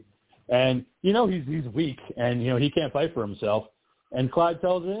journey. And, he's weak, and, he can't fight for himself. And Clyde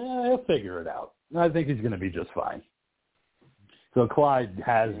tells him, he'll figure it out. I think he's going to be just fine. So Clyde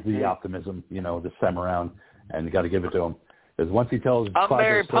has the optimism, this time around, and you got to give it to him. Because once he tells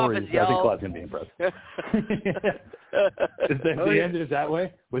Clyde those stories, I think Clyde's going to be impressed. The end is that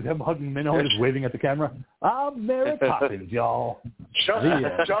way, with him hugging Minnow and just waving at the camera. I'm Mary Poppins, y'all.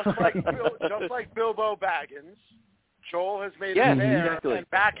 Just like Bilbo Baggins, Joel has made it there and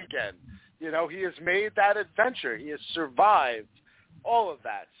back again. He has made that adventure. He has survived all of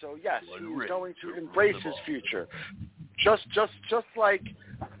that. So yes, he's going to embrace his future. Just like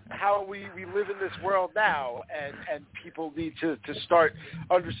how we live in this world now, and people need to start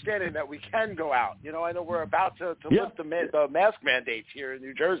understanding that we can go out. I know we're about to lift the mask mandates here in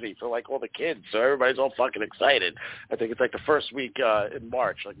New Jersey for like all the kids, so everybody's all fucking excited. I think it's like the first week in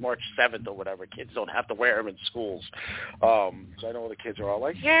March, like March 7th or whatever. Kids don't have to wear them in schools. So I know all the kids are all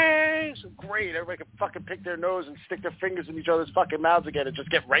like, yay, so great. Everybody can fucking pick their nose and stick their fingers in each other's fucking mouths again and just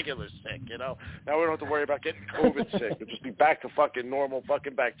get regular sick, Now we don't have to worry about getting COVID sick. We'll just be back to fucking normal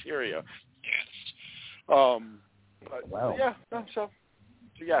fucking bacteria. So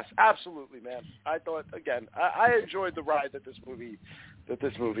yes, absolutely, man. I thought, again, I enjoyed the ride that this movie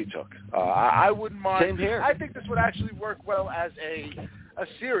took. I wouldn't mind. Same here. I think this would actually work well as a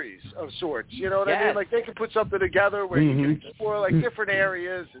series of sorts. You know what I mean? Like they could put something together where you can explore like different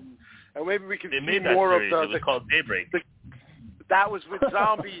areas, and maybe we could see more of the. It was called Daybreak. That was with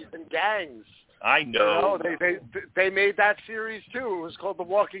zombies and gangs. I know. They made that series too. It was called The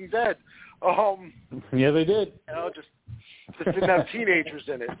Walking Dead. Yeah, they did. Just didn't have teenagers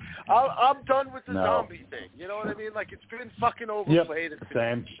in it. I'm done with the zombie thing. You know what I mean? Like it's been fucking overplayed. It's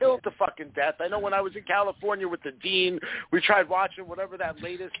been killed to fucking death. I know when I was in California with the dean, we tried watching whatever that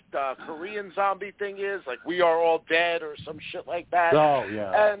latest Korean zombie thing is, like We Are All Dead or some shit like that. Oh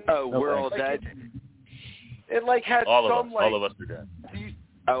yeah. And We're all dead. It like had all some of us are dead.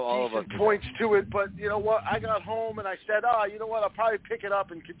 All of us points to it, but you know what? I got home and I said, you know what? I'll probably pick it up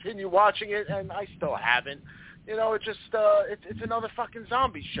and continue watching it, and I still haven't. It just it's another fucking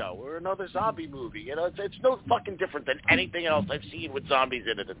zombie show or another zombie movie. It's no fucking different than anything else I've seen with zombies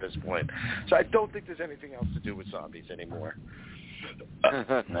in it at this point. So I don't think there's anything else to do with zombies anymore. All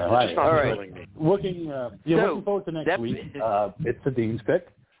right. Me. Looking forward to next week. It's the Dean's pick.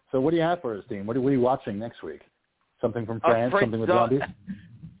 So what do you have for us, Dean? What are we watching next week? Something from France? Something with zombies?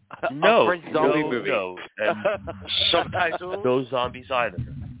 No, French zombie movie. No. Subtitles? No zombies either.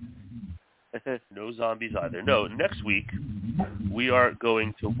 No zombies either. No, next week we are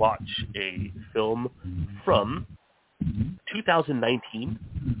going to watch a film from 2019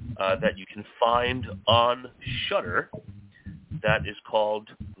 that you can find on Shudder that is called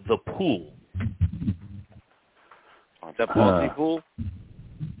The Pool. The Ponzi Pool?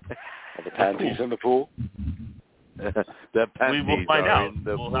 Are the panties in the pool? The panties we will find are out. in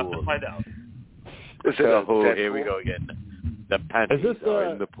the we'll pool. have to find out. Here we go again. The panties are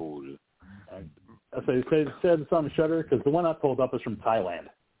in the pool. I say it's on Shudder because the one I pulled up is from Thailand,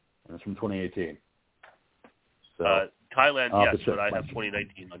 and it's from 2018. So Thailand, yes, but I have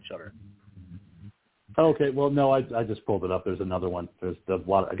 2019 on Shudder. Okay, well, no, I just pulled it up. There's another one. There's a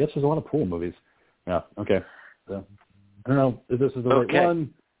lot. I guess there's a lot of pool movies. Yeah. Okay. So I don't know if this is the right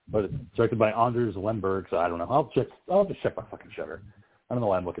one, but it's directed by Anders Lemberg. So I don't know. I'll just check my fucking Shudder. I don't know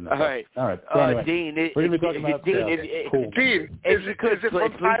why I'm looking at that. All right. So anyway, Dean, we're going to be talking about pool. Dean, is it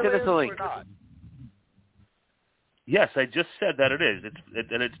from Thailand or not? Yes, I just said that it is.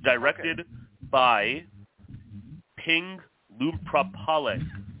 It's directed by Ping Lumprapale.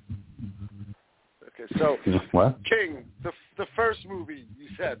 Okay, so what? King, the first movie you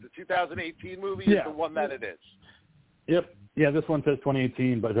said, the 2018 movie, is the one that it is. Yep. Yeah, this one says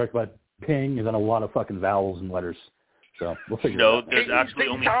 2018, but directed by Ping, and then a lot of fucking vowels and letters. So we'll figure it out. No, there's actually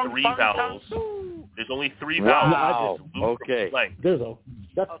only 3 vowels. There's only 3 vowels. Wow. Okay. That's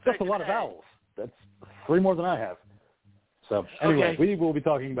a lot of vowels. That's 3 more than I have. So anyway, we will be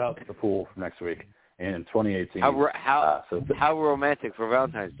talking about The Pool next week in 2018. How romantic for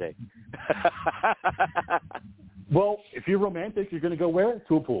Valentine's Day. Well, if you're romantic, you're going to go where?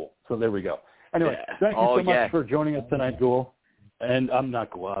 To a pool. So there we go. Anyway, thank you so much for joining us tonight, Ghoul. And I'm not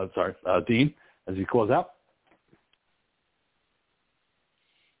Ghoul. Sorry, Dean, as you close out.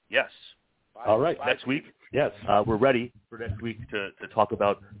 Yes. All right. Next week? Yes. We're ready for next week to talk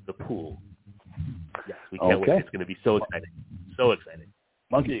about The Pool. Yes, we can't wait. It's going to be so exciting. So exciting.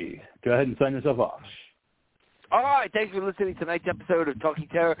 Monkey, go ahead and sign yourself off. All right. Thanks for listening to tonight's episode of Talking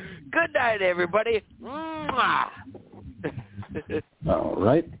Terror. Good night, everybody. Mwah! All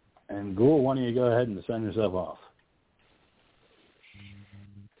right. And Ghoul, why don't you go ahead and sign yourself off?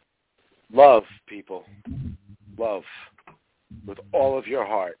 Love, people. Love. With all of your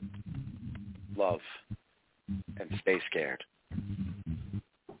heart. love, and stay scared.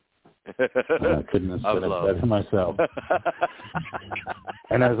 I couldn't have said it better myself.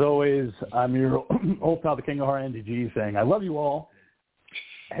 And as always, I'm your old pal, the King of Horror, NDG, saying, I love you all.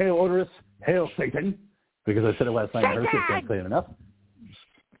 Hail Odorous, hail Satan, because I said it last night and I can't say it enough.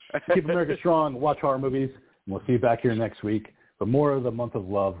 Keep America strong, watch horror movies, and we'll see you back here next week for more of the month of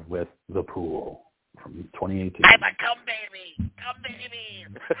love with The Pool from 2018. I'm a come baby.